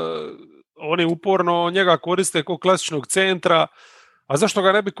 Towns, oni uporno njega koriste kao klasičnog centra, a zašto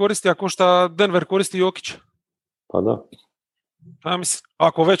ga ne bi koristio ako šta Denver koristi Jokića? Pa da.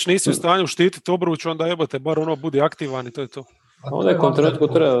 Ako već nisi u stanju štititi obruč, onda jebote, bar budi aktivan i to je to. U nekom trenutku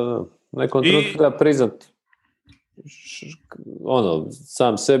treba priznat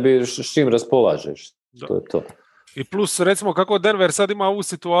sam sebi s čim raspolažeš. Da. To je to. I plus, recimo, kako Denver sad ima ovu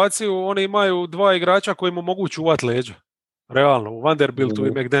situaciju, oni imaju dva igrača koji mu mogu čuvati leđa. Realno, u Vanderbiltu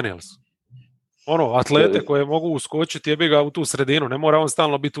i McDaniels. Atlete koje mogu uskočiti, jebi ga u tu sredinu, ne mora on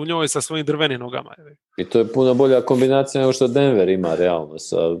stalno biti u njoj sa svojim drvenim nogama. I to je puno bolja kombinacija nego što Denver ima realno,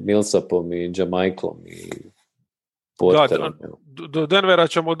 sa Millsapom i Jamaiklom i Porterom. Do Denvera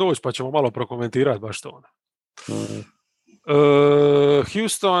ćemo doći, pa ćemo malo prokomentirati baš to.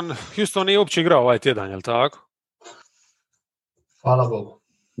 Houston nije uopće igrao ovaj tjedan, je li tako? Hvala Bogu.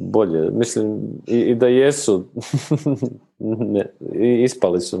 Bolje, mislim, i da jesu,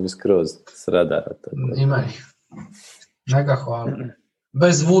 ispali su mi skroz s radara. Ima ih. Neka hvala.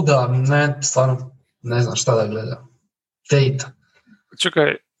 Bez Vuda, stvarno ne znam šta da gledam. Tejta.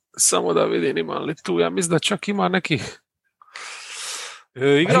 Čekaj, samo da vidim ima li tu, ja mislim da čak ima nekih...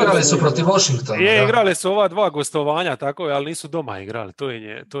 Igrali su protiv Washingtona. Igrali su ova dva gostovanja, tako je, ali nisu doma igrali,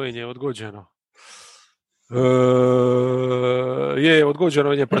 to je odgođeno.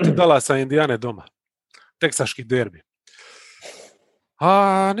 Odgođeno je protiv Dallasa i Indijane doma. Teksaški derbi.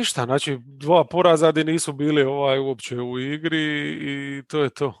 A ništa, znači dva poraza gdje nisu bili uopće u igri i to je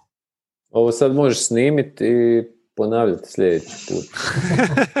to. Ovo sad možeš snimiti i ponavljati sljedeći put.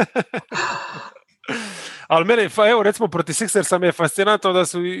 Ali mene, evo recimo protiv Sixersa mi je fascinantno da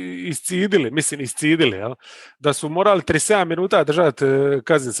su iscidili, jel? Da su morali 37 minuta držati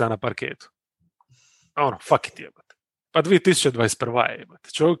Cousinsa na parketu. Fuck it, jebate. Pa 2021. jebate.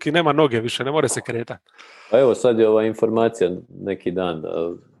 Čovjek nema noge više, ne more se kretati. Pa evo sad je ova informacija neki dan.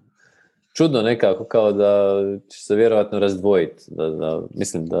 Čudno nekako, kao da će se vjerojatno razdvojiti.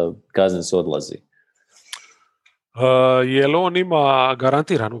 Mislim da Cousins odlazi. Jel on ima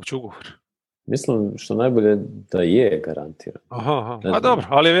garantiran uopće ugovor? Mislim što najbolje da je garantiran. Aha. A dobro,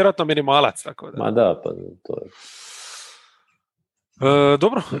 ali je vjerojatno minimalac. Tako da. Ma da, pa to je...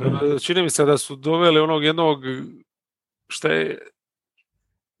 Dobro, čini mi se da su doveli onog jednog što je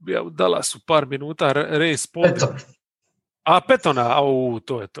bio u Dallasu par minuta, Ray Spalding. Petona,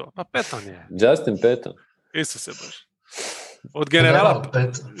 to je to. Pa Peton je. Justin Peton. Isuse Bože. Od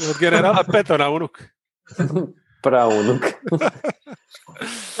generala Petona, unuk. Praunuk.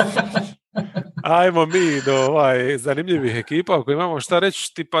 Ajmo mi do zanimljivih ekipa u kojima imamo šta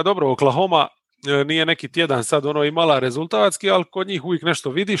reći, tipa dobro, Oklahoma nije neki tjedan sad imala rezultatski, ali kod njih uvijek nešto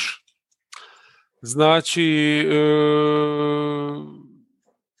vidiš. Znači,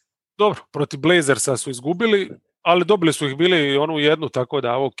 dobro, protiv Blazersa su izgubili, ali dobili su ih bili onu jednu, tako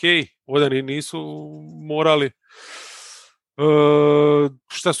da ok, ovdje nisu morali.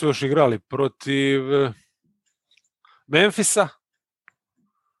 Šta su još igrali? Protiv Memphisa.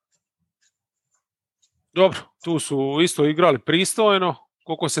 Dobro, tu su isto igrali pristojno,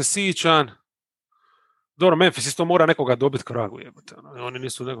 koliko se sićan. Dobro, Memphis isto mora nekoga dobiti kragu, jebote. Oni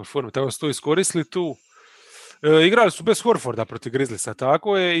nisu u nekoj formi, tako da su to iskoristili tu. Igrali su bez Horforda protiv Grizzliesa,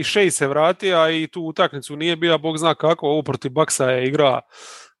 tako je, i Shea se vratio, i tu utakmicu nije bila, bog zna kako, ovo protiv Bucksa je igra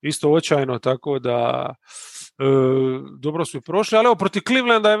isto očajno, tako da dobro su i prošli, ali evo protiv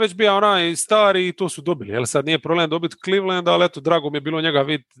Clevelanda je već bio onaj stari i to su dobili, jel sad nije problem dobiti Clevelanda, ali eto, drago mi je bilo njega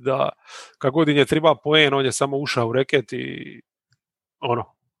vidjeti da kad godin je treba poen, on je samo ušao u reket i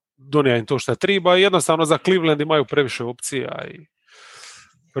donija im to šta treba i jednostavno za Cleveland imaju previše opcija i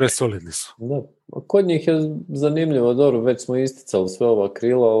presolidni su. Da, kod njih je zanimljivo, dobro, već smo isticali sve ova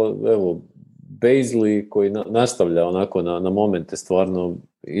krila, ali evo, Bazley koji nastavlja onako na momente stvarno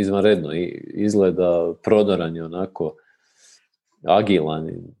izvanredno i izgleda prodoran je onako agilan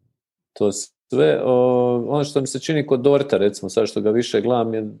i to sve. Ono što mi se čini kod Dorta, recimo sad što ga više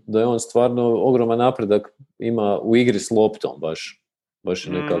gledam, je da je on stvarno ogroman napredak ima u igri s loptom baš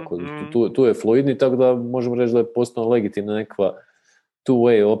je nekako, tu je fluidni, tako da možemo reći da je postao legitimna nekakva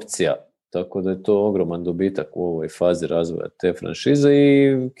two-way opcija, tako da je to ogroman dobitak u ovoj fazi razvoja te franšize.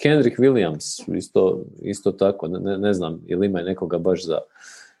 I Kendrick Williams isto tako, ne znam ili ima nekoga baš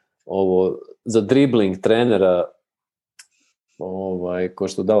za dribbling trenera, ko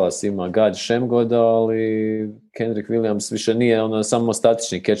što Dallas ima Gad Šemgoda, ali Kendrick Williams više nije samo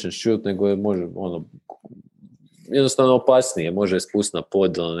statični catch and shoot, nego je može jednostavno opasnije, može spustiti na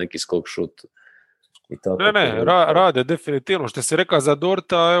pod neki skok šut. Rade definitivno. Što si rekao za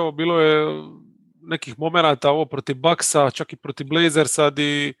Dorta, evo, bilo je nekih momenata ovo protiv Bucksa, čak i protiv Blazersa,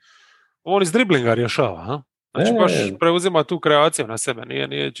 di on iz driblinga rješava. Ha? Znači baš preuzima tu kreaciju na sebe,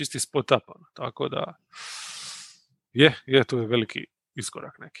 nije čisti spot up. Tako da tu je veliki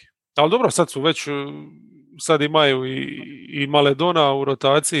iskorak neki. Ali dobro, sad imaju i Maledona u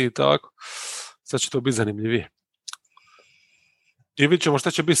rotaciji i tako. Sad će to biti zanimljivije. I vidjet ćemo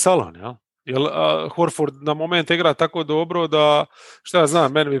šta će biti Salon, jel? Jer Horford na moment igra tako dobro da, šta ja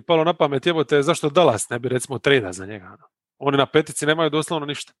znam, meni bi palo na pamet, jebote, zašto Dallas ne bi recimo trejda za njega. Oni na petici nemaju doslovno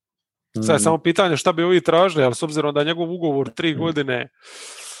ništa. Sad je samo pitanje šta bi ovi tražili, ali s obzirom da je njegov ugovor 3 godine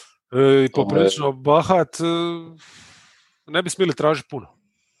i poprilično bahat, ne bi smjeli tražiti puno.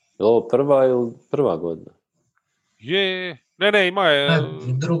 Je ovo prva ili prva godina? Je, ne, ima je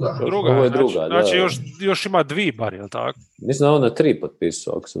druga. Ovo je druga, znači još ima 2 bar, jel tako? Mislim da on na 3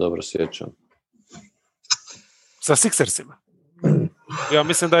 potpisao, ako se dobro sjećam. Sa Sixersima? Ja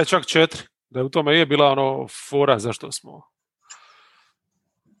mislim da je čak 4. Da je u tome je bila fora zašto smo...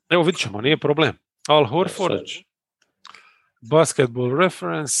 Evo vidit ćemo, nije problem. Al Horford, Basketball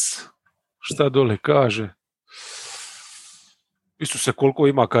Reference, šta dole kaže? Isuse, koliko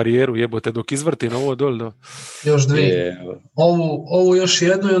ima karijeru, jebote, dok izvrti na ovo dole. Još 2. Ovu još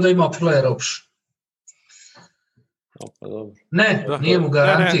jednu i onda ima player option. Ne, nije mu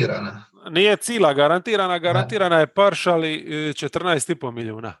garantirana. Nije cila garantirana je partially 14,5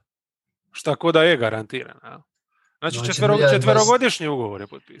 milijuna. Šta ko da je garantirana. Znači četverogodišnji ugovor je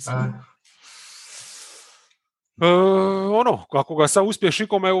potpisan. Ako ga sad uspiješ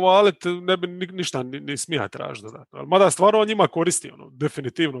ikome uvaliti, ne bi ništa ni smija tražiti dodatno. Mada stvarno on njima koristi,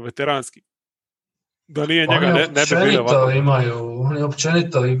 definitivno, veteranski. Da nije njega, ne bi bilo ovako. Oni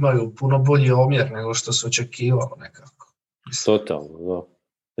općenito imaju puno bolji omjer nego što se očekivalo nekako. Totalno, da.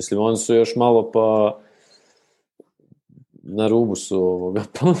 Mislim, oni su još malo pa na rubu su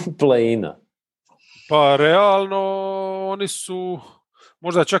play-ina. Pa realno oni su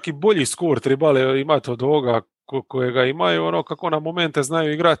možda čak i bolji skor trebali imati od ovoga kojega imaju, kako na momente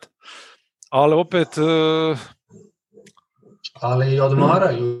znaju igrati. Ali opet... Ali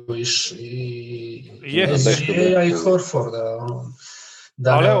odmaraju i Horforda.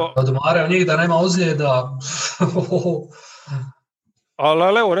 Da ne odmaraju njih, da nema ozljeda.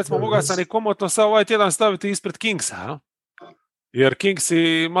 Ali evo, recimo, moga sam i komotno sa ovaj tjedan staviti ispred Kingsa, jer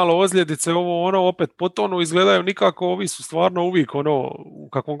Kingsi malo ozljedice, opet potonu izgledaju nikako, ovi su stvarno uvijek, u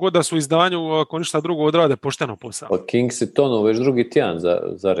kakvom god da su izdanju, ako ništa drugo odrade, pošteno posao. Pa Kingsi tonu već drugi tjedan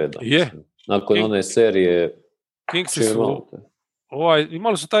za redom. Je. Nakon one serije... Kingsi su...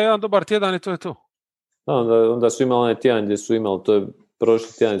 imali su taj jedan dobar tjedan i to je to. Onda su imali onaj tjedan gdje su imali, to je prošli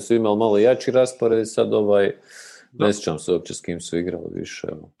tjedan su imali malo jači raspored, sad ne sjećam se uopće s kim su igrali više.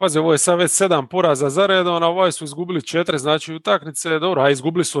 Pazi, ovo je sad već 7 poraza za redom, a ovaj su izgubili 4, znači utakmice, dobro, a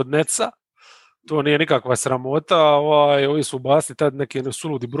izgubili su od Netsa, to nije nikakva sramota, ovi su basli tad neki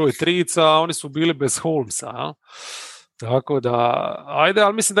suludi broj trica, a oni su bili bez Holmesa, a? Tako da, ajde,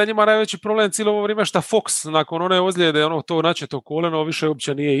 ali mislim da je njima najveći problem cijelo ovo vrijeme šta Fox nakon one ozljede, to načeto koleno više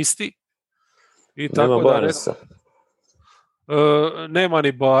uopće nije isti. I nema tako Barnesa. Nema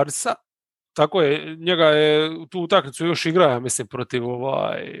ni Barnesa. Tako je, njega je tu utakmicu još igra, mislim, protiv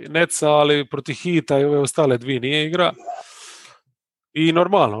Netsa, ali protiv Hita i ove ostale dvije nije igra. I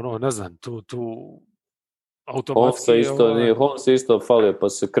normalno, ne znam, tu automatski... Holmes isto falio, pa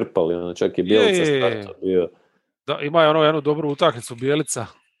su se krpali, čak i Bjelica starta bio. Da, ima jednu dobru utakmicu Bjelica.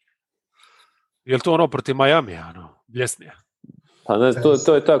 Je li to protiv Majamija, bljesnije? Pa ne,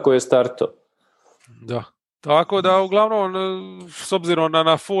 to je tako je starto. Da. Tako da, uglavnom, s obzirom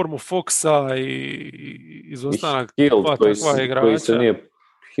na formu Foxa i izostanak takva igrača...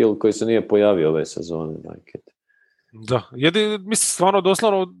 Hill koji se nije pojavio ove sezone. Da, mislim, stvarno,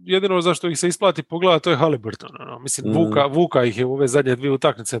 doslovno, jedino zašto ih se isplati pogleda, to je Haliburton. Mislim, Vuka ih je u ove zadnje 2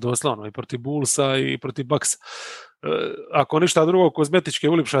 utakmice doslovno, i protiv Bullsa i protiv Bucksa. Ako ništa drugo, kozmetički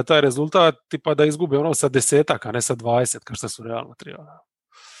ulipša taj rezultat, tipa da izgube sa 10, a ne sa 20, kao što su realno trebali.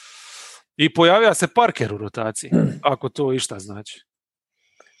 I pojavio se Parker u rotaciji, ako to išta znači.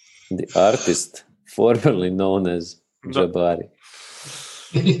 The artist, formerly known as Jabari.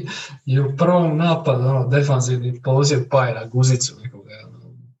 I u prvom napadu, defanzivni poziv paje na guzicu nekoga,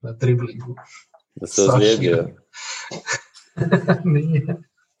 na driblingu. Da se ozlijedio. Nije.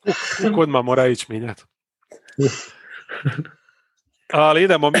 Odmah mora ići minjati. Ali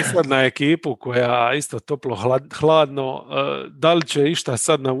idemo mi sad na ekipu koja isto toplo hladno. Da li će išta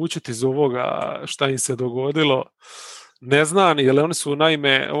sad naučiti iz ovoga šta im se dogodilo? Ne znam, jer oni su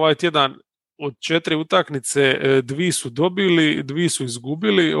naime ovaj tjedan od 4 utakmice 2 su dobili, 2 su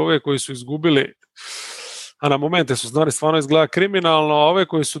izgubili. Ove koji su izgubili, a na momente su znali stvarno izgleda kriminalno, a ove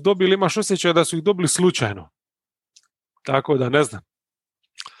koji su dobili imaš osjećaj da su ih dobili slučajno. Tako da ne znam.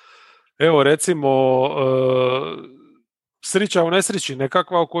 Evo recimo sreća u nesreći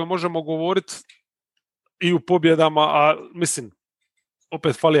nekakva o kojoj možemo govoriti i u pobjedama, a mislim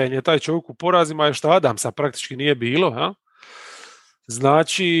opet falijanje taj čovjek u porazima je što Adamsa praktički nije bilo. Ja?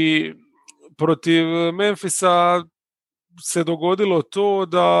 Znači protiv Memphisa se dogodilo to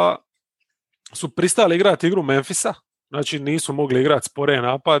da su pristali igrati igru Memphisa, znači nisu mogli igrati spore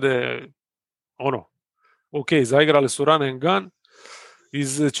napade, ok, zaigrali su run and gun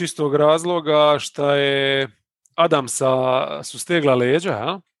iz čistog razloga što je Adamsa su stegla leđa,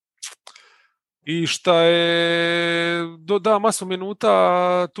 ja? I što je dodao masu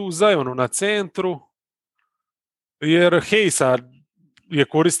minuta tu Zionu na centru, jer Hayesa je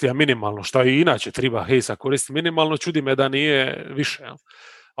koristio minimalno, što i inače treba Hayesa koristiti minimalno, čudi me da nije više. Ja?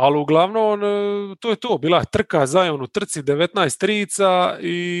 Ali uglavnom to je to, bila trka Zion u trci 19 trica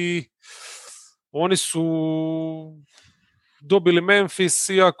i oni su dobili Memphis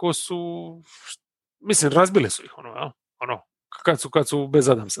iako su, mislim, razbili su ih kad su bez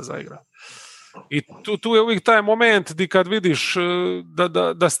Adamsa zaigrali. I tu je uvijek taj moment di kad vidiš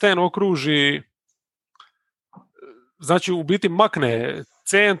da Stan okruži, znači u biti makne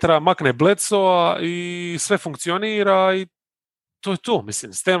centra, makne Bledsoa i sve funkcionira i to je to.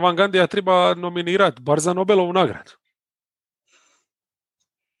 Mislim, Stan Van Gundyja treba nominirati bar za Nobelovu nagradu.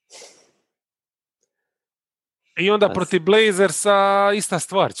 I onda protiv Blazersa ista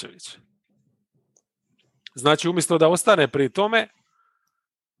stvar će biti. Znači, umjesto da ostane pri tome,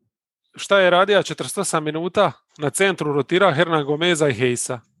 šta je radio 48 minuta? Na centru rotira Hernan Gomeza i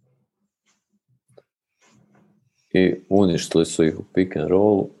Hayesa. I uništili su ih u pick and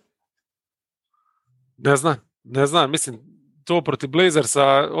rollu. Ne znam, mislim, to protiv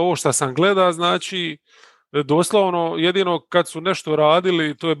Blazersa, ovo što sam gleda, znači, doslovno, jedino kad su nešto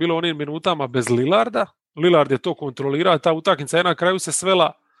radili, to je bilo onim minutama bez Lillarda. Lillard je to kontrolirao, ta utakmica je na kraju se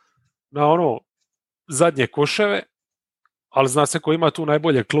svela na zadnje koševe, ali zna se ko ima tu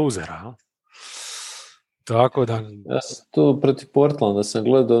najbolje closera. Tako da... Ja sam tu protiv Portlanda sam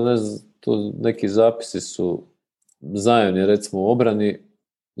gledao, tu neki zapisi su, Zion je recimo u obrani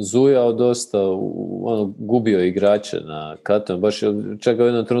zujao dosta, gubio igrače na katom, baš je čak u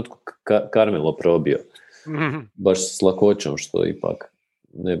jednom trenutku Carmelo probio. Baš s lakoćom, što ipak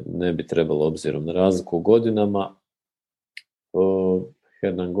ne bi trebalo obzirom na razliku u godinama.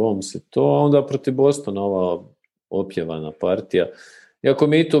 Hernan Gomes i to, a onda protiv Bostona ova opjevana partija. Iako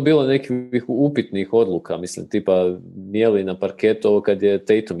mi je to bilo nekih upitnih odluka, mislim, tipa mijeli na parketu ovo kad je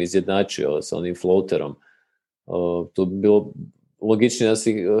Tatum izjednačio sa onim floaterom. To bi bilo logičnije da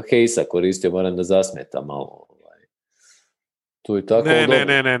si Hejsa koristio, moram da zasmeta malo. Tu i tako.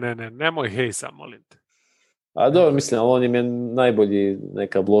 Ne, nemoj Hejsa, molim te. A dobro, mislim, on im je najbolji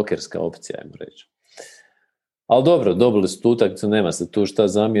neka blokerska opcija, ajmo reći. Ali dobro, dobili su tu utakmicu, nema se tu šta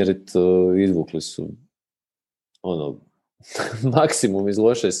zamjeriti, izvukli su maksimum iz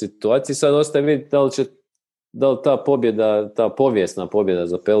loše situacije. Sad ostaje vidjeti da li ta pobjeda, ta povijesna pobjeda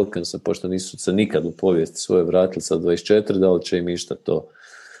za Pelicansa, pošto nisu se nikad u povijesti svoje vratili sa 24, da li će im išta to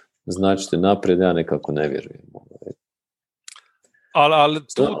značiti naprijed, ja nekako ne vjerujem. Ali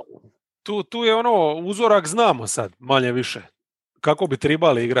tu je uzorak znamo sad, manje više, kako bi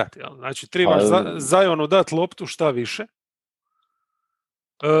trebali igrati. Jel? Znači, trebaš Zionu dati loptu šta više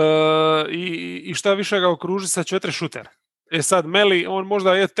i šta više ga okruži sa 4 šutera. Sad, Meli, on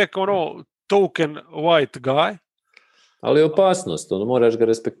možda je tek token white guy. Ali opasnost, moraš ga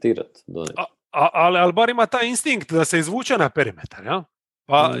respektirati. Ali bar ima taj instinkt da se izvuče na perimetar. Ja?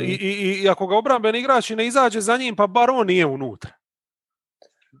 Pa, i ako ga obrambeni igrač ne izađe za njim, pa bar on nije unutra.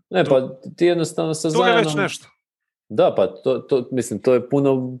 Ne, pa ti jednostavno sa Zionom... To je već nešto. Da, pa mislim, to je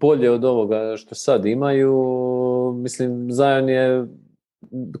puno bolje od ovoga što sad imaju. Mislim, Zion je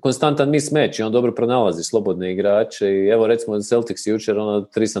konstantan mismatch i on dobro pronalazi slobodne igrače i evo recimo Celtics jučer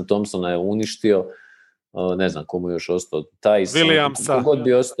Tristan Thompsona je uništio, ne znam komu je još ostao, Tyson, Williamsa. Kogod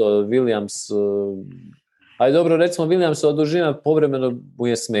bi ostao, Williams, ali dobro, recimo Williamsova dužina povremeno mu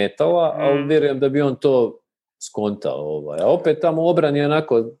je smetala, ali vjerujem da bi on to skontao. A opet tamo u obrani je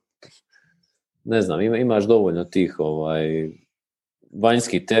onako, ne znam, imaš dovoljno tih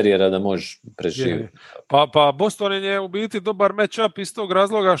vanjskih terijera da možeš preživjeti. Pa Boston je u biti dobar match-up iz tog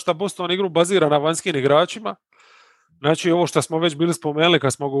razloga što Boston igru bazira na vanjskim igračima. Znači, ovo što smo već bili spomenuli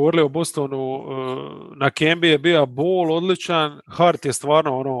kad smo govorili o Bostonu, na Kembi je bio Ball odličan, Hart je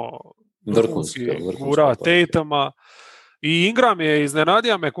stvarno vrhunski gura Tatuma i Ingram je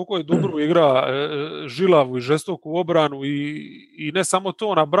iznenadio me koliko je dobro igra žilavu i žestoku obranu i ne samo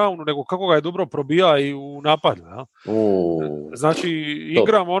to na Brownu, nego kako ga je dobro probija i u napadu. Ja? Znači,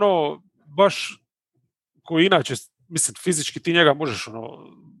 Ingram baš koji inače, mislim, fizički ti njega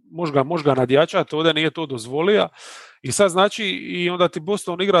možeš ga nadjačati, ovdje nije to dozvolio. I sad znači, i onda ti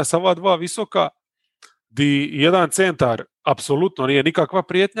Boston igra sa ova dva visoka, di jedan centar apsolutno nije nikakva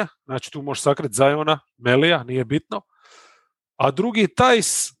prijetnja, znači tu možeš sakriti Ziona, Melija, nije bitno, a drugi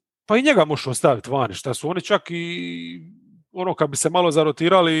Tajs, pa i njega možeš ostaviti vani, šta su oni čak i kad bi se malo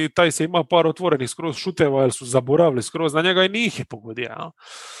zarotirali, Tajs je imao par otvorenih skroz šuteva, jer su zaboravili skroz na njega i nije ih je pogodio. Ja?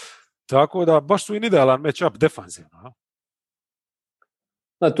 Tako da baš su i idealan match-up defanzivno.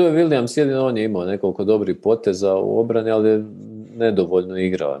 Tu je Williams, jedino on je imao nekoliko dobrih poteza u obrani, ali je nedovoljno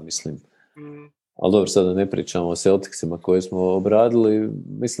igrao, mislim. Ali dobro, sada ne pričamo o Celticsima koje smo obradili.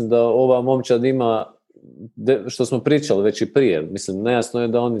 Mislim da ova momčad ima, što smo pričali već i prije, mislim, nejasno je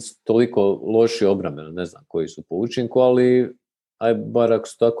da oni su toliko loši obrambeno, ne znam koji su po učinku, ali bar ako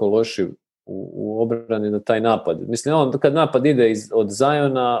su tako loši u obrani na taj napad. Mislim, kad napad ide od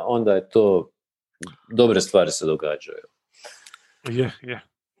Ziona, onda je to, dobre stvari se događaju. Je.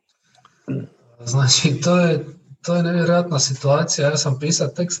 Znači, to je nevjerojatna situacija. Ja sam pisao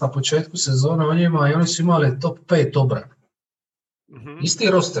tekst na početku sezone o njima i oni su imali top 5 obranu. Isti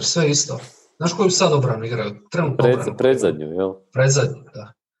roster, sve isto. Znaš koju sad obranu igraju? Predzadnju, jel? Predzadnju,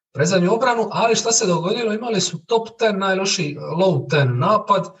 da. Predzadnju obranu, ali šta se dogodilo? Imali su top 10 najlošiji, low 10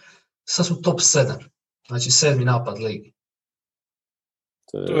 napad, sad su top 7. Znači 7. napad ligi.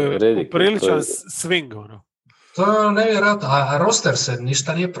 To je priličan swing, To je nevjerojatno, a roster se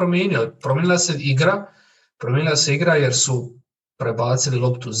ništa nije promijenio. Promijenila se igra jer su prebacili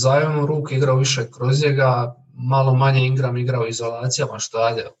loptu Zionu u ruke, igrao više kroz njega, malo manje Ingram igrao u izolacijama, što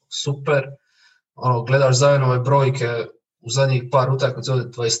je super. Gledaš Zionove brojke u zadnjih par utakmica,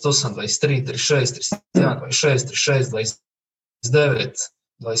 28, 23, 36, 31, 26, 36, 29,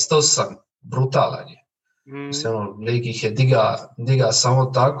 28, brutalan je. Lig ih je diga samo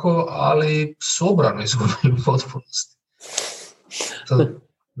tako, ali su obranu izgubili u potpunosti. To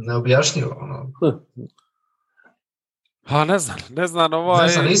neobjašnjivo. Ne znam. Ne znam,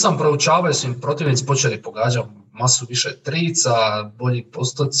 nisam proučavao, su im protivnici počeli pogađati masu više trica, bolji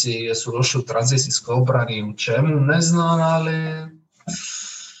postoci, jesu došli u tranzicijskoj obrani, u čemu, ne znam, ali...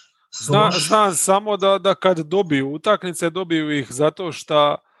 Znam samo da kad dobiju utakmice, dobiju ih zato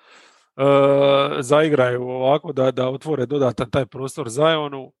što zaigraju ovako, da otvore dodatan taj prostor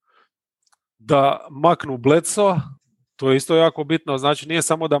Zionu, da maknu Bledsoa, to je isto jako bitno, znači nije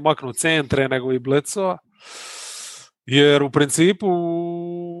samo da maknu centre, nego i Bledsoa, jer u principu,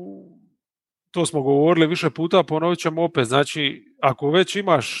 to smo govorili više puta, ponovit ćemo opet, znači ako već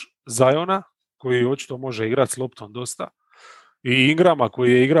imaš Ziona, koji očito može igrati s loptom dosta, i Ingrama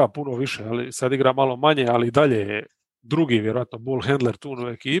koji je igra puno više, ali sad igra malo manje, ali i dalje je drugi vjerojatno ball handler tu u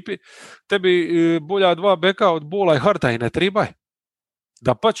ekipi. Tebi bolja dva beka od Bola i Harta i ne tribaj.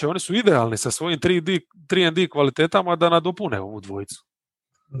 Da pače, oni su idealni sa svojim 3&D kvalitetama da nadopune ovu dvojicu.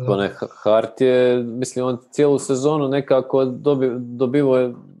 Hart je, mislim, on cijelu sezonu nekako dobivao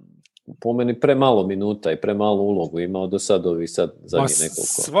je po meni premalo minuta i premalo ulogu imao do sad ovi sad zadnji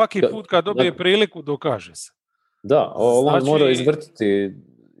nekoliko. Svaki put kad dobije priliku dokaže se. Da, on mora izvrtiti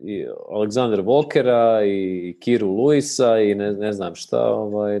i Alexander Walkera i Kiru Luisa i ne znam šta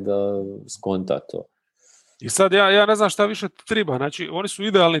da skonta to. I sad ja ne znam šta više treba, znači oni su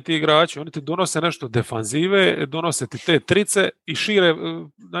idealni ti igrači, oni ti donose nešto defanzive, donose ti te trice i šire,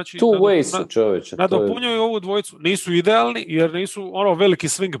 znači nadopunjuju ovu dvojicu. Nisu idealni jer nisu veliki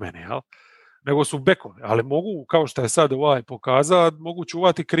swingmeni, jel? Nego su bekovi, ali mogu, kao što je sad pokazao, mogu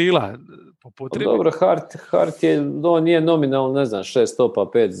čuvati krila po potrebi. Dobro, Hart je, on nije nominalno, ne znam, 6 topa,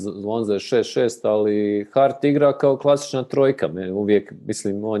 5, Lonzo je 6-6, ali Hart igra kao klasična trojka. Uvijek,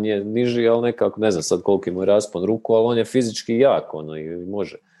 mislim, on je niži, ali nekako, ne znam sad koliki mu je raspon ruku, ali on je fizički jak, i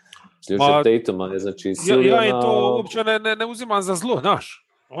može. Tatuma, znači, ja i to uopće ne uzimam za zlo, znaš.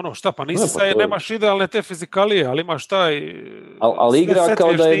 Šta, pa nisi sad, nemaš idealne te fizikalije, ali imaš taj... Ali igra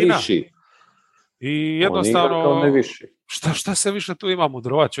kao da je viši. I jednostavno, šta se više tu ima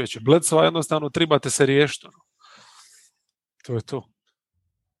mudrovat, čovječe? Bledsoe jednostavno trebate se riješiti. To je to.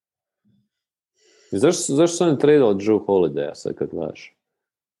 I zašto su oni tradali Drew Holidaya sad kad gledaš?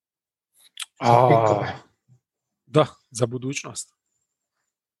 Da, za budućnost.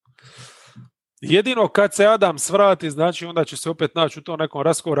 Jedino kad se Adams vrati, znači onda će se opet naći u tom nekom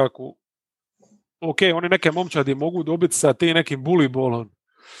raskoraku. Ok, oni neke momčadi mogu dobiti sa tim nekim bully-ballom.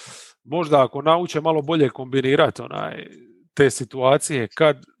 Možda ako nauče malo bolje kombinirati te situacije,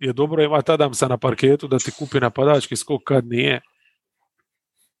 kad je dobro imati Adamsa na parketu da ti kupi napadački skok, kad nije.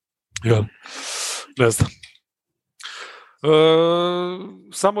 Jel? Ne znam.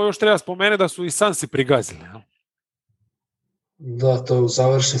 Samo još treba spomenuti da su i Sansi prigazili. Jel? Da, to je u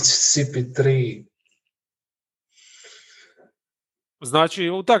završnici CP3. Znači,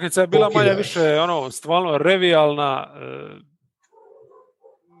 utakmica je bila manje više stvarno revijalna,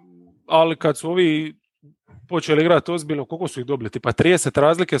 ali kad su ovi počeli igrati ozbiljno, koliko su ih dobili? Tipa 30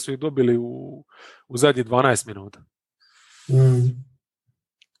 razlike su ih dobili u zadnjih 12 minuta.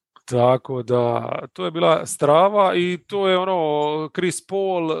 Tako da, to je bila strava i to je Chris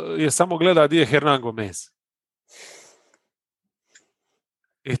Paul je samo gleda gdje je Hernan Gomez.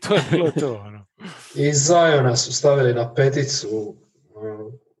 I to je bilo to. I Ziona su stavili na peticu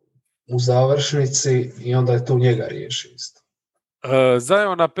u završnici i onda je tu njega riješio isto.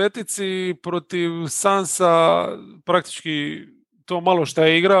 Zion na petici protiv Sansa, praktički to malo što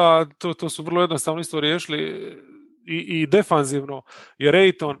je igra, to su vrlo jednostavno isto riješili i defanzivno, jer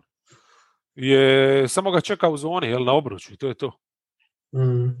Ayton je samo ga čeka u zoni, na obruču, i to je to.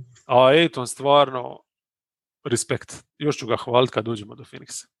 A Ayton stvarno respekt. Još ću ga hvaliti kad dođemo do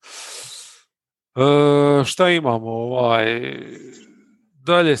Phoenixa. Šta imamo?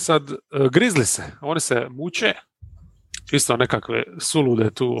 Dalje sad, Grizzlies, oni se muče. Isto nekakve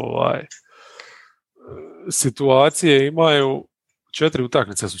sulude tu situacije imaju. 4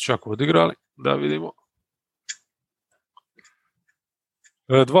 utakmice su čak odigrali, da vidimo.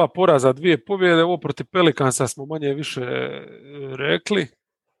 2 poraza, 2 pobjede. Ovo protiv Pelicansa smo manje više rekli.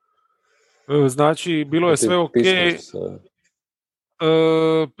 Znači, bilo je sve ok.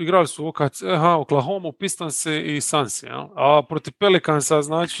 Igrali su Oklahoma, Pistons i Suns. A protiv Pelicansa,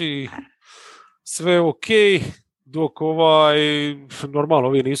 znači, sve ok. Dok normalno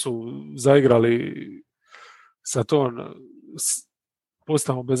ovi nisu zaigrali sa tom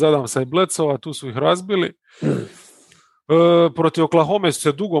postavom bez Adamsa i Bledsoa, tu su ih razbili. Protiv Oklahome su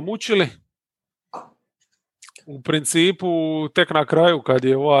se dugo mučili. U principu, tek na kraju kad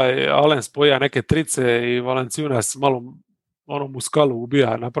je Allen spoja neke trice i Valanciunas malo mu skalu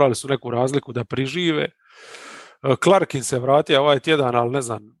ubija, napravili su neku razliku da prižive. Clarkin se vratio ovaj tjedan, ali ne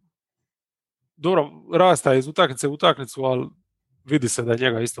znam, dobro, rasta iz utakmice u utakmicu, ali vidi se da je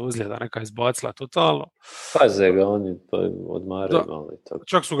njega isto ozljeda neka izbacila totalno. Paze ga, oni odmarali malo.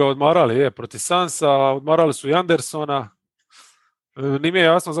 Čak su ga odmarali, protiv Sansa, odmarali su i Andersona. Nije mi je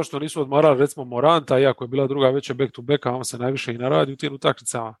jasno zašto nisu odmarali recimo Moranta, iako je bila druga veća back to back, a on se najviše i naradi u tim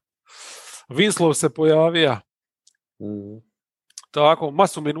utakmicama. Winslow se pojavio. Tako,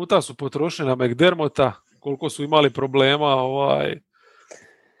 masu minuta su potrošili na McDermotta, koliko su imali problema.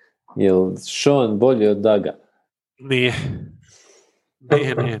 Jel Sean bolji od Daga? Nije.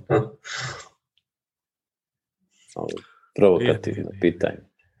 Provokativno pitanje.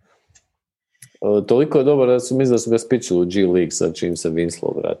 Toliko je dobro da su mislim da su ga spičili u G League sad čim se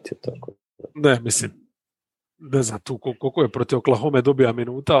Winslow vratio. Tako. Ne, mislim, ne znam tu koliko je protiv Oklahoma dobija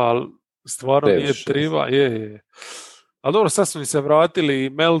minuta, ali stvarno nije triva. Je. Ali dobro, sad su mi se vratili i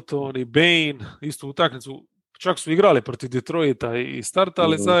Melton i Bane, istu utakmicu, čak su igrali protiv Detroita i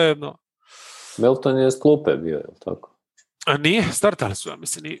startali zajedno. Melton je s klupe bio, je li tako? A nije, startali su, ja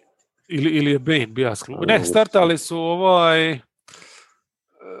mislim, ili je Bane bio s klupe. Ne, startali su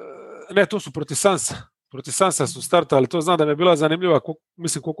ne, to su protiv Sansa. Protiv Sansa su startali, to znam da mi je bila zanimljiva,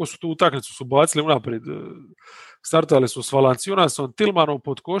 mislim koliko su tu utakmicu su bacili unaprijed. Startali su s Valanciunasom, Tillmanom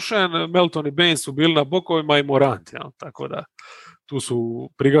pod košen, Melton i Bane su bili na bokovima i Morant, ja, tako da tu su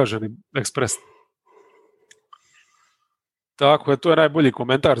prigaženi ekspresno. Tako je, to je najbolji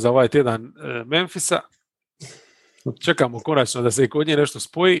komentar za ovaj tjedan Memphisa. Čekamo konačno da se i kod njih nešto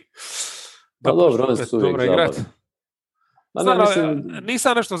spoji. Da dobro, oni su uvijek zabavni.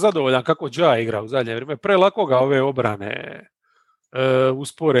 Nisam nešto zadovoljan kako Ja igra u zadnje vrijeme. Prelako ga ove obrane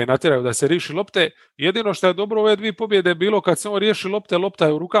uspore i natjeraju da se riješi lopte. Jedino što je dobro ove dvije pobjede bilo kad se on riješi lopte, lopta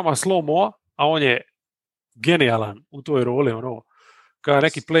je u rukama Slow-Moa, a on je genijalan u toj roli, kao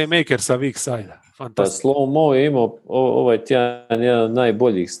neki playmaker sa weak side-a. Pa Slow-Mo je imao ovaj tjedan jedan od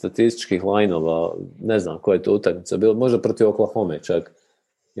najboljih statističkih line-ova, ne znam koja je to utakmica bilo, možda protiv Oklahoma čak.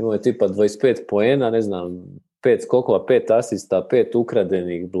 Imao je tipa 25 poena, ne znam, 5 skokova, 5 asista, 5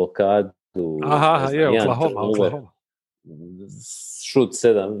 ukradenih, blokadu. Aha, je, Oklahoma. Šut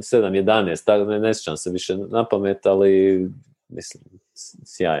 7-11, tako ne sjećam se više na pamet, ali mislim,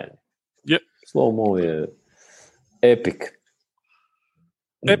 sjajan. Yeah. Slow-Mo je epic.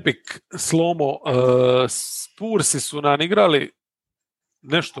 Epic Slow-Mo. Spursi su nam igrali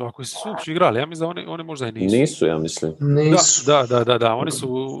nešto, ako su uopće igrali, ja mislim da oni možda i nisu. Nisu, ja mislim. Nisu. Da, oni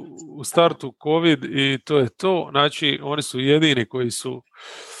su u startu COVID i to je to, znači oni su jedini koji su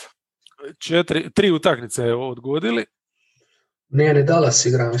 3 utakmice odgodili. Nije ni Dallas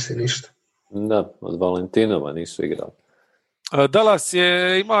igra, mislim, ništa. Da, od Valentinova nisu igrali. Dallas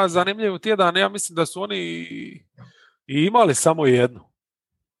ima zanimljiv tjedan, ja mislim da su oni i imali samo jednu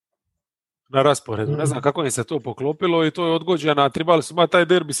na rasporedu. Ne znam kako im se to poklopilo i to je odgođena. Trebali su imati taj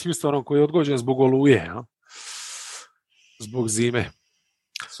derbi s Houstonom koji je odgođen zbog oluje, ja? Zbog zime.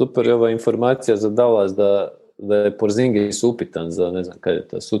 Super je ova informacija za Dallas da je Porzingis upitan za, ne znam kada je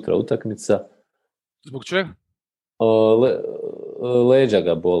ta sutra utakmica. Zbog čega? Leđa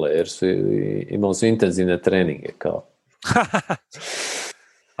ga bole jer imali su intenzivne treninge kao.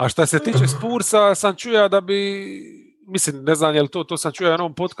 A šta se tiče Spursa, sam čuja da bi, mislim, ne znam je li to sam čuja u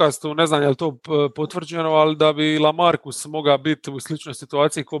jednom podcastu, ne znam je li to potvrđeno, ali da bi Lamarcus mogao biti u sličnoj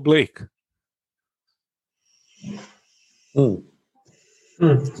situaciji kao Blake.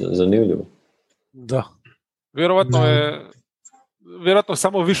 Zanimljivo. Da. Vjerojatno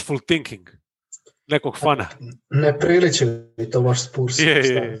samo wishful thinking nekog fana. Ne priliči mi to baš Spurs.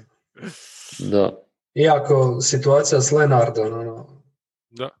 Je. Da. Iako situacija s Lenardom,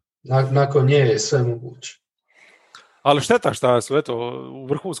 da. Nakon nje je sve moguće. Ali šteta šta su u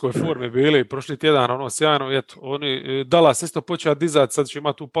vrhunskoj formi bili prošli tjedan, sjajno, oni Dallas isto počeo dizati, sad će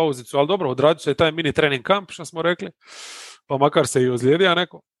imati tu pauzicu, ali dobro, odradio se taj mini trening kamp, što smo rekli, pa makar se i ozlijedio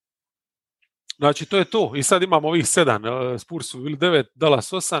neko. Znači, to je to. I sad imamo ovih 7, Spursu ili 9,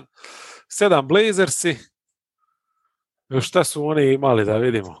 Dallas 8, 7 Blazersi. Šta su oni imali da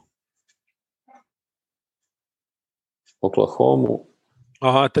vidimo? Oklahoma.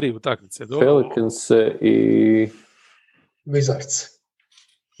 Aha, 3 utakmice. Pelicanse i Wizards,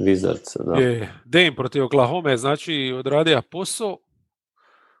 da. Dame protiv Oklahoma, znači odradio posao.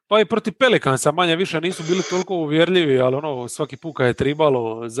 Pa i protiv Pelicansa manje više nisu bili toliko uvjerljivi, ali svaki puka je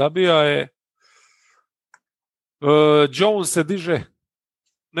tribalo, zabija je. Jones se diže.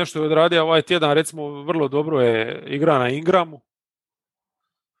 Nešto je odradio ovaj tjedan, recimo vrlo dobro je igra na Ingramu.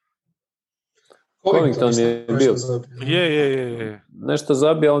 Covington je bio. Je. Nešto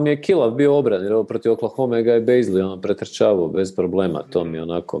zabija, ali mi je kilav bio obran, jer protiv Oklahoma ga je Bazley pretrčavao bez problema. To mi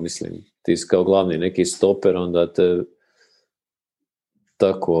onako, mislim, ti si kao glavni neki stoper, onda te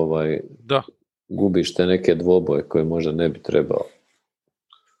tako gubiš te neke dvoboje koje možda ne bi trebao.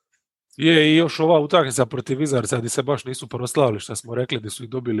 Je, i još ova utakmica protiv Wizardsa gdje se baš nisu proslavili, što smo rekli, gdje su ih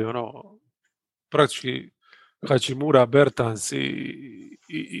dobili praktički Hachimura, Bertans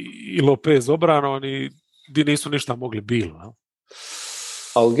i Lopez obranom i gdje nisu ništa mogli bilo.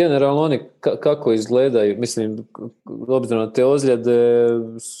 Ali generalno oni kako izgledaju, mislim, obzirom na te ozljede,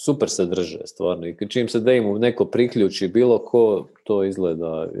 super se drže stvarno. I čim se da im neko priključi bilo ko, to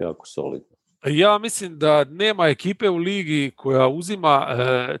izgleda jako solidno. Ja mislim da nema ekipe u ligi koja uzima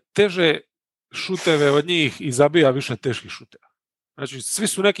teže šuteve od njih i zabija više teških šuteva. Znači, svi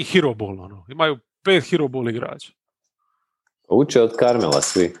su neki hero ball, ono. Imaju 5 hero ball igrača. Uče od Karmela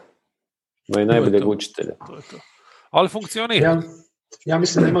svi. Imaju najboljeg učitelja. To je to. Ali funkcionira. Ja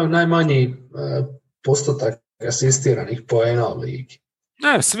mislim da imaju najmanji postotak asistiranih poena u ligi.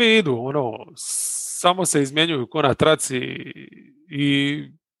 Ne, svi idu, ono, samo se izmjenjuju ko na traci i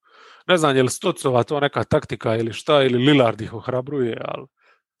ne znam je li Stocova to neka taktika ili šta, ili Lillard ih ohrabruje, ali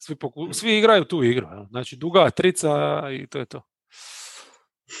svi igraju tu igru. Znači, duga trica i to je to.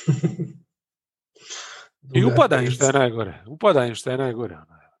 I upada im što je najgore.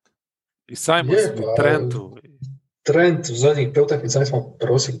 I Simons i Trentu. Trent u zadnjih 5 utakmica smo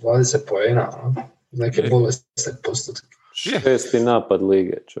prosjek 20 poena, neke bolesne postotke. 6. napad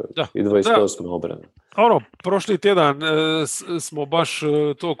lige, čovjek. Da, i 28. obrana. Ono, prošli tjedan smo baš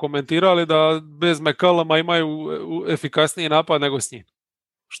to komentirali da bez McCalluma imaju efikasniji napad nego s njim.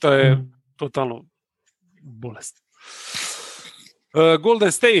 Što je totalno bolest.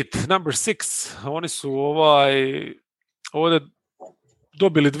 Golden State, number 6. Oni su ovdje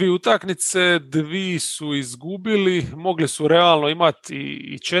dobili 2 utakmice, 2 su izgubili, mogli su realno imati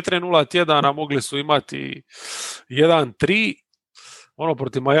i 4-0 tjedana, mogli su imati 1-3. Ono,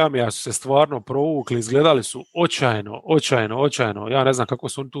 protiv Majamija su se stvarno provukli, izgledali su očajno. Ja ne znam kako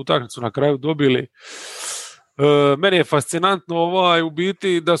su tu utakmicu na kraju dobili. Meni je fascinantno u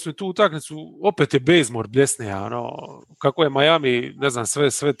biti da su tu utakmicu, opet je Bazemore bljesnija, kako je Miami, ne znam,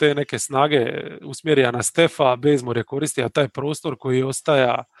 sve te neke snage usmjerija na Stefa, Bazemore je koristio taj prostor koji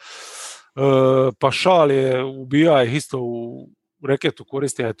ostaja, Pašal je ubija ih isto u reketu,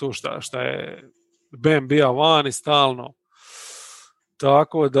 koristio je to šta je Bam bija vani stalno.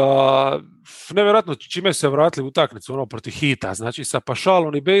 Tako da, nevjerojatno čime su se vratili u utakmicu, protiv Hita, znači sa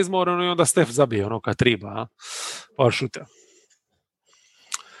Pašalom i Bazemoreom i onda Stef zabije kad triba, par šuta.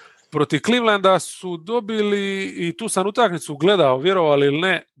 Protiv Clevelanda su dobili, i tu sam utakmicu gledao, vjerovali ili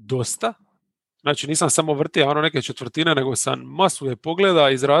ne, dosta. Znači nisam samo vrtio neke četvrtine, nego sam masu je pogleda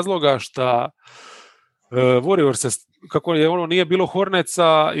iz razloga šta Warriors, kako je nije bilo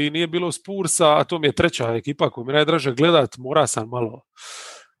Horneca i nije bilo Spursa, a to mi je treća ekipa koju mi najdraže gledat, mora sam malo.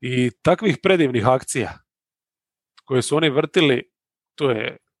 I takvih predivnih akcija koje su oni vrtili, to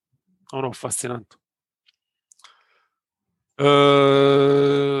je fascinantno.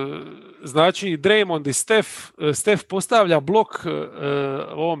 Znači Draymond i Steph postavlja blok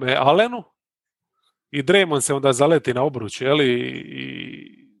ovome Allenu i Draymond se onda zaleti na obruč, i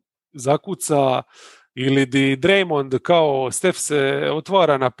zakuca, ili di Draymond kao Steph se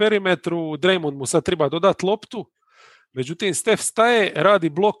otvara na perimetru, Draymond mu sad treba dodati loptu, međutim Steph staje, radi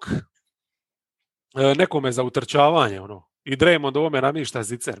blok nekome za utrčavanje, i Draymond ovome namišta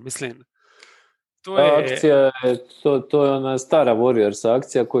zicer, mislim. To je... Akcija, to je ona stara Warriors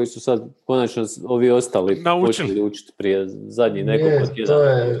akcija koju su sad konačno ovi ostali počeli učiti prije zadnji nekoliko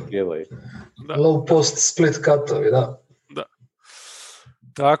tjedana. Low post split cutovi, da.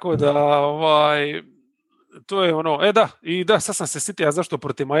 Tako da, to je sad sam se sitio zašto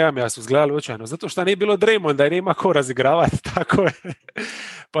protiv Majamija su izgledali očajno, zato što nije bilo Draymonda i nema ko razigravati, tako je.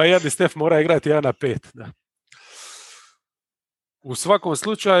 Pa jadni Steph mora igrati 1-5, da. U svakom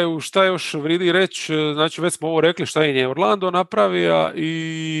slučaju, šta još vridi reći, znači već smo ovo rekli šta je Orlando napravio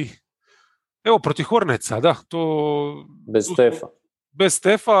i evo protiv Horneca, da, to... Bez Stefa. Bez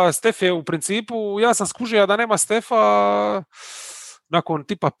Stefa, Stef je u principu, ja sam skužio da nema Stefa nakon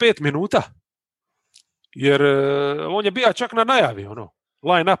tipa 5 minuta, jer on je bio čak na najavi,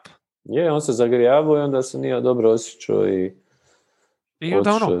 line up. Je, on se zagrijavao i onda se nije dobro osjećao i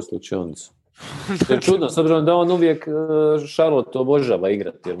otišao je slučionicu. To je čudno, s obzirom da on uvijek Charlotte obožava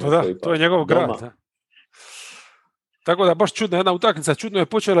igrati. To je njegov grad. Da. Tako da baš čudna jedna utakmica, čudno je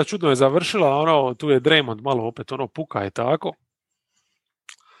počela, čudno je završila, tu je Draymond malo opet puka i tako.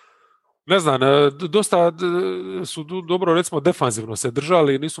 Ne znam, dosta su dobro, recimo, defanzivno se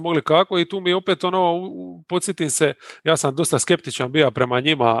držali, nisu mogli kako i tu mi opet podsjetim se, ja sam dosta skeptičan bio prema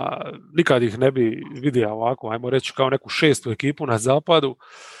njima, nikad ih ne bi vidio ovako, ajmo reći kao neku 6. ekipu na zapadu,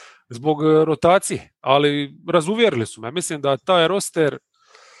 zbog rotacije, ali razuvjerili su me. Mislim da taj roster,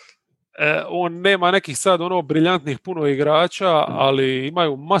 on nema nekih sad briljantnih puno igrača, ali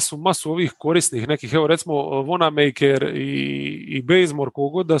imaju masu ovih korisnih nekih, evo recimo Wanamaker i Bazemore,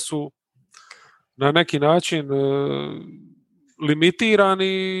 kogod da su na neki način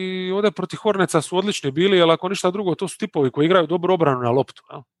limitirani. Ovdje protiv Horneca su odlični bili, ali ako ništa drugo, to su tipovi koji igraju dobru obranu na loptu.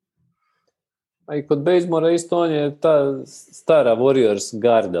 Ja? A i kod Bazemora isto on je ta stara Warriors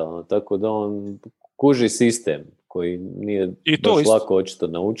garda, tako da on kuži sistem koji nije baš lako očito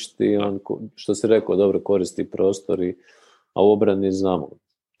naučiti. On, što si rekao, dobro koristi prostori, a u obrani znamo.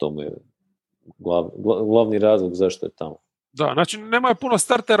 To mu je glavni razlog zašto je tamo. Da, znači nemaju puno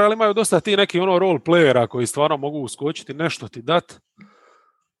startera, ali imaju dosta ti neki role playera koji stvarno mogu uskočiti, nešto ti dat.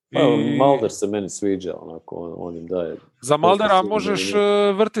 Mulder se meni sviđa, onako, on im daje... Za Muldera možeš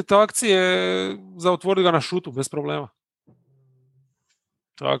vrtiti akcije za otvoriti ga na šutu, bez problema.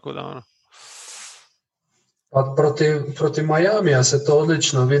 Tako da, Pa protiv Miamija se to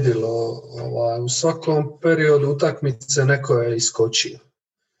odlično vidjelo. U svakom periodu utakmice neko je iskočio.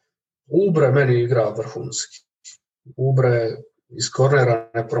 Ubre meni igra vrhunski. Ubre iz kornera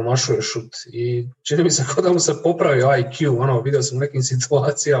ne promašuje šut i čini mi se kao da mu se popravio IQ, vidio sam u nekim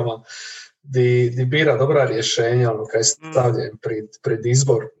situacijama di bira dobra rješenja, kad je stavljen pred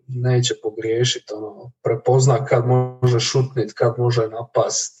izbor, neće pogriješiti, prepozna kad može šutnit, kad može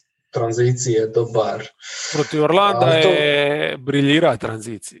napast, tranzicije dobar. Protiv Orlanda je briljira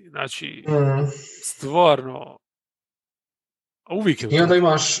tranziciji, znači stvarno uvijek je I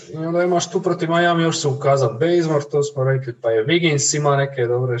onda imaš tu protiv Miami još se ukazat Bazemore, to smo rekli, pa je Wiggins ima neke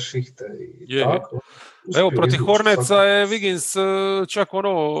dobre šihte i tako. Evo, protiv Hornetsa je Wiggins čak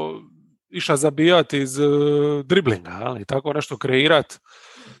išao zabijati iz driblinga, i tako nešto kreirati,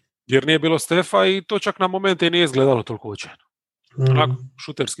 jer nije bilo Stefa i to čak na momente nije izgledalo toliko očajno. Onako,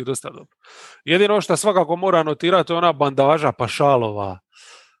 šuterski dosta dobro. Jedino što svakako mora notirati, to je ona bandaža Pašalova.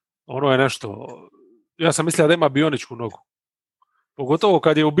 Ono je nešto... Ja sam mislio da ima bioničku nogu. Pogotovo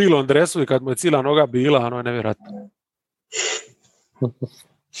kad je u bilom dresu i kad mu je cijela noga bila, ono je nevjerojatno.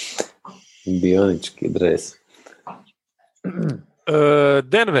 Bionički dres.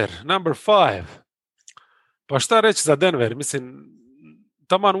 Denver, number 5. Pa šta reći za Denver? Mislim,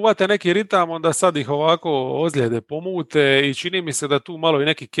 taman uvate neki ritam, onda sad ih ovako ozljede pomute i čini mi se da tu malo i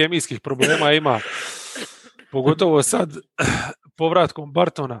nekih kemijskih problema ima. Pogotovo sad povratkom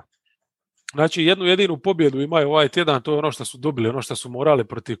Bartona. Znači, jednu jedinu pobjedu imaju ovaj tjedan, to je ono što su dobili, ono što su morali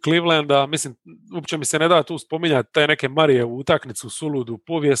protiv Clevelanda. Mislim, uopće mi se ne da tu spominjati taj neke Marijevu utakmicu, suludu,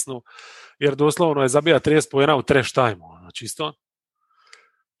 povijesnu, jer doslovno je zabija 30 poena u trash time-u. Znači, isto.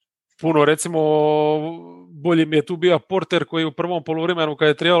 Puno, recimo, bolji mi je tu bio Porter koji u prvom poluvremenu kad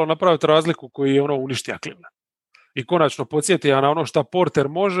je trebalo napraviti razliku koji je uništio Cleveland. I konačno podsjetio na ono što Porter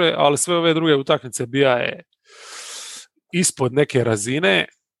može, ali sve ove druge utakmice bija je ispod neke razine.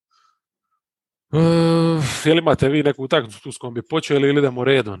 Jel imate vi neku utakmicu tu s kojom bi počeli ili idemo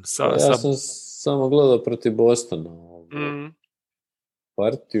redom? Ja sam samo gledao protiv Bostona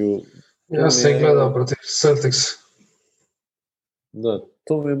partiju. Ja sam gledao protiv Celtics. Da,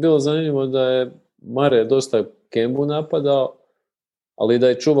 to mi je bilo zanimljivo da je Mare dosta Kembu napadao, ali da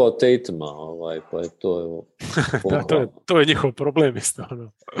je čuvao Tatuma, pa je to evo... Da, to je njihov problem isto,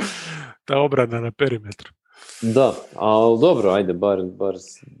 ta obrana na perimetru. Da, ali dobro, ajde, bar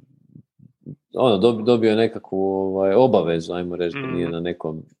dobio nekakvu obavezu, ajmo reći, da nije na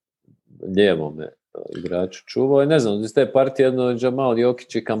nekom lijevom igraču čuvao. Ne znam, iz te partije jedno Jamal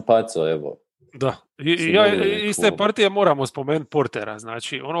Jokić i Campazzo, evo. Da, iz te partije moramo spomenuti Portera,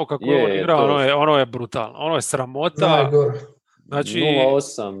 znači ono kako je on igrao, ono je brutalno, ono je sramota. Znači,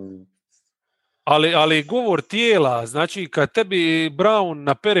 0-8. Ali govor tijela, znači kad tebi Brown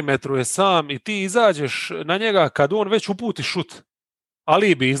na perimetru je sam i ti izađeš na njega kad on već uputi šut,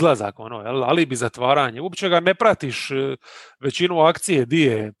 alibi izlazak, alibi zatvaranje, uopće ga ne pratiš većinu akcije di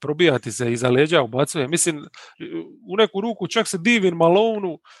je, probijati se iza leđa, ubacuje. Mislim, u neku ruku čak se divim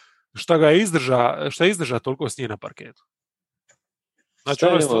Maloneu šta je izdrža toliko s njih na parketu. Znači,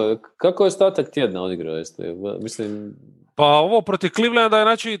 kako je ostatak tjedna odigrao? Mislim... Pa ovo protiv Clevelanda je,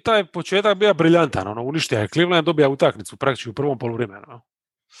 znači, taj početak bio briljantan, uništio je Cleveland, dobija utakmicu praktički u prvom poluvremenu.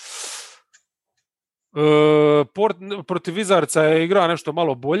 Protiv Wizardsa je igrao nešto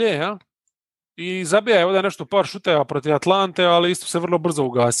malo bolje, ja? I zabija je ovdje nešto par šuteva protiv Atlante, ali isto se vrlo brzo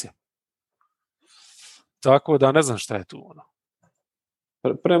ugasio. Tako da ne znam šta je tu.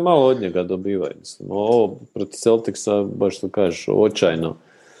 Premalo od njega dobivaju. Ovo protiv Celticsa, baš što kažeš, očajno.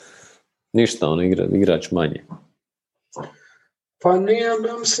 Ništa, igrač manje. Pa nije,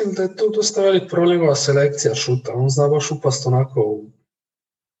 ja mislim da je tu dosta velik problem selekcija šuta. On zna baš upast onako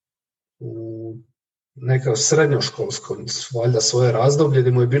u neka srednjoškolsko, valjda svoje razdoblje,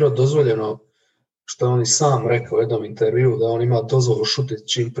 gdje mu je bilo dozvoljeno, što je on i sam rekao u jednom intervju, da on ima dozvolu šutiti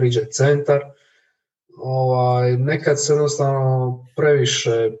čim priđe centar. Nekad se jednostavno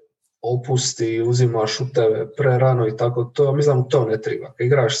previše opusti, uzima šuteve prerano i tako to. Mislim, to ne treba. Kad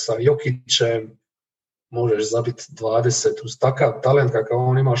igraš sa Jokićem, možeš zabiti 20 uz takav talent kakav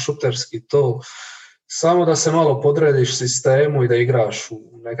on ima šuterski, to samo da se malo podrediš sistemu i da igraš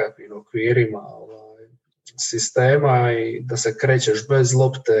u nekakvim okvirima sistema i da se krećeš bez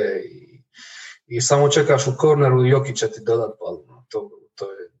lopte i samo čekaš u korneru i Jokić će ti dodat balon.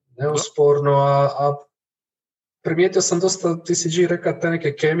 To je neosporno, a primijetio sam dosta, ti si G rekao, te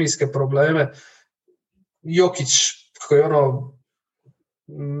neke kemijske probleme. Jokić, koji je ono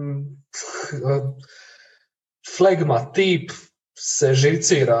flegma tip, se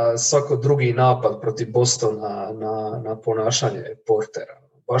živcira svako drugi napad protiv Bostona na ponašanje Portera.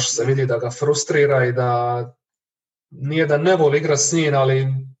 Baš se vidi da ga frustrira i da nije da ne voli igrati s njim, ali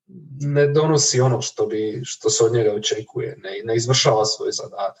ne donosi ono što se od njega očekuje, ne izvršava svoje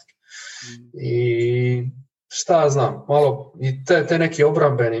zadatke. I šta znam, malo i te neki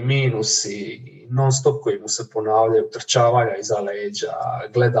obrambeni minusi non stop koji mu se ponavljaju, trčavanja iza leđa,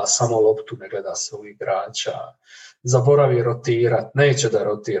 gleda samo loptu, ne gleda se u igrača, zaboravi rotirat, neće da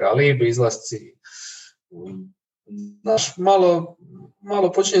rotira, alibi izlasci. Znaš,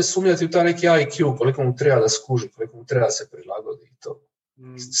 malo počinje sumnjati u taj neki IQ, koliko mu treba da skuži, koliko mu treba da se prilagodi to.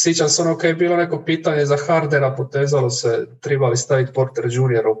 Sjećam se ono kad je bilo neko pitanje za Hardena, potezalo se, trebali staviti Porter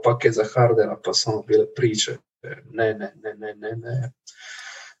Jr. u paket za Hardena, pa su ono bile priče. Ne.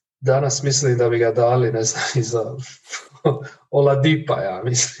 Danas mislim da bi ga dali, ne znam, i za Oladipa, ja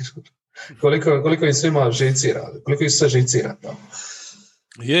mislim. Koliko im svima žicira, koliko im sve žicira tamo.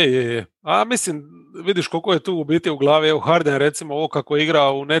 Je. A mislim, vidiš koliko je tu u biti u glavi. Evo Harden, recimo, ovo kako igra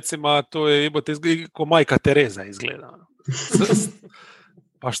u Necima, to je ko majka Tereza izgleda.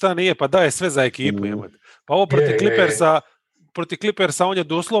 Pa šta nije, pa daje sve za ekipu. Pa ovo protiv Clippersa on je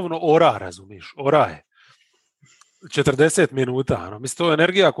doslovno ora, razumiješ, ora je. 40 minuta. Mislim, to je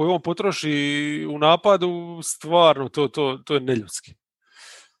energija koju on potroši u napadu, stvarno, to je neljudski.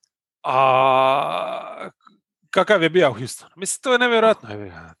 A kakav je bio u Houstonu? Mislim, to je nevjerojatno.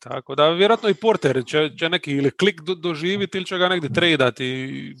 Tako da, vjerojatno i Porter će neki ili klik doživiti ili će ga negdje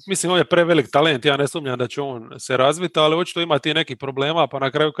tradati. Mislim, on je prevelik talent, ja ne sumnjam da će on se razviti, ali očito ima ti nekih problema, pa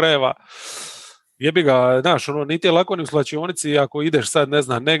na kraju krajeva jebi ga, znaš, ono, niti je lako ni u slačionici, ako ideš sad, ne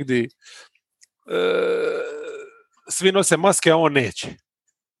znam, negdje, svi nose maske, a on neće.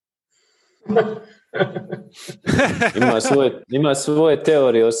 ima svoje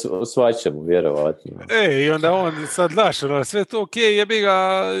teorije o svačemu, vjerovatno. I onda on sad, znaš, sve to ok, jebi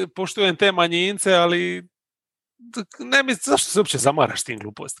ga, poštujem te manjince, ali ne mislim, zašto se uopće zamaraš tim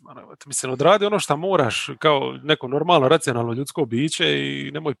glupostima? Mislim, odradi ono što moraš kao neko normalno, racionalno ljudsko biće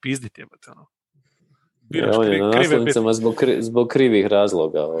i nemoj pizditi. On je na naslovnicama zbog krivih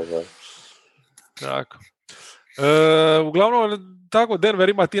razloga. Tako. Uglavnom, tako Denver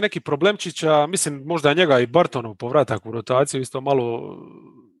ima ti neki problemčića, mislim možda njega i Bartonov povratak u rotaciju isto malo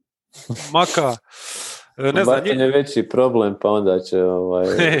maka. Ne znam, Barton je veći problem, pa onda će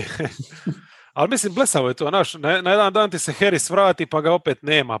ali mislim, blesavo je to, znaš, na jedan dan ti se Harris vrati pa ga opet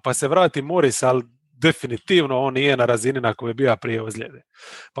nema, pa se vrati Morris, ali definitivno on nije na razini na kojoj je bio prije ozljede.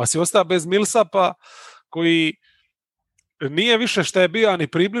 Pa si ostao bez Millsapa koji nije više šta je bio ni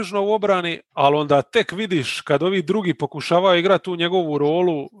približno u obrani, ali onda tek vidiš kad ovi drugi pokušavaju igrati tu njegovu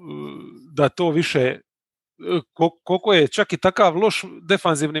rolu, da to više, koliko je čak i takav loš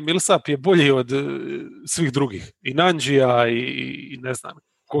defanzivni Millsap je bolji od svih drugih. I Nanđija i ne znam,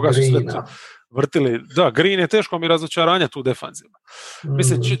 koga su sve tu vrtili. Da, Green je teško mi razočaranja tu defanzivno.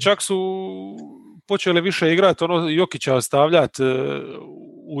 Mislim, čak su počeli više igrati, Jokića ostavljati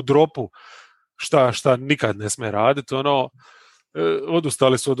u dropu, šta nikad ne sme raditi,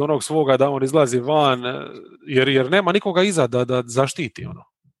 odustali su od onog svoga da on izlazi van, jer nema nikoga iza da zaštiti,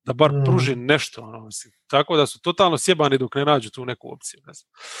 da bar pruži nešto. Tako da su totalno sjebani dok ne nađu tu neku opciju. Ne znam.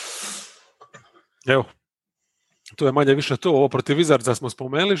 Evo, to je manje više to. Ovo protiv Wizardsa smo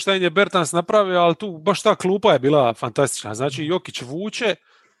spomenuli šta je Bertans napravio, ali tu baš ta klupa je bila fantastična. Znači, Jokić vuče,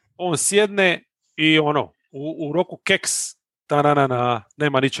 on sjedne i u roku keks,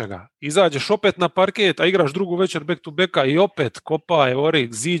 nema ničega. Izađeš opet na parket, a igraš drugu večer back to backa i opet kopa je,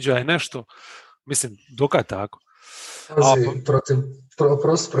 ziđa je nešto. Mislim, dokad tako?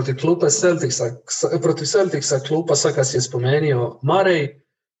 Protiv klupe protiv Celticsa klupa, sad kad si je spomenuo, Murray,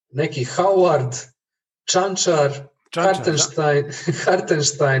 neki Howard, Čančar,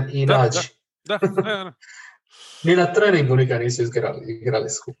 Hartenstein i Nađi. Da. Ni na treningu nikad nisu igrali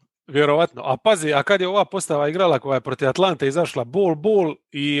skup. Vjerovatno. A pazi, a kad je ova postava igrala koja je protiv Atlante izašla bol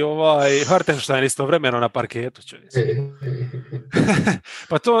i Hartenstein istovremeno na parketu.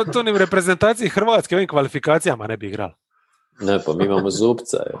 Pa to ni u reprezentaciji Hrvatske ovim kvalifikacijama ne bi igrala. Ne, pa mi imamo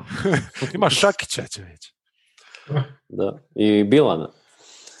Zupca. Ima Šakića, čovječ. Da, i Bilana.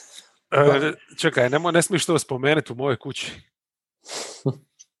 Čekaj, ne smiješ to spomenuti u mojoj kući.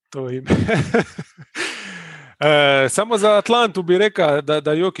 To ime. Samo za Atlantu bi rekao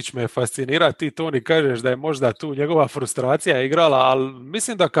da Jokić me fascinira, ti Toni kažeš da je možda tu njegova frustracija igrala, ali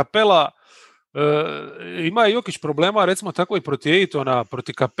mislim da Capela Ima i Jokić problema, recimo tako i protiv Ejtona,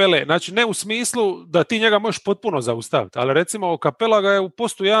 protiv Kapele, znači ne u smislu da ti njega možeš potpuno zaustaviti, ali recimo Kapela ga je u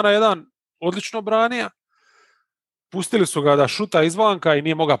postu 1-1 odlično branija, pustili su ga da šuta izvanka i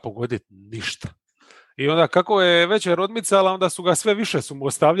nije mogao pogoditi ništa. I onda kako je večer odmicala, onda su ga sve više su mu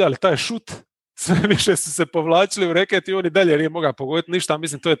ostavljali taj šut, sve više su se povlačili u reket i on i dalje nije mogao pogoditi ništa,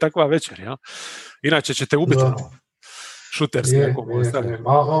 mislim to je takva večer, ja? Inače ćete ubiti šuterski.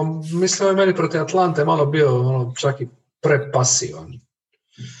 Mislim je meni protiv Atlante malo bio čak i prepasivan.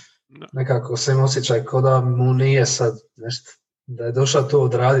 Nekako se im osjećaj kao da mu nije sad nešto, da je došao to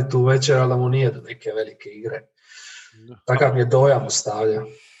odraditi tu večer, ali da mu nije do neke velike igre. Takav mi je dojam ostavlja.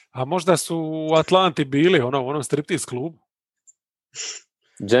 A možda su u Atlanti bili u onom striptease klubu?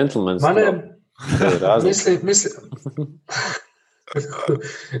 Gentleman's Club. Mislim,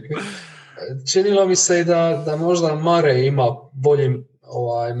 činilo mi se i da možda Murray ima bolji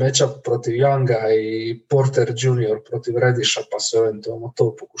matchup protiv Younga i Porter Jr. protiv Redisha, pa su eventualno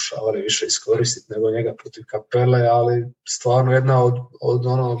to pokušavali više iskoristiti nego njega protiv Kapele, ali stvarno jedna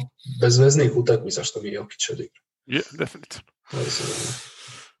od bezveznih utakmica što mi Jokić odigra. Je, definitivno.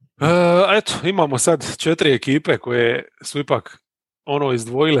 Eto, imamo sad 4 ekipe koje su ipak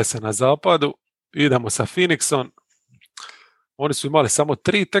izdvojile se na zapadu. Idemo sa Phoenixom. Oni su imali samo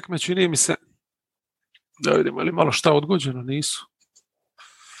 3 tekme, čini mi se. Da vidimo, je li malo šta odgođeno? Nisu.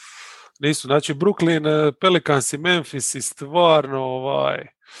 Znači, Brooklyn, Pelicans i Memphis i stvarno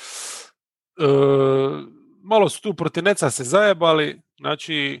malo su tu protiv Netsa se zajebali.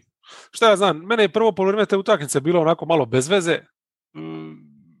 Znači, šta ja znam, mene je prvo polovreme te utakmice bilo onako malo bez veze.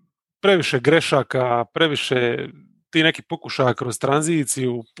 Previše grešaka, previše ti neki pokušaja kroz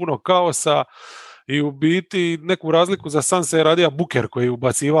tranziciju, puno kaosa i u biti neku razliku za Sanse je radio Booker koji je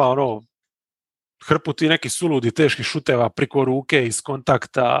ubacivao hrpu ti neki suludi teški šuteva priko ruke iz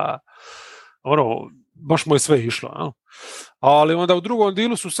kontakta, baš mu je sve išlo. No? Ali onda u drugom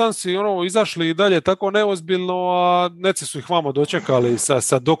dilu su Sansi izašli i dalje tako neozbiljno, a Netsi su ih vamo dočekali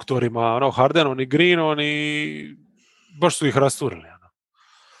sa doktorima, Hardenom i Greenom i baš su ih rasturili.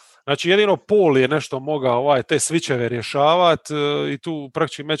 Znači jedino Paul je nešto mogao te switcheve rješavati i tu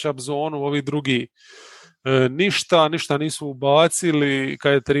praktički match-up zonu, ovi drugi ništa nisu ubacili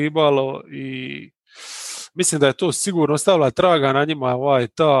kad je tribalo i mislim da je to sigurno ostavila traga na njima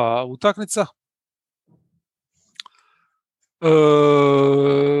ta utakmica.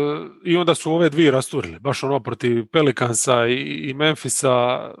 I onda su ove dvije rasturili, baš protiv Pelicansa i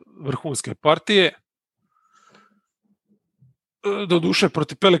Memphisa vrhunske partije. Doduše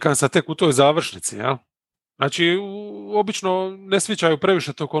protiv Pelicansa tek u toj završnici, ja? Znači, obično ne svičaju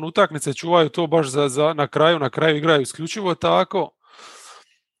previše tokom utakmice, čuvaju to baš za na kraju igraju isključivo tako.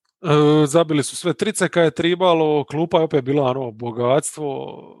 Zabili su sve trice kad je tribalo, klupa je opet bila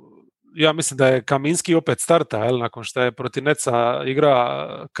bogatstvo. Ja mislim da je Kaminski opet starta, nakon što je protiv Netsa igra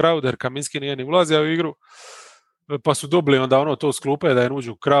Crowder, Kaminski nije ni ulazio u igru, pa su dobili onda to s klupe da je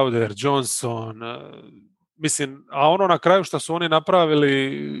nuđu Crowder, Johnson, mislim, a na kraju što su oni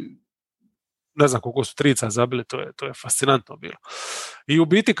napravili, ne znam koliko su trica zabili, to je fascinantno bilo. I u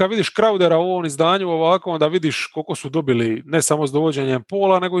biti kad vidiš Crowdera u ovom izdanju ovako, onda vidiš koliko su dobili ne samo s dovođenjem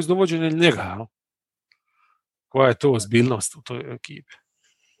Paula, nego i s dovođenjem njega. No? Koja je to ozbiljnost u toj ekipi?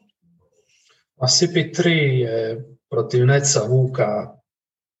 A CP3 je protiv Netsa vuka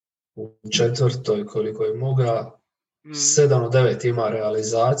u četvrtoj koliko je moga, 7 od 9 ima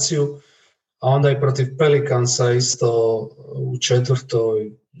realizaciju, a onda i protiv Pelicansa isto u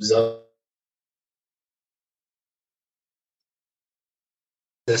četvrtoj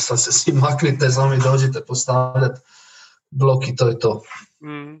sad se svi maknite, sami dođite postavljati blok i to je to.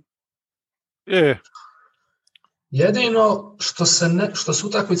 Jedino što se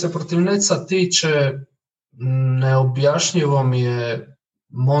utakmice protiv Netsa tiče, neobjašnjivo mi je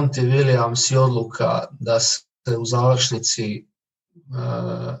Monty Williams i odluka da se u završnici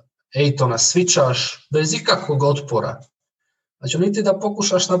Aytona svičaš bez ikakvog otpora. Znači, niti da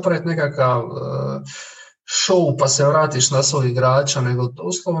pokušaš napraviti nekakav show pa se vratiš na svog igrača, nego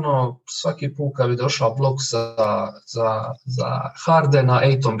doslovno svaki put kad bi došao blok za Hardena,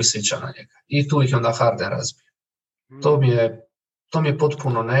 Ayton bi svičao na njega. I tu ih onda Harden razbio. To mi je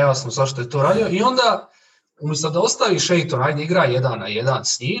potpuno nejasno zašto je to radio. I onda, umjesto da ostaviš Ayton, ajde igra 1-1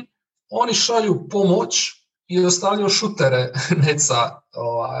 s njim, oni šalju pomoć i ostavljaju šutere Netsa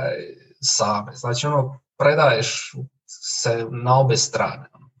same. Znači, predaješ se na obe strane.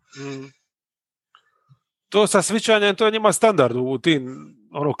 To sa svičanjem, to je njima standard u tim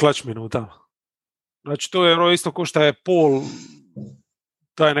klač minutama. Znači, to je isto ko što je Paul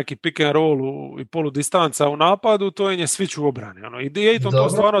taj neki pick and roll i poludistanca u napadu, to je switch u obrani. Ono. I Ayton to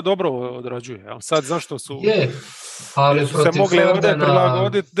stvarno dobro odrađuje. Sad zašto su... Ali su se mogli ovdje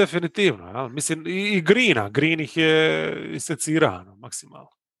prilagoditi definitivno. Ja? Mislim, i Green ih je secirano maksimalno.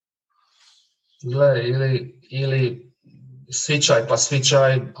 Gle, ili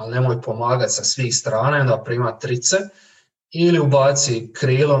switchaj, ali nemoj pomagati sa svih strana, onda prima trice, ili ubaci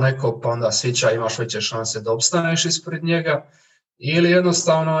krilo neko, pa onda switchaj, imaš veće šanse da opstaneš ispred njega, ili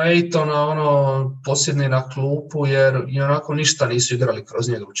jednostavno Aytona posjedni na klupu jer i onako ništa nisu igrali kroz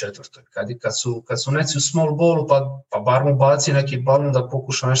njega u četvrtoj. Kad su neci u small ballu, pa bar mu baci neki balon da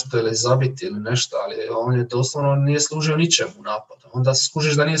pokuša nešto ili zabiti ili nešto, ali on je doslovno nije služio ničemu u napadu. Onda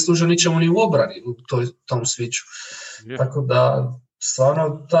skužiš da nije služio ničemu ni u obrani u tom switchu. Yeah. Tako da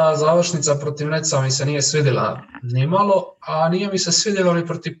stvarno ta završnica protiv Netsa mi se nije svidjela nimalo, a nije mi se svidjelo ni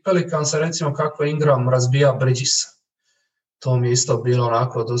protiv Pelicansa, recimo kako Ingram razbija Bridgesa. To mi je isto bilo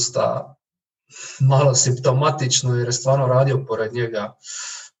onako dosta malo simptomatično jer je stvarno radio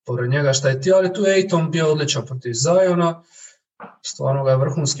pored njega šta je ti, ali tu je Ayton bio odličan protiv Ziona, stvarno ga je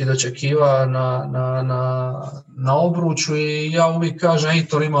vrhunski dočekiva na obruču i ja uvijek kažem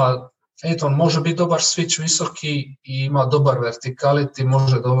Ayton može biti dobar switch visoki i ima dobar vertikality,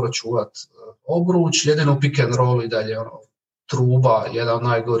 može dobro čuvati obruč, jedino pick and roll i dalje truba, jedan od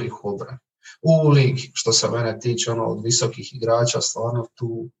najgorih u obrani. U ligi, što se mene tiče, od visokih igrača, stvarno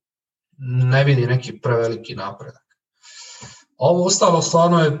tu ne vidi neki preveliki napredak. Ovo ostalo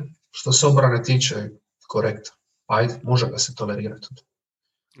stvarno je, što se obrane tiče, korektno. Ajde, može ga se tolerirati.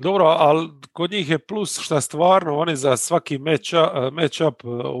 Dobro, ali kod njih je plus šta stvarno oni za svaki match-up,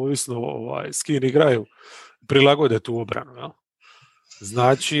 ovisno s kim igraju, prilagode tu obranu. Ja?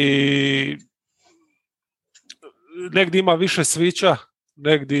 Znači, negdje ima više svića,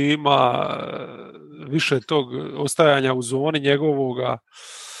 negdje ima više tog ostajanja u zoni njegovoga.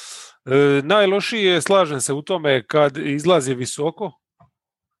 Najlošije je, slažem se u tome, kad izlazi visoko,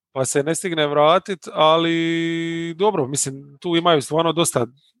 pa se ne stigne vratiti, ali dobro, mislim, tu imaju stvarno dosta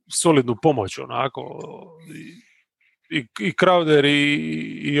solidnu pomoć, onako, i Crowder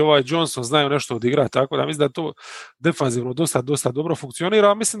i ovaj Johnson znaju nešto odigrati, tako da mislim da to defanzivno dosta dobro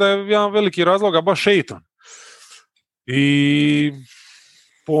funkcionira, a mislim da je jedan veliki razlog baš Ayton. I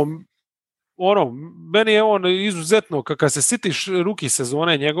meni je on izuzetno, kad se sitiš ruki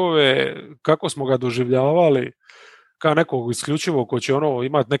sezone njegove, kako smo ga doživljavali, kao nekog isključivo ko će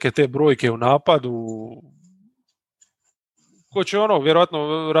imati neke te brojke u napadu, ko će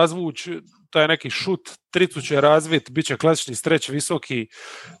vjerojatno razvući taj neki šut, tricu će razvit, bit će klasični streć visoki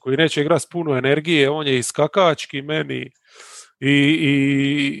koji neće igrati s puno energije, on je iskakački meni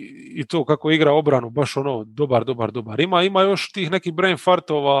i to kako igra obranu, baš dobar. Ima još tih nekih brain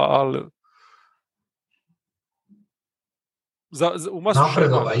fartova, ali u masu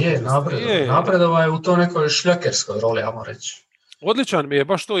napredova je u to nekoj šljakerskoj roli, ajmo reći. Odličan mi je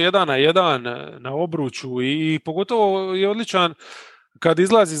baš to 1-1 na obruču i pogotovo je odličan kad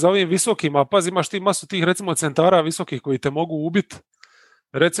izlazi za ovim visokima, pazi, imaš ti masu tih recimo centara visokih koji te mogu ubiti.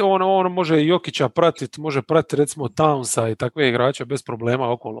 Recimo on može i Jokića pratiti, može pratiti recimo Townsa i takve igrače bez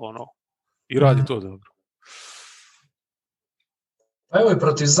problema okolo i radi to dobro. Pa evo i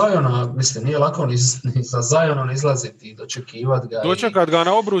protiv Ziona, mislim, nije lako ni za Zionom izlaziti i dočekivati ga. Dočekati ga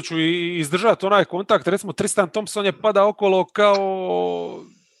na obruču i izdržati onaj kontakt, recimo Tristan Thompson je pada okolo kao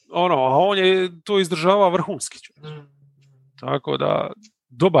a on je to izdržava vrhunski. Tako da,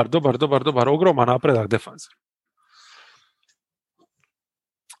 dobar, ogroman napredak defanzivno.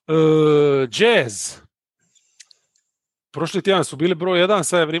 Jazz. Prošli tjedan su bili broj 1,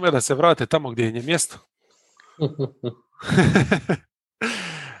 sad je vrijeme da se vrate tamo gdje im je mjesto.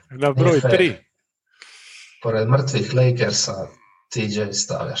 Na broj 3. Pored mrtvih Lakersa TJ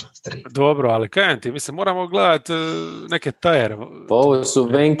stavljaš na 3. Dobro, ali kajem ti, mislim, moramo gledati neke tajere. Pa ovo su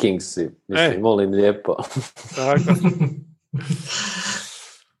Vankingsi, mislim, molim lijepo. Tako.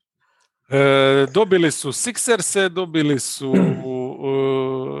 Dobili su Sixerse, dobili su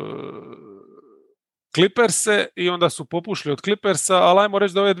Clipperse i onda su popušli od Clippersa, ali ajmo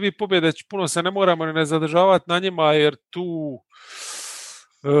reći da ove dvije pobjede puno se ne moramo ni ne zadržavati na njima, jer tu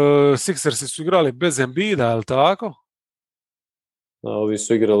Sixersi su igrali bez Embida, je li tako? A ovi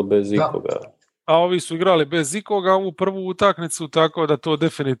su igrali bez ikoga. A ovi su igrali bez ikoga u prvu utakmicu, tako da to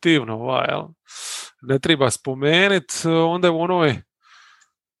definitivno ne treba spomenuti. Onda je u onoj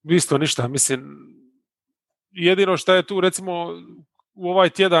isto ništa, mislim, jedino što je tu recimo u ovaj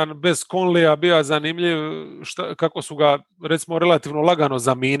tjedan bez Conleya bio zanimljiv kako su ga recimo relativno lagano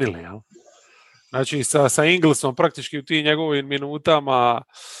zaminili. Jel? Znači sa Inglesom praktički u tim njegovim minutama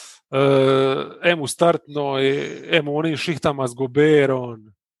M u startnoj, M u onim šihtama s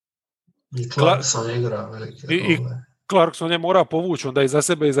Goberom. I Clarkson igra velike role. Clarkson je mora povući onda i za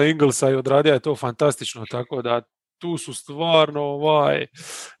sebe i za Inglesa i odradio je to fantastično, tako da tu su stvarno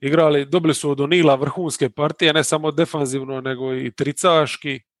igrali, dobili su od O'Neala vrhunske partije, ne samo defanzivno, nego i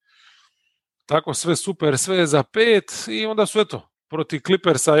tricaški. Tako sve super, sve za 5 i onda su protiv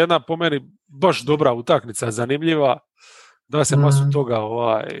Clippersa jedna po meni baš dobra utakmica, zanimljiva, da se masu toga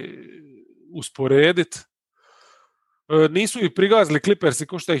usporediti. Nisu ih prigazili Clippersi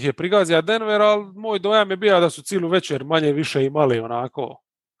ko što ih je prigazio Denver, ali moj dojam je bio da su cijelu večer manje više imali onako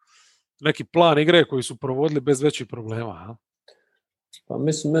neki plan igre koji su provodili bez većih problema. Ha? Pa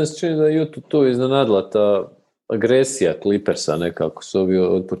mislim, meni se čini da je tu iznenadila ta agresija Clippersa nekako. Su ovi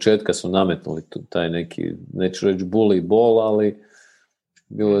od početka su nametnuli taj neki, neću reći bully ball, ali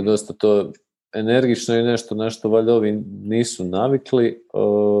bilo je dosta to energično i nešto valjda ovi nisu navikli.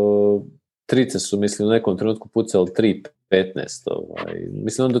 Trice su, mislim, u nekom trenutku pucali 3-15.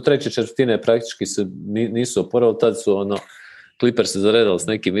 Mislim, do treće četvrtine praktički se nisu oporavili, tad su Clippers se zaredali s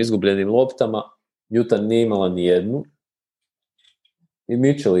nekim izgubljenim loptama, Utah nije imala ni jednu i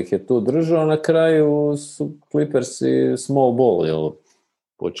Mitchell ih je tu držao, na kraju su Clippersi small ball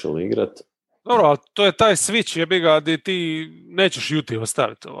počeli igrati. Dobro, ali to je taj switch, jebi ga, gdje ti nećeš Uti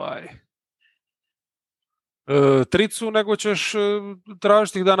ostaviti tricu, nego ćeš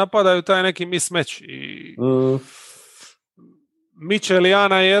tražiti ih da napadaju taj neki mismatch. I Mitchell i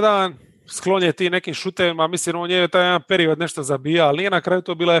Ana jedan sklon je ti nekim šutevima, mislim, on je taj jedan period nešto zabija, ali nije na kraju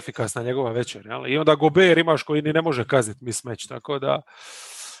to bila efikasna njegova večer. Jel? I onda Gober imaš koji ni ne može kazniti mismatch, tako da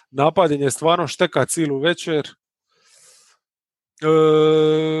napadanje je stvarno šteka cijelu večer.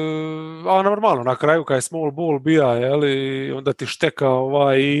 A normalno, na kraju kad je small ball bija, onda ti šteka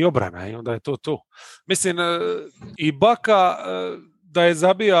i obrana i onda je to. Mislim, i Baka da je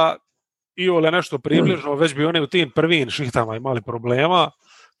zabija iole nešto približno, već bi oni u tim prvim šihtama imali problema.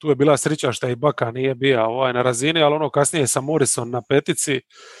 Tu je bila sreća što i Baka nije bio na razini, ali kasnije sa Morrison na petici,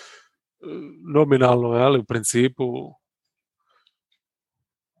 nominalno, u principu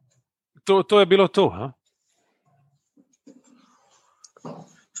to je bilo to, ha?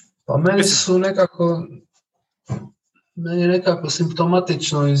 Pa meni je nekako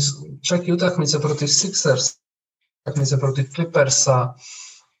simptomatično iz čak i utakmice protiv Sixers, utakmice protiv Clippersa,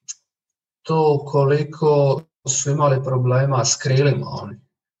 to koliko su imali problema s krilima oni.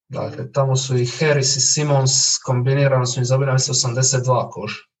 Dakle, tamo su i Harris i Simons kombinirano su im zabili 82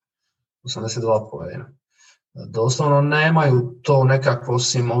 koša, 82 poena. Doslovno nemaju to nekakvo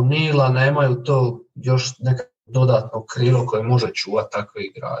osim O'Neala, nemaju to još nekako dodatno krilo koje može čuvati takve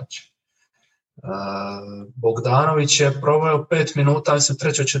igrače. Bogdanović je proveo 5 minuta, mislim u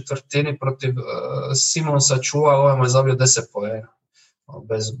trećoj četvrtini protiv Simonsa čuvao, ovaj mu je zabio 10 poena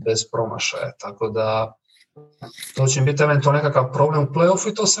bez promašaja, tako da to će biti eventualno nekakav problem u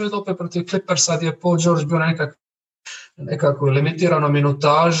play-offu i to se vidi opet protiv Clippersa gdje je Paul George bio nekako limitirano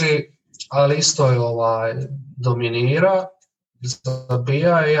minutaži, ali isto je dominira,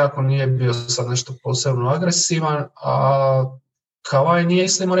 zabija, iako nije bio sad nešto posebno agresivan, a Kawhi nije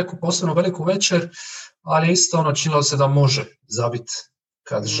isto imao neku posebno veliku večer, ali isto činilo se da može zabiti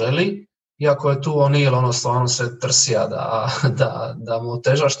kad želi, iako je tu O'Neal stvarno se trsija da mu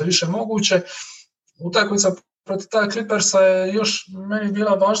oteža što je više moguće. Utakmica protiv taj Clippersa je još meni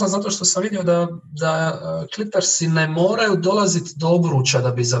bila važna zato što sam vidio da Clippersi ne moraju dolaziti do obruča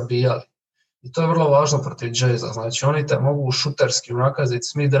da bi zabijali. I to je vrlo važno protiv Jazza. Znači oni te mogu šuterski unakaziti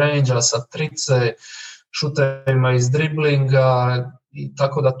s mid-range-a, sa trice, šuterima iz driblinga i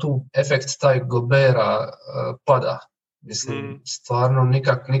tako da tu efekt taj Gobera pada. Mislim, stvarno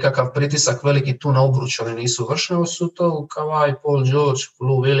nikakav pritisak veliki tu na obruč oni nisu vršili, su to Kawhi, Paul George,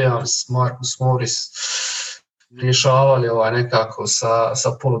 Lou Williams, Marcus Morris rješavali nekako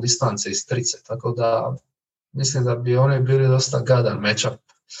sa polu distance iz trice, tako da mislim da bi oni bili dosta gadan matchup.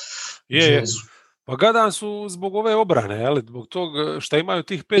 Je. Pa gadan su zbog ove obrane, zbog tog što imaju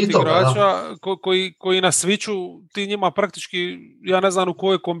tih 5 igrača koji na switchu ti njima praktički, ja ne znam u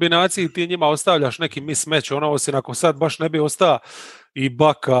kojoj kombinaciji ti njima ostavljaš neki mismatch, osim ako sad baš ne bi ostao i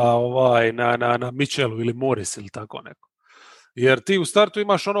Baka na Mitchellu ili Morris ili tako neko. Jer ti u startu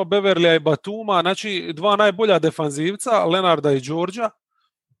imaš Beverlya i Batuma, znači dva najbolja defanzivca, Lenarda i Georgea,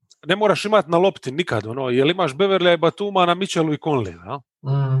 ne moraš imati na lopti nikad, jer imaš Beverlya i Batuma na Mitchellu i Conleya.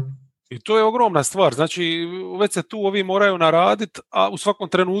 I to je ogromna stvar, znači već se tu ovi moraju naraditi, a u svakom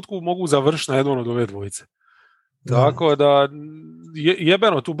trenutku mogu završiti na jednom od ove dvojice. Tako da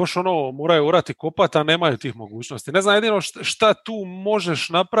jebeno tu baš ono moraju orati kopati, a nemaju tih mogućnosti. Ne znam jedino šta tu možeš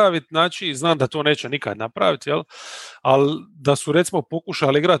napraviti, znači znam da to neće nikad napraviti, jel? Ali da su recimo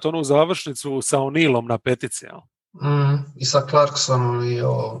pokušali igrati onu završnicu sa O'Nealom na petici, jel? I sa Clarksonom i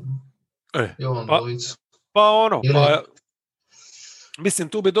ovom dvojicu. Pa ono, mislim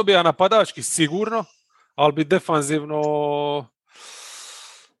tu bi dobija napadački sigurno, ali bi defanzivno...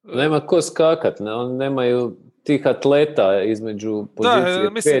 Nema ko skakat, nemaju tih atleta između pozicije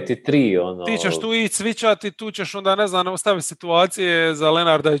 5 i 3. Ti ćeš tu i cvičati, tu ćeš onda, ne znam, ostaviti situacije za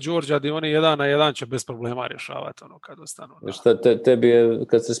Lenarda i Georgea gdje oni 1-1 će bez problema rješavati kad ostanu. Šta tebi je,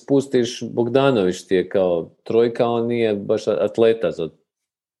 kad se spustiš, Bogdanović ti je kao trojka, on nije baš atleta za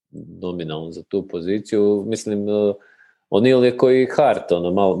nominalno za tu poziciju. Mislim, O'Neal je koji Hart,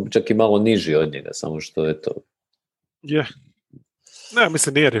 malo, čak i malo niži od njega, samo što je to. Je. Ne,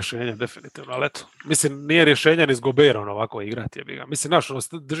 mislim, nije rješenje, definitivno, ali eto. Mislim, nije rješenje ni s Goberom ovako igrati, jebi ga. Mislim,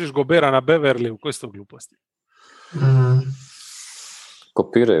 držiš Gobera na Beverly, u kojoj su to gluposti?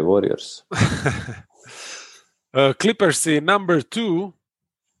 Kopiraju Warriors. Clippers i number 2.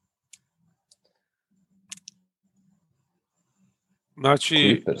 Znači,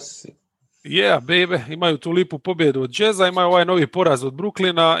 Clippersi. Yeah, baby, imaju tu lipu pobjedu od Jazza, imaju ovaj novi poraz od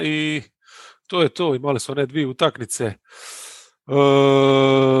Brooklyna i to je to. Imali su one 2 utakmice.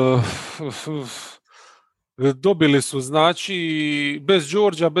 Dobili su, znači, bez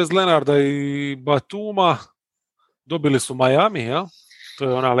Georgea, bez Lenarda i Batuma, dobili su Miami, ja? To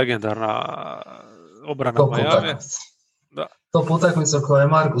je ona legendarna obrana Miami. Da. Top utakmica koja je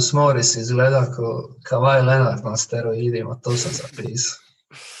Marcus Morris izgleda kao Kawhi Leonard na steroidima, to sam zapisao.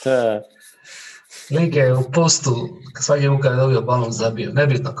 Lig je u postu, svaki mu kada je dobio balon zabio,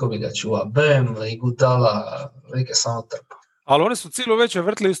 nebitno ko bi ga čuva, Bam, Iguodala, lig je samo trpao. Ali oni su cijelo večer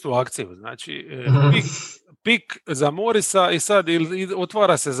vrtili istu akciju, znači pik za Morisa i sad ili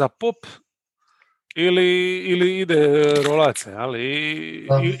otvara se za pop ili ide rolace, ali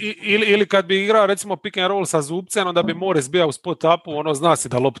ili kad bi igrao recimo pick and roll sa Zubcem, onda bi Morris bio u spot upu, ono zna si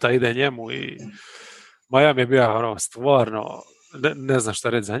da lopta ide njemu i Miami je bio ono stvarno ne znam šta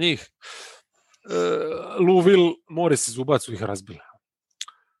reći za njih. Lou Will, Morris i Zubac su ih razbili.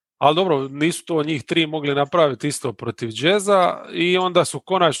 Ali dobro, nisu to njih 3 mogli napraviti isto protiv Jazza i onda su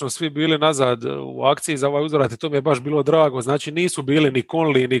konačno svi bili nazad u akciji za ovaj uzorat i to mi je baš bilo drago. Znači nisu bili ni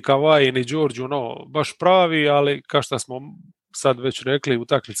Conley, ni Kawhi, ni George, no, baš pravi, ali kao što smo sad već rekli,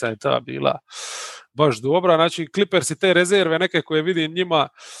 utakmica je ta bila baš dobra. Znači Clippers i te rezerve, neke koje vidim njima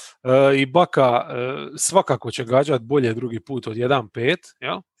i Baka svakako će gađati bolje drugi put od 1-5,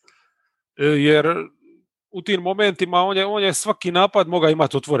 ja? Jer u tim momentima on je svaki napad mogao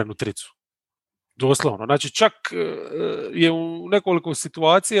imati otvorenu tricu. Doslovno. Znači čak je u nekoliko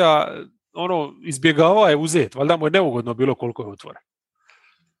situacija izbjegavao je uzeti. Valjda mu je neugodno bilo koliko je otvoren.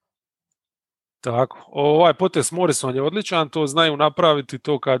 Tako. Ovaj potez s Morrisom je odličan. To znaju napraviti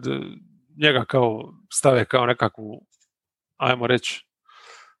to kad njega kao stave kao nekakvu, ajmo reći,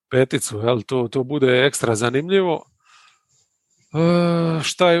 peticu. Jel? To bude ekstra zanimljivo.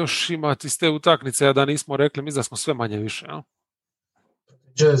 Šta još imati iz te utakmice, a da nismo rekli, mi da smo sve manje više, ja?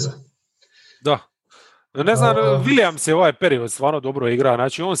 Jazza. Da. Ne znam, Williams je ovaj period stvarno dobro igra,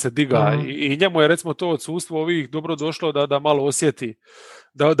 znači on se diga i njemu je recimo to odsustvo ovih dobro došlo da malo osjeti,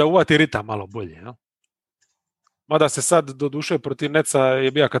 da uvati ritam malo bolje, ja? Mada se sad do duše protiv Neca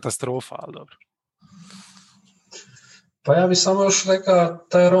je bila katastrofa, ali dobro. Pa ja bih samo još rekao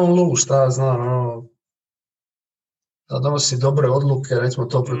Tyronn Lue, šta znam, da donosi dobre odluke, recimo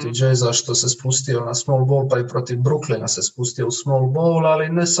to protiv Jazza što se spustio na small ball, pa i protiv Brooklyna se spustio u small ball, ali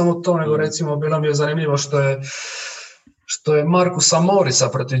ne samo to, nego recimo bilo mi je zanimljivo što je Marcusa Morrisa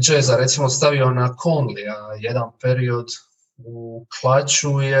protiv Jazza recimo stavio na Conleya jedan period u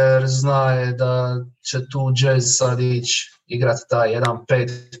klaču, jer zna je da će tu Jazz sad ići igrati taj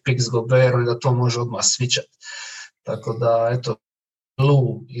 1-5 pick s Goberom i da to može odmah svičati. Tako da, eto,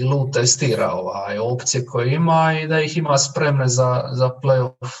 Lue testira opcije koje ima i da ih ima spremne za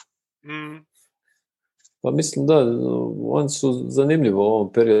play-off. Pa mislim da, oni su zanimljivo u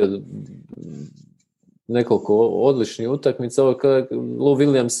ovom periodu, nekoliko odličnih utakmica. Lou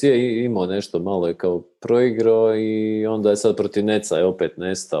Williams je imao nešto, malo je kao proigrao i onda je sad protiv Neca je opet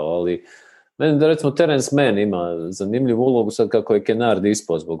nestao, ali meni da recimo Terence Mann ima zanimljivu ulogu sad kako je Kennard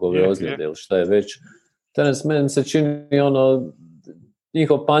ispao zbog ove ozljede ili šta je već. Terence Mann se čini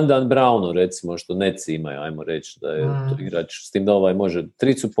njihov pandan Brownu, recimo, što Netsi imaju, ajmo reći, da je to igrač, s tim da ovaj može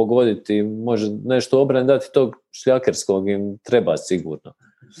tricu pogoditi, može nešto obrane dati, tog šljakerskog im treba sigurno.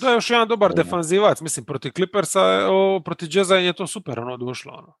 Da, još jedan dobar defanzivac, mislim, protiv Clippersa, protiv Jazza je to super,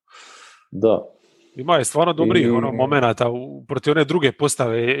 došlo. Da. Ima je stvarno dobrih I- momenata protiv one druge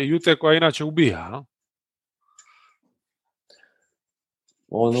postave Jute koja inače ubija. No?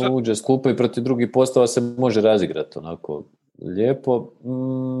 On Šta? uđe s klupe i protiv drugih postava se može razigrati onako lijepo.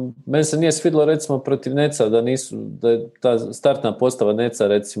 Meni se nije svidlo recimo protiv Neca da je ta startna postava Neca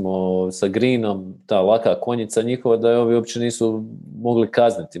recimo sa Greenom, ta laka konjica njihova, da je ovi uopće nisu mogli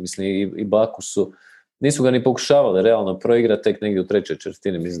kazniti. Mislim i Baku nisu ga ni pokušavali realno proigrati, tek negdje u trećoj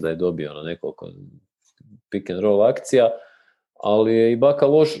četvrtini mislim da je dobio nekoliko pick and roll akcija, ali je i Baka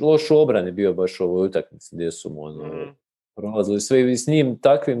loš u obrani bio baš u ovoj utakmici gdje su mu prolazili sve i s njim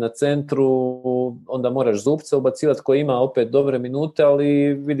takvim na centru, onda moraš Zubca ubacivati koji ima opet dobre minute,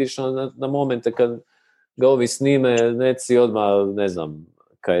 ali vidiš na momente kad ga ovi snime, Neci odmah, ne znam,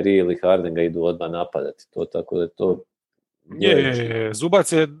 Kyrie ili Harden ga idu odmah napadati. To, tako da je to... Je.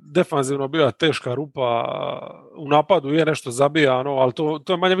 Zubac je defanzivno bila teška rupa u napadu, je nešto zabija, ali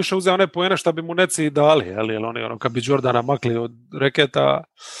to je manje više uzeo one poene što bi mu Neci dali, jer oni kad bi Jordana makli od reketa,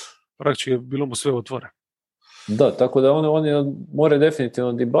 praktički je bilo mu sve otvore. Da, tako da on more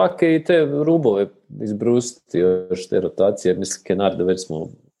definitivno dibake i te rubove izbrusiti još te rotacije. Mislim, Kennard, već smo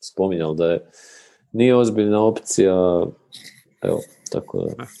spominjali da nije ozbiljna opcija. Evo, tako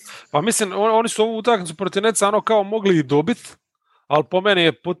da... Pa mislim, oni su ovu utakmicu protiv Neca kao mogli i dobiti, ali po meni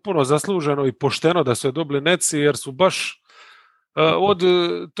je potpuno zasluženo i pošteno da su je dobili Neci, jer su baš od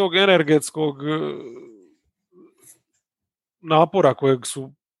tog energetskog napora kojeg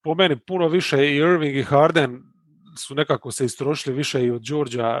su po meni puno više i Irving i Harden su nekako se istrošili više i od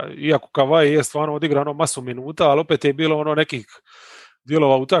Georgea, iako Kawhi je stvarno odigrano masu minuta, ali opet je bilo nekih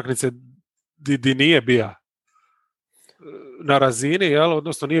dijelova utakmice di nije bija na razini,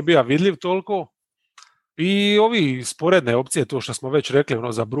 odnosno nije bija vidljiv toliko. I ovi sporedne opcije, to što smo već rekli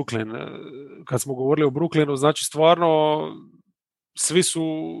za Brooklyn, kad smo govorili o Brooklynu, znači stvarno svi su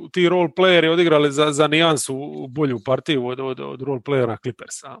ti role playeri odigrali za nijansu bolju partiju od role playera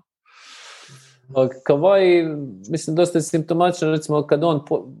Clippersa. Kawhi, mislim, dosta je simptomatično, recimo, kad on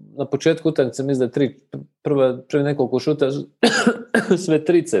na početku utakmice, mislim da je prvi nekoliko šuta sve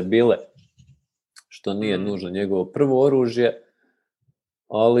trice bile, što nije nužno njegovo prvo oružje,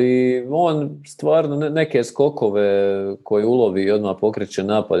 ali on stvarno neke skokove koje ulovi i odmah pokreće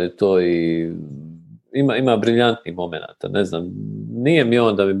napade, to i ima briljantnih momenata, ne znam, nije mi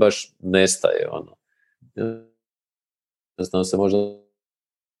on da mi baš nestaje, jednostavno se možda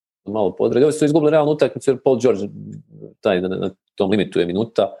malo podredi. Ovi su izgubili realnu utakmicu jer Paul George taj na tom limitu je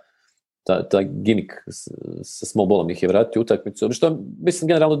minuta, ta gimik sa small ballom ih je vratio utakmicu. Što, mislim,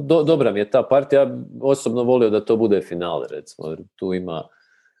 generalno dobra mi je ta partija. Ja osobno volio da to bude finale, recimo. Jer tu ima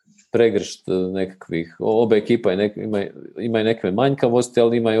pregršt nekakvih, oba ekipa ima nekakve manjkavosti,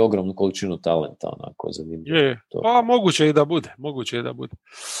 ali ima i ogromnu količinu talenta, onako zanimljivo. Je, pa moguće i da bude.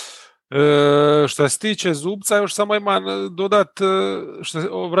 Što se tiče Zubca, još samo imam dodat,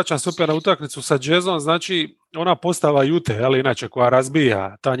 vraćam se opet na utakmicu sa Jazzom, znači ona postava Jute, inače koja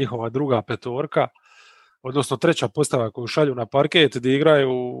razbija ta njihova druga petorka, odnosno treća postava koju šalju na parket, gdje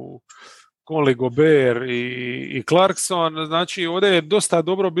igraju Conley, Gobert i Clarkson, znači ovdje je dosta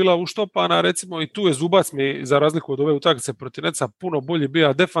dobro bila uštopana, recimo i tu je Zubac mi, za razliku od ove utakmice protiv Neca, puno bolje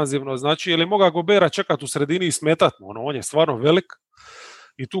bija defanzivno, znači je li mogao Gobera čekati u sredini i smetati mu, on je stvarno velik.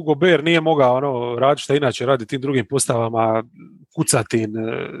 I tu Gobert nije mogao raditi što inače radi tim drugim postavama, kucatin,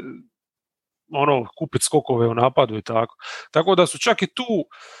 kupiti skokove u napadu i tako. Tako da su čak i tu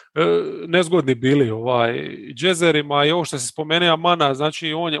nezgodni bili Jazzerima i ovo što se spomenuo Mana,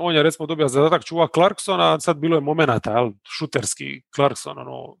 znači on je recimo dobio zadatak čuva Clarksona, sad bilo je momenata, šuterski Clarkson,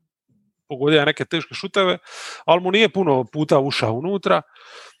 pogodio neke teške šuteve, ali mu nije puno puta ušao unutra.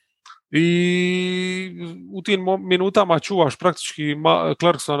 I u tim minutama čuvaš praktički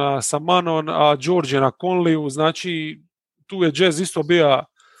Clarksona sa Manon, a George je na Conleyu, znači tu je Jazz isto bio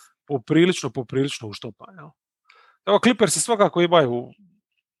poprilično uštopan. Evo, Clippersi svakako imaju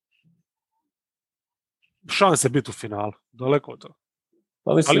šanse biti u finalu, daleko od toga.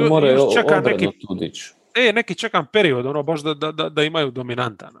 Pa mislim, moraju obrano tudići. Neki čekam period, baš da imaju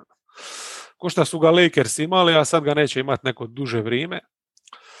dominantan. Ko što su ga Lakers imali, a sad ga neće imati neko duže vrijeme.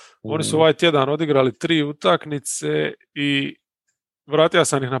 Oni su ovaj tjedan odigrali 3 utakmice i vratio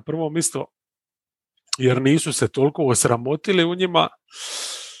sam ih na prvo mjesto jer nisu se toliko osramotili u njima,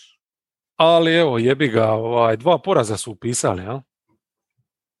 ali evo, jebi ga, 2 poraza su upisali, jel?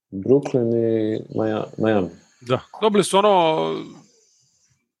 Brooklyn i Miami. Da, dobili su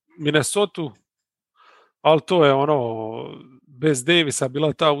Minnesota, ali to je bez Davisa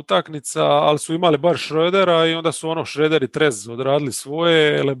bila ta utakmica, ali su imali bar Schrödera i onda su Schröder i Trez odradili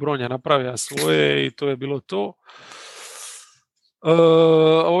svoje, LeBron je napravio svoje i to je bilo to.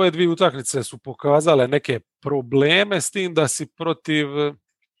 Ove dvije utakmice su pokazale neke probleme s tim da si protiv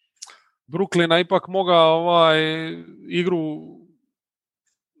Brooklyna ipak mogao igru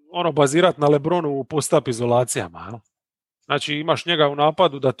bazirati na LeBronu u post-up izolacijama. No? Znači imaš njega u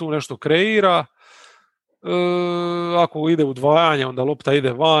napadu da tu nešto kreira, ako ide u dvajanje onda lopta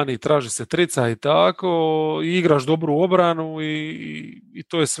ide van i traži se trica i tako, i igraš dobru obranu i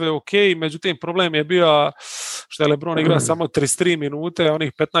to je sve ok, međutim problem je bio što je LeBron igra samo 33 minute, a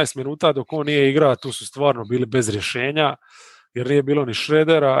onih 15 minuta dok on nije igrao tu su stvarno bili bez rješenja jer nije bilo ni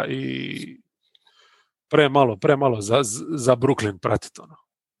Schroedera i premalo za Brooklyn pratiti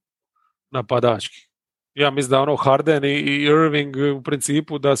napadački. Ja mislim da Harden i Irving u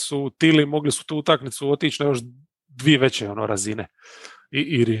principu da su Tili mogli su tu utakmicu otići na još dvije veće razine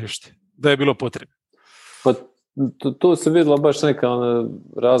i riješiti. Da je bilo potrebno. Pa tu se vidjela baš neka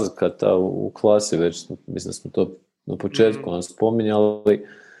razlika ta u klasi već, mislim da smo to na početku spominjali.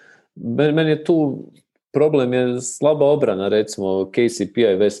 Meni je tu problem je slaba obrana, recimo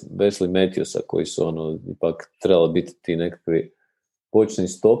KCP-a i Wesley Matthewsa koji su ipak trebali biti ti nekakvi počni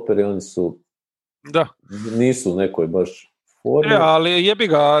stoperi, oni su nisu u nekoj baš formi. Ali jebi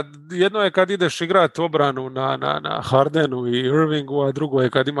ga, jedno je kad ideš igrati obranu na Hardenu i Irvingu, a drugo je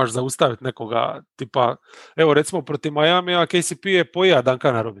kad imaš zaustaviti nekoga tipa, evo recimo protiv Miamija KCP je pojeo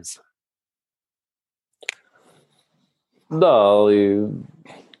Duncana Robinsa. Da, ali...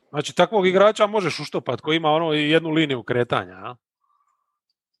 Znači takvog igrača možeš uštopati koji ima jednu liniju kretanja, a?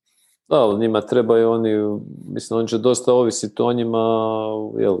 Da, ali njima trebaju mislim, on će dosta ovisiti o njima,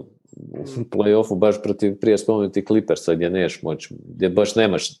 u play-offu baš protiv prije spomenuti Clippersa gdje neš moći, gdje baš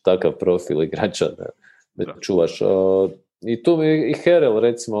nemaš takav profil igrača da čuvaš. I tu i Harrell,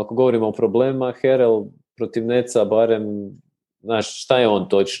 recimo, ako govorimo o problemima, Harrell protiv Netsa barem, znaš, šta je on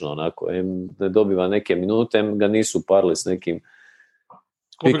točno, onako, ne dobiva neke minute, ga nisu parli s nekim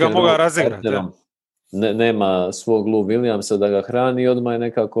ko bi ga mogao razigrati. Nema svog Lou Williamsa da ga hrani i odmah je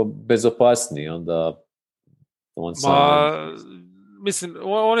nekako bezopasniji, onda on sam... Mislim,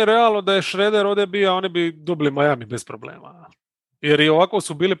 on je realno da je Schroeder ovdje bio, oni bi dobili Miami bez problema. Jer i ovako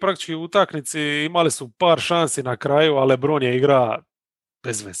su bili praktički u utakmici, imali su par šansi na kraju, a LeBron je igra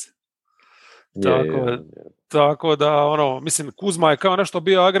bez veze. Tako da, mislim, Kuzma je kao nešto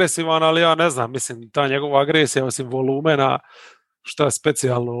bio agresivan, ali ja ne znam, mislim, ta njegova agresija osim volumena, šta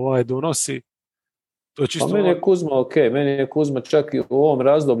specijalno donosi. To je čisto... Pa meni je Kuzma ok, meni je Kuzma čak i u ovom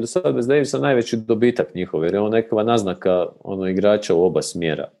razdoblju sad bez Davisa najveći dobitak njihov, jer je on nekakva naznaka igrača u oba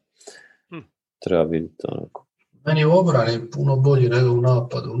smjera. Treba vidjeti onako. Meni je u obrani puno bolji nego u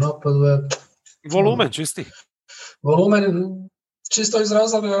napadu. U napadu je... Volumen čisti. Volumen čisto iz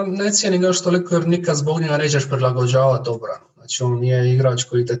razloga ne cijenim ga što toliko jer nikad zbog njega nećeš prilagođavati obranu. Znači on nije igrač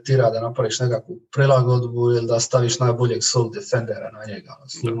koji te tira da napraviš nekakvu prilagodbu ili da staviš najboljeg sole defendera na njega.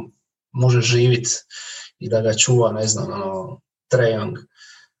 Može živjeti i da ga čuva, ne znam, Trae Young.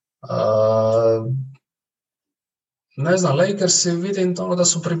 Ne znam, Lakersi vidim da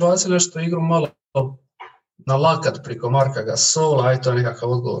su pribacili nešto igru malo na lakat priko Marka Gasola, to je nekakav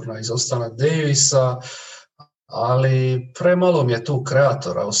odgovor na izostanak Davisa, ali premalo mi je tu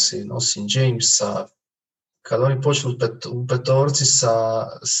kreatora osim Jamesa. Kad oni počnu u petorci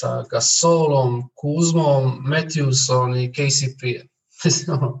sa Gasolom, Kuzmom, Matthewsom i KCP,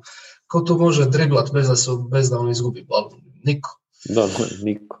 ko tu može driblat bez da on izgubi balon? Niko. Da,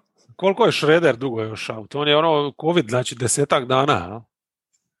 niko. Koliko je Schroeder dugo još out? On je COVID, znači 10 dana, a?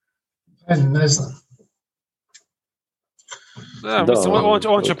 Ne znam. Ja, mislim,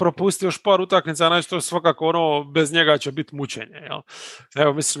 on će propustiti još par utakmica, znači to svakako bez njega će biti mučenje. Jel?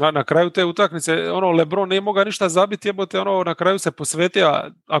 Evo, mislim, na kraju te utakmice, LeBron nije mogao ništa zabiti, jebote, na kraju se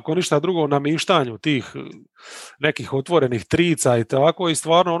posvetio, ako ništa drugo, namištanju tih nekih otvorenih trica i tako, i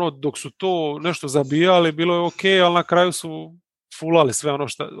stvarno, dok su to nešto zabijali, bilo je ok, ali na kraju su fulali sve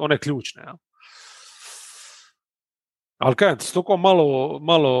one ključne. Jel? Ali kaj, stoko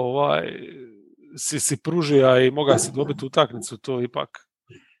malo si pružija i moga si dobiti utakmicu, to ipak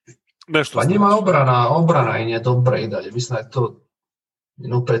nešto. Pa njima obrana im je dobra i dalje. Mislim da je to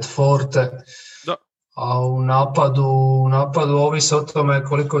opet forte. Da. A u napadu ovisi o tome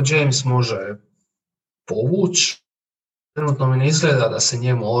koliko James može povući. Trenutno mi ne izgleda da se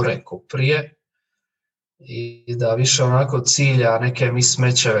njemu ore ko prije i da više onako cilja neke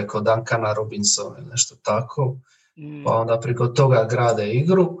mismečeve kod Duncana Robinsona ili nešto tako. Pa onda preko toga grade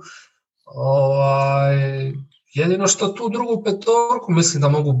igru. Jedino što tu drugu petorku mislim da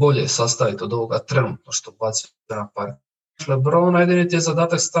mogu bolje sastaviti od ovoga trenutno što baci na par. LeBron, jedini ti je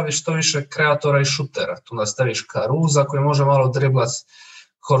zadatak staviš što više kreatora i šutera. Tu nastaviš Caruza koji može malo driblati,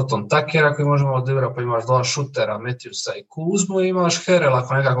 Horton Takera koji možemo odigrati, pa imaš 2 šutera, Matthewsa i Kuzmu, i imaš Herela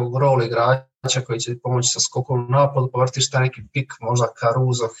ako nekakvog rol igrača koji će pomoći sa skokom u napadu, pa vrtiš taj neki pik, možda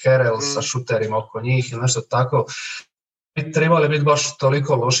Caruso, Herel sa šuterima oko njih ili nešto tako. Trebali biti baš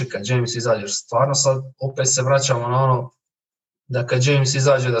toliko loši kad James izađe. Stvarno sad opet se vraćamo na ono da kad James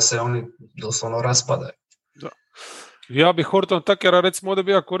izađe da se oni doslovno raspadaju. Da. Ja bih Horton Takera recimo ovdje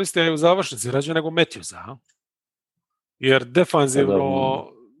bi ja koristio u završnici rađe nego Matthewsa. Jer defanzivno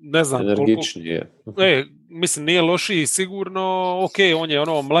ne znam energičnije. Mislim nije lošiji sigurno, ok, on je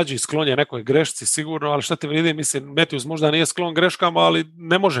ono mlađi, sklon je nekoj grešci sigurno, ali šta ti vidi, mislim Matthews možda nije sklon greškama, ali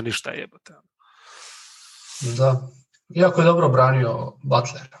ne može ništa jebati. Da. Jako je dobro branio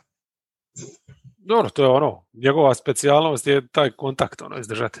Butlera. Dobro, to je ono, njegova specijalnost je taj kontakt, ono,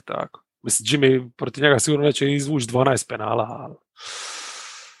 izdržati tako. Mislim, Jimmy protiv njega sigurno neće izvući 12 penala, ali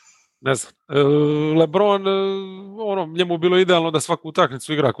ne znam. LeBron, ono, njemu bilo idealno da svaku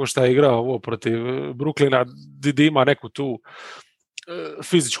utakmicu igra ko šta je igrao ovo protiv Brooklyna, gdje ima neku tu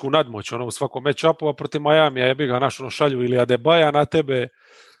fizičku nadmoć, ono, u svakom match-upu, a protiv Miamija je bi ga naš, ono, šalju ili Adebaja na tebe,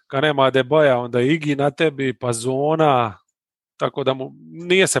 kad nema Adebaja, onda Igi na tebi, pa zona, tako da mu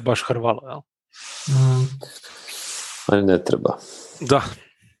nije se baš hrvalo, jel? Ali ne treba. Da.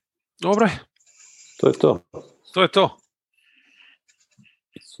 Dobro. To je to. To je to.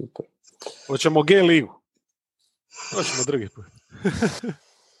 Super. Hoćemo G ligu. Hoćemo drugi put.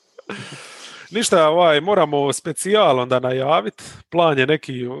 Ništa, moramo specijal onda najaviti. Plan je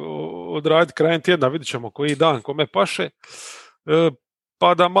neki odraditi krajem tjedna, vidit ćemo koji dan kome paše.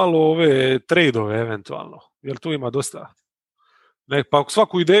 Pa da malo ove trade-ove eventualno, jer tu ima dosta. Pa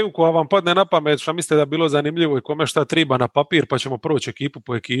svaku ideju koja vam padne na pamet, što mislite da je bilo zanimljivo i kome šta treba na papir, pa ćemo proći ekipu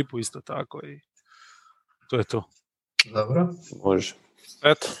po ekipu isto tako i to je to. Dobro. Može.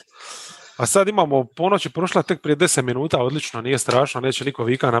 Eto. A sad imamo, ponoć je prošla tek prije 10 minuta, odlično, nije strašno, neće niko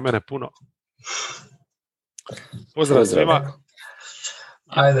vika na mene puno. Pozdrav svima.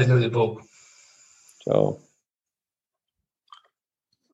 Ajde ljudi, Bog. Ćao.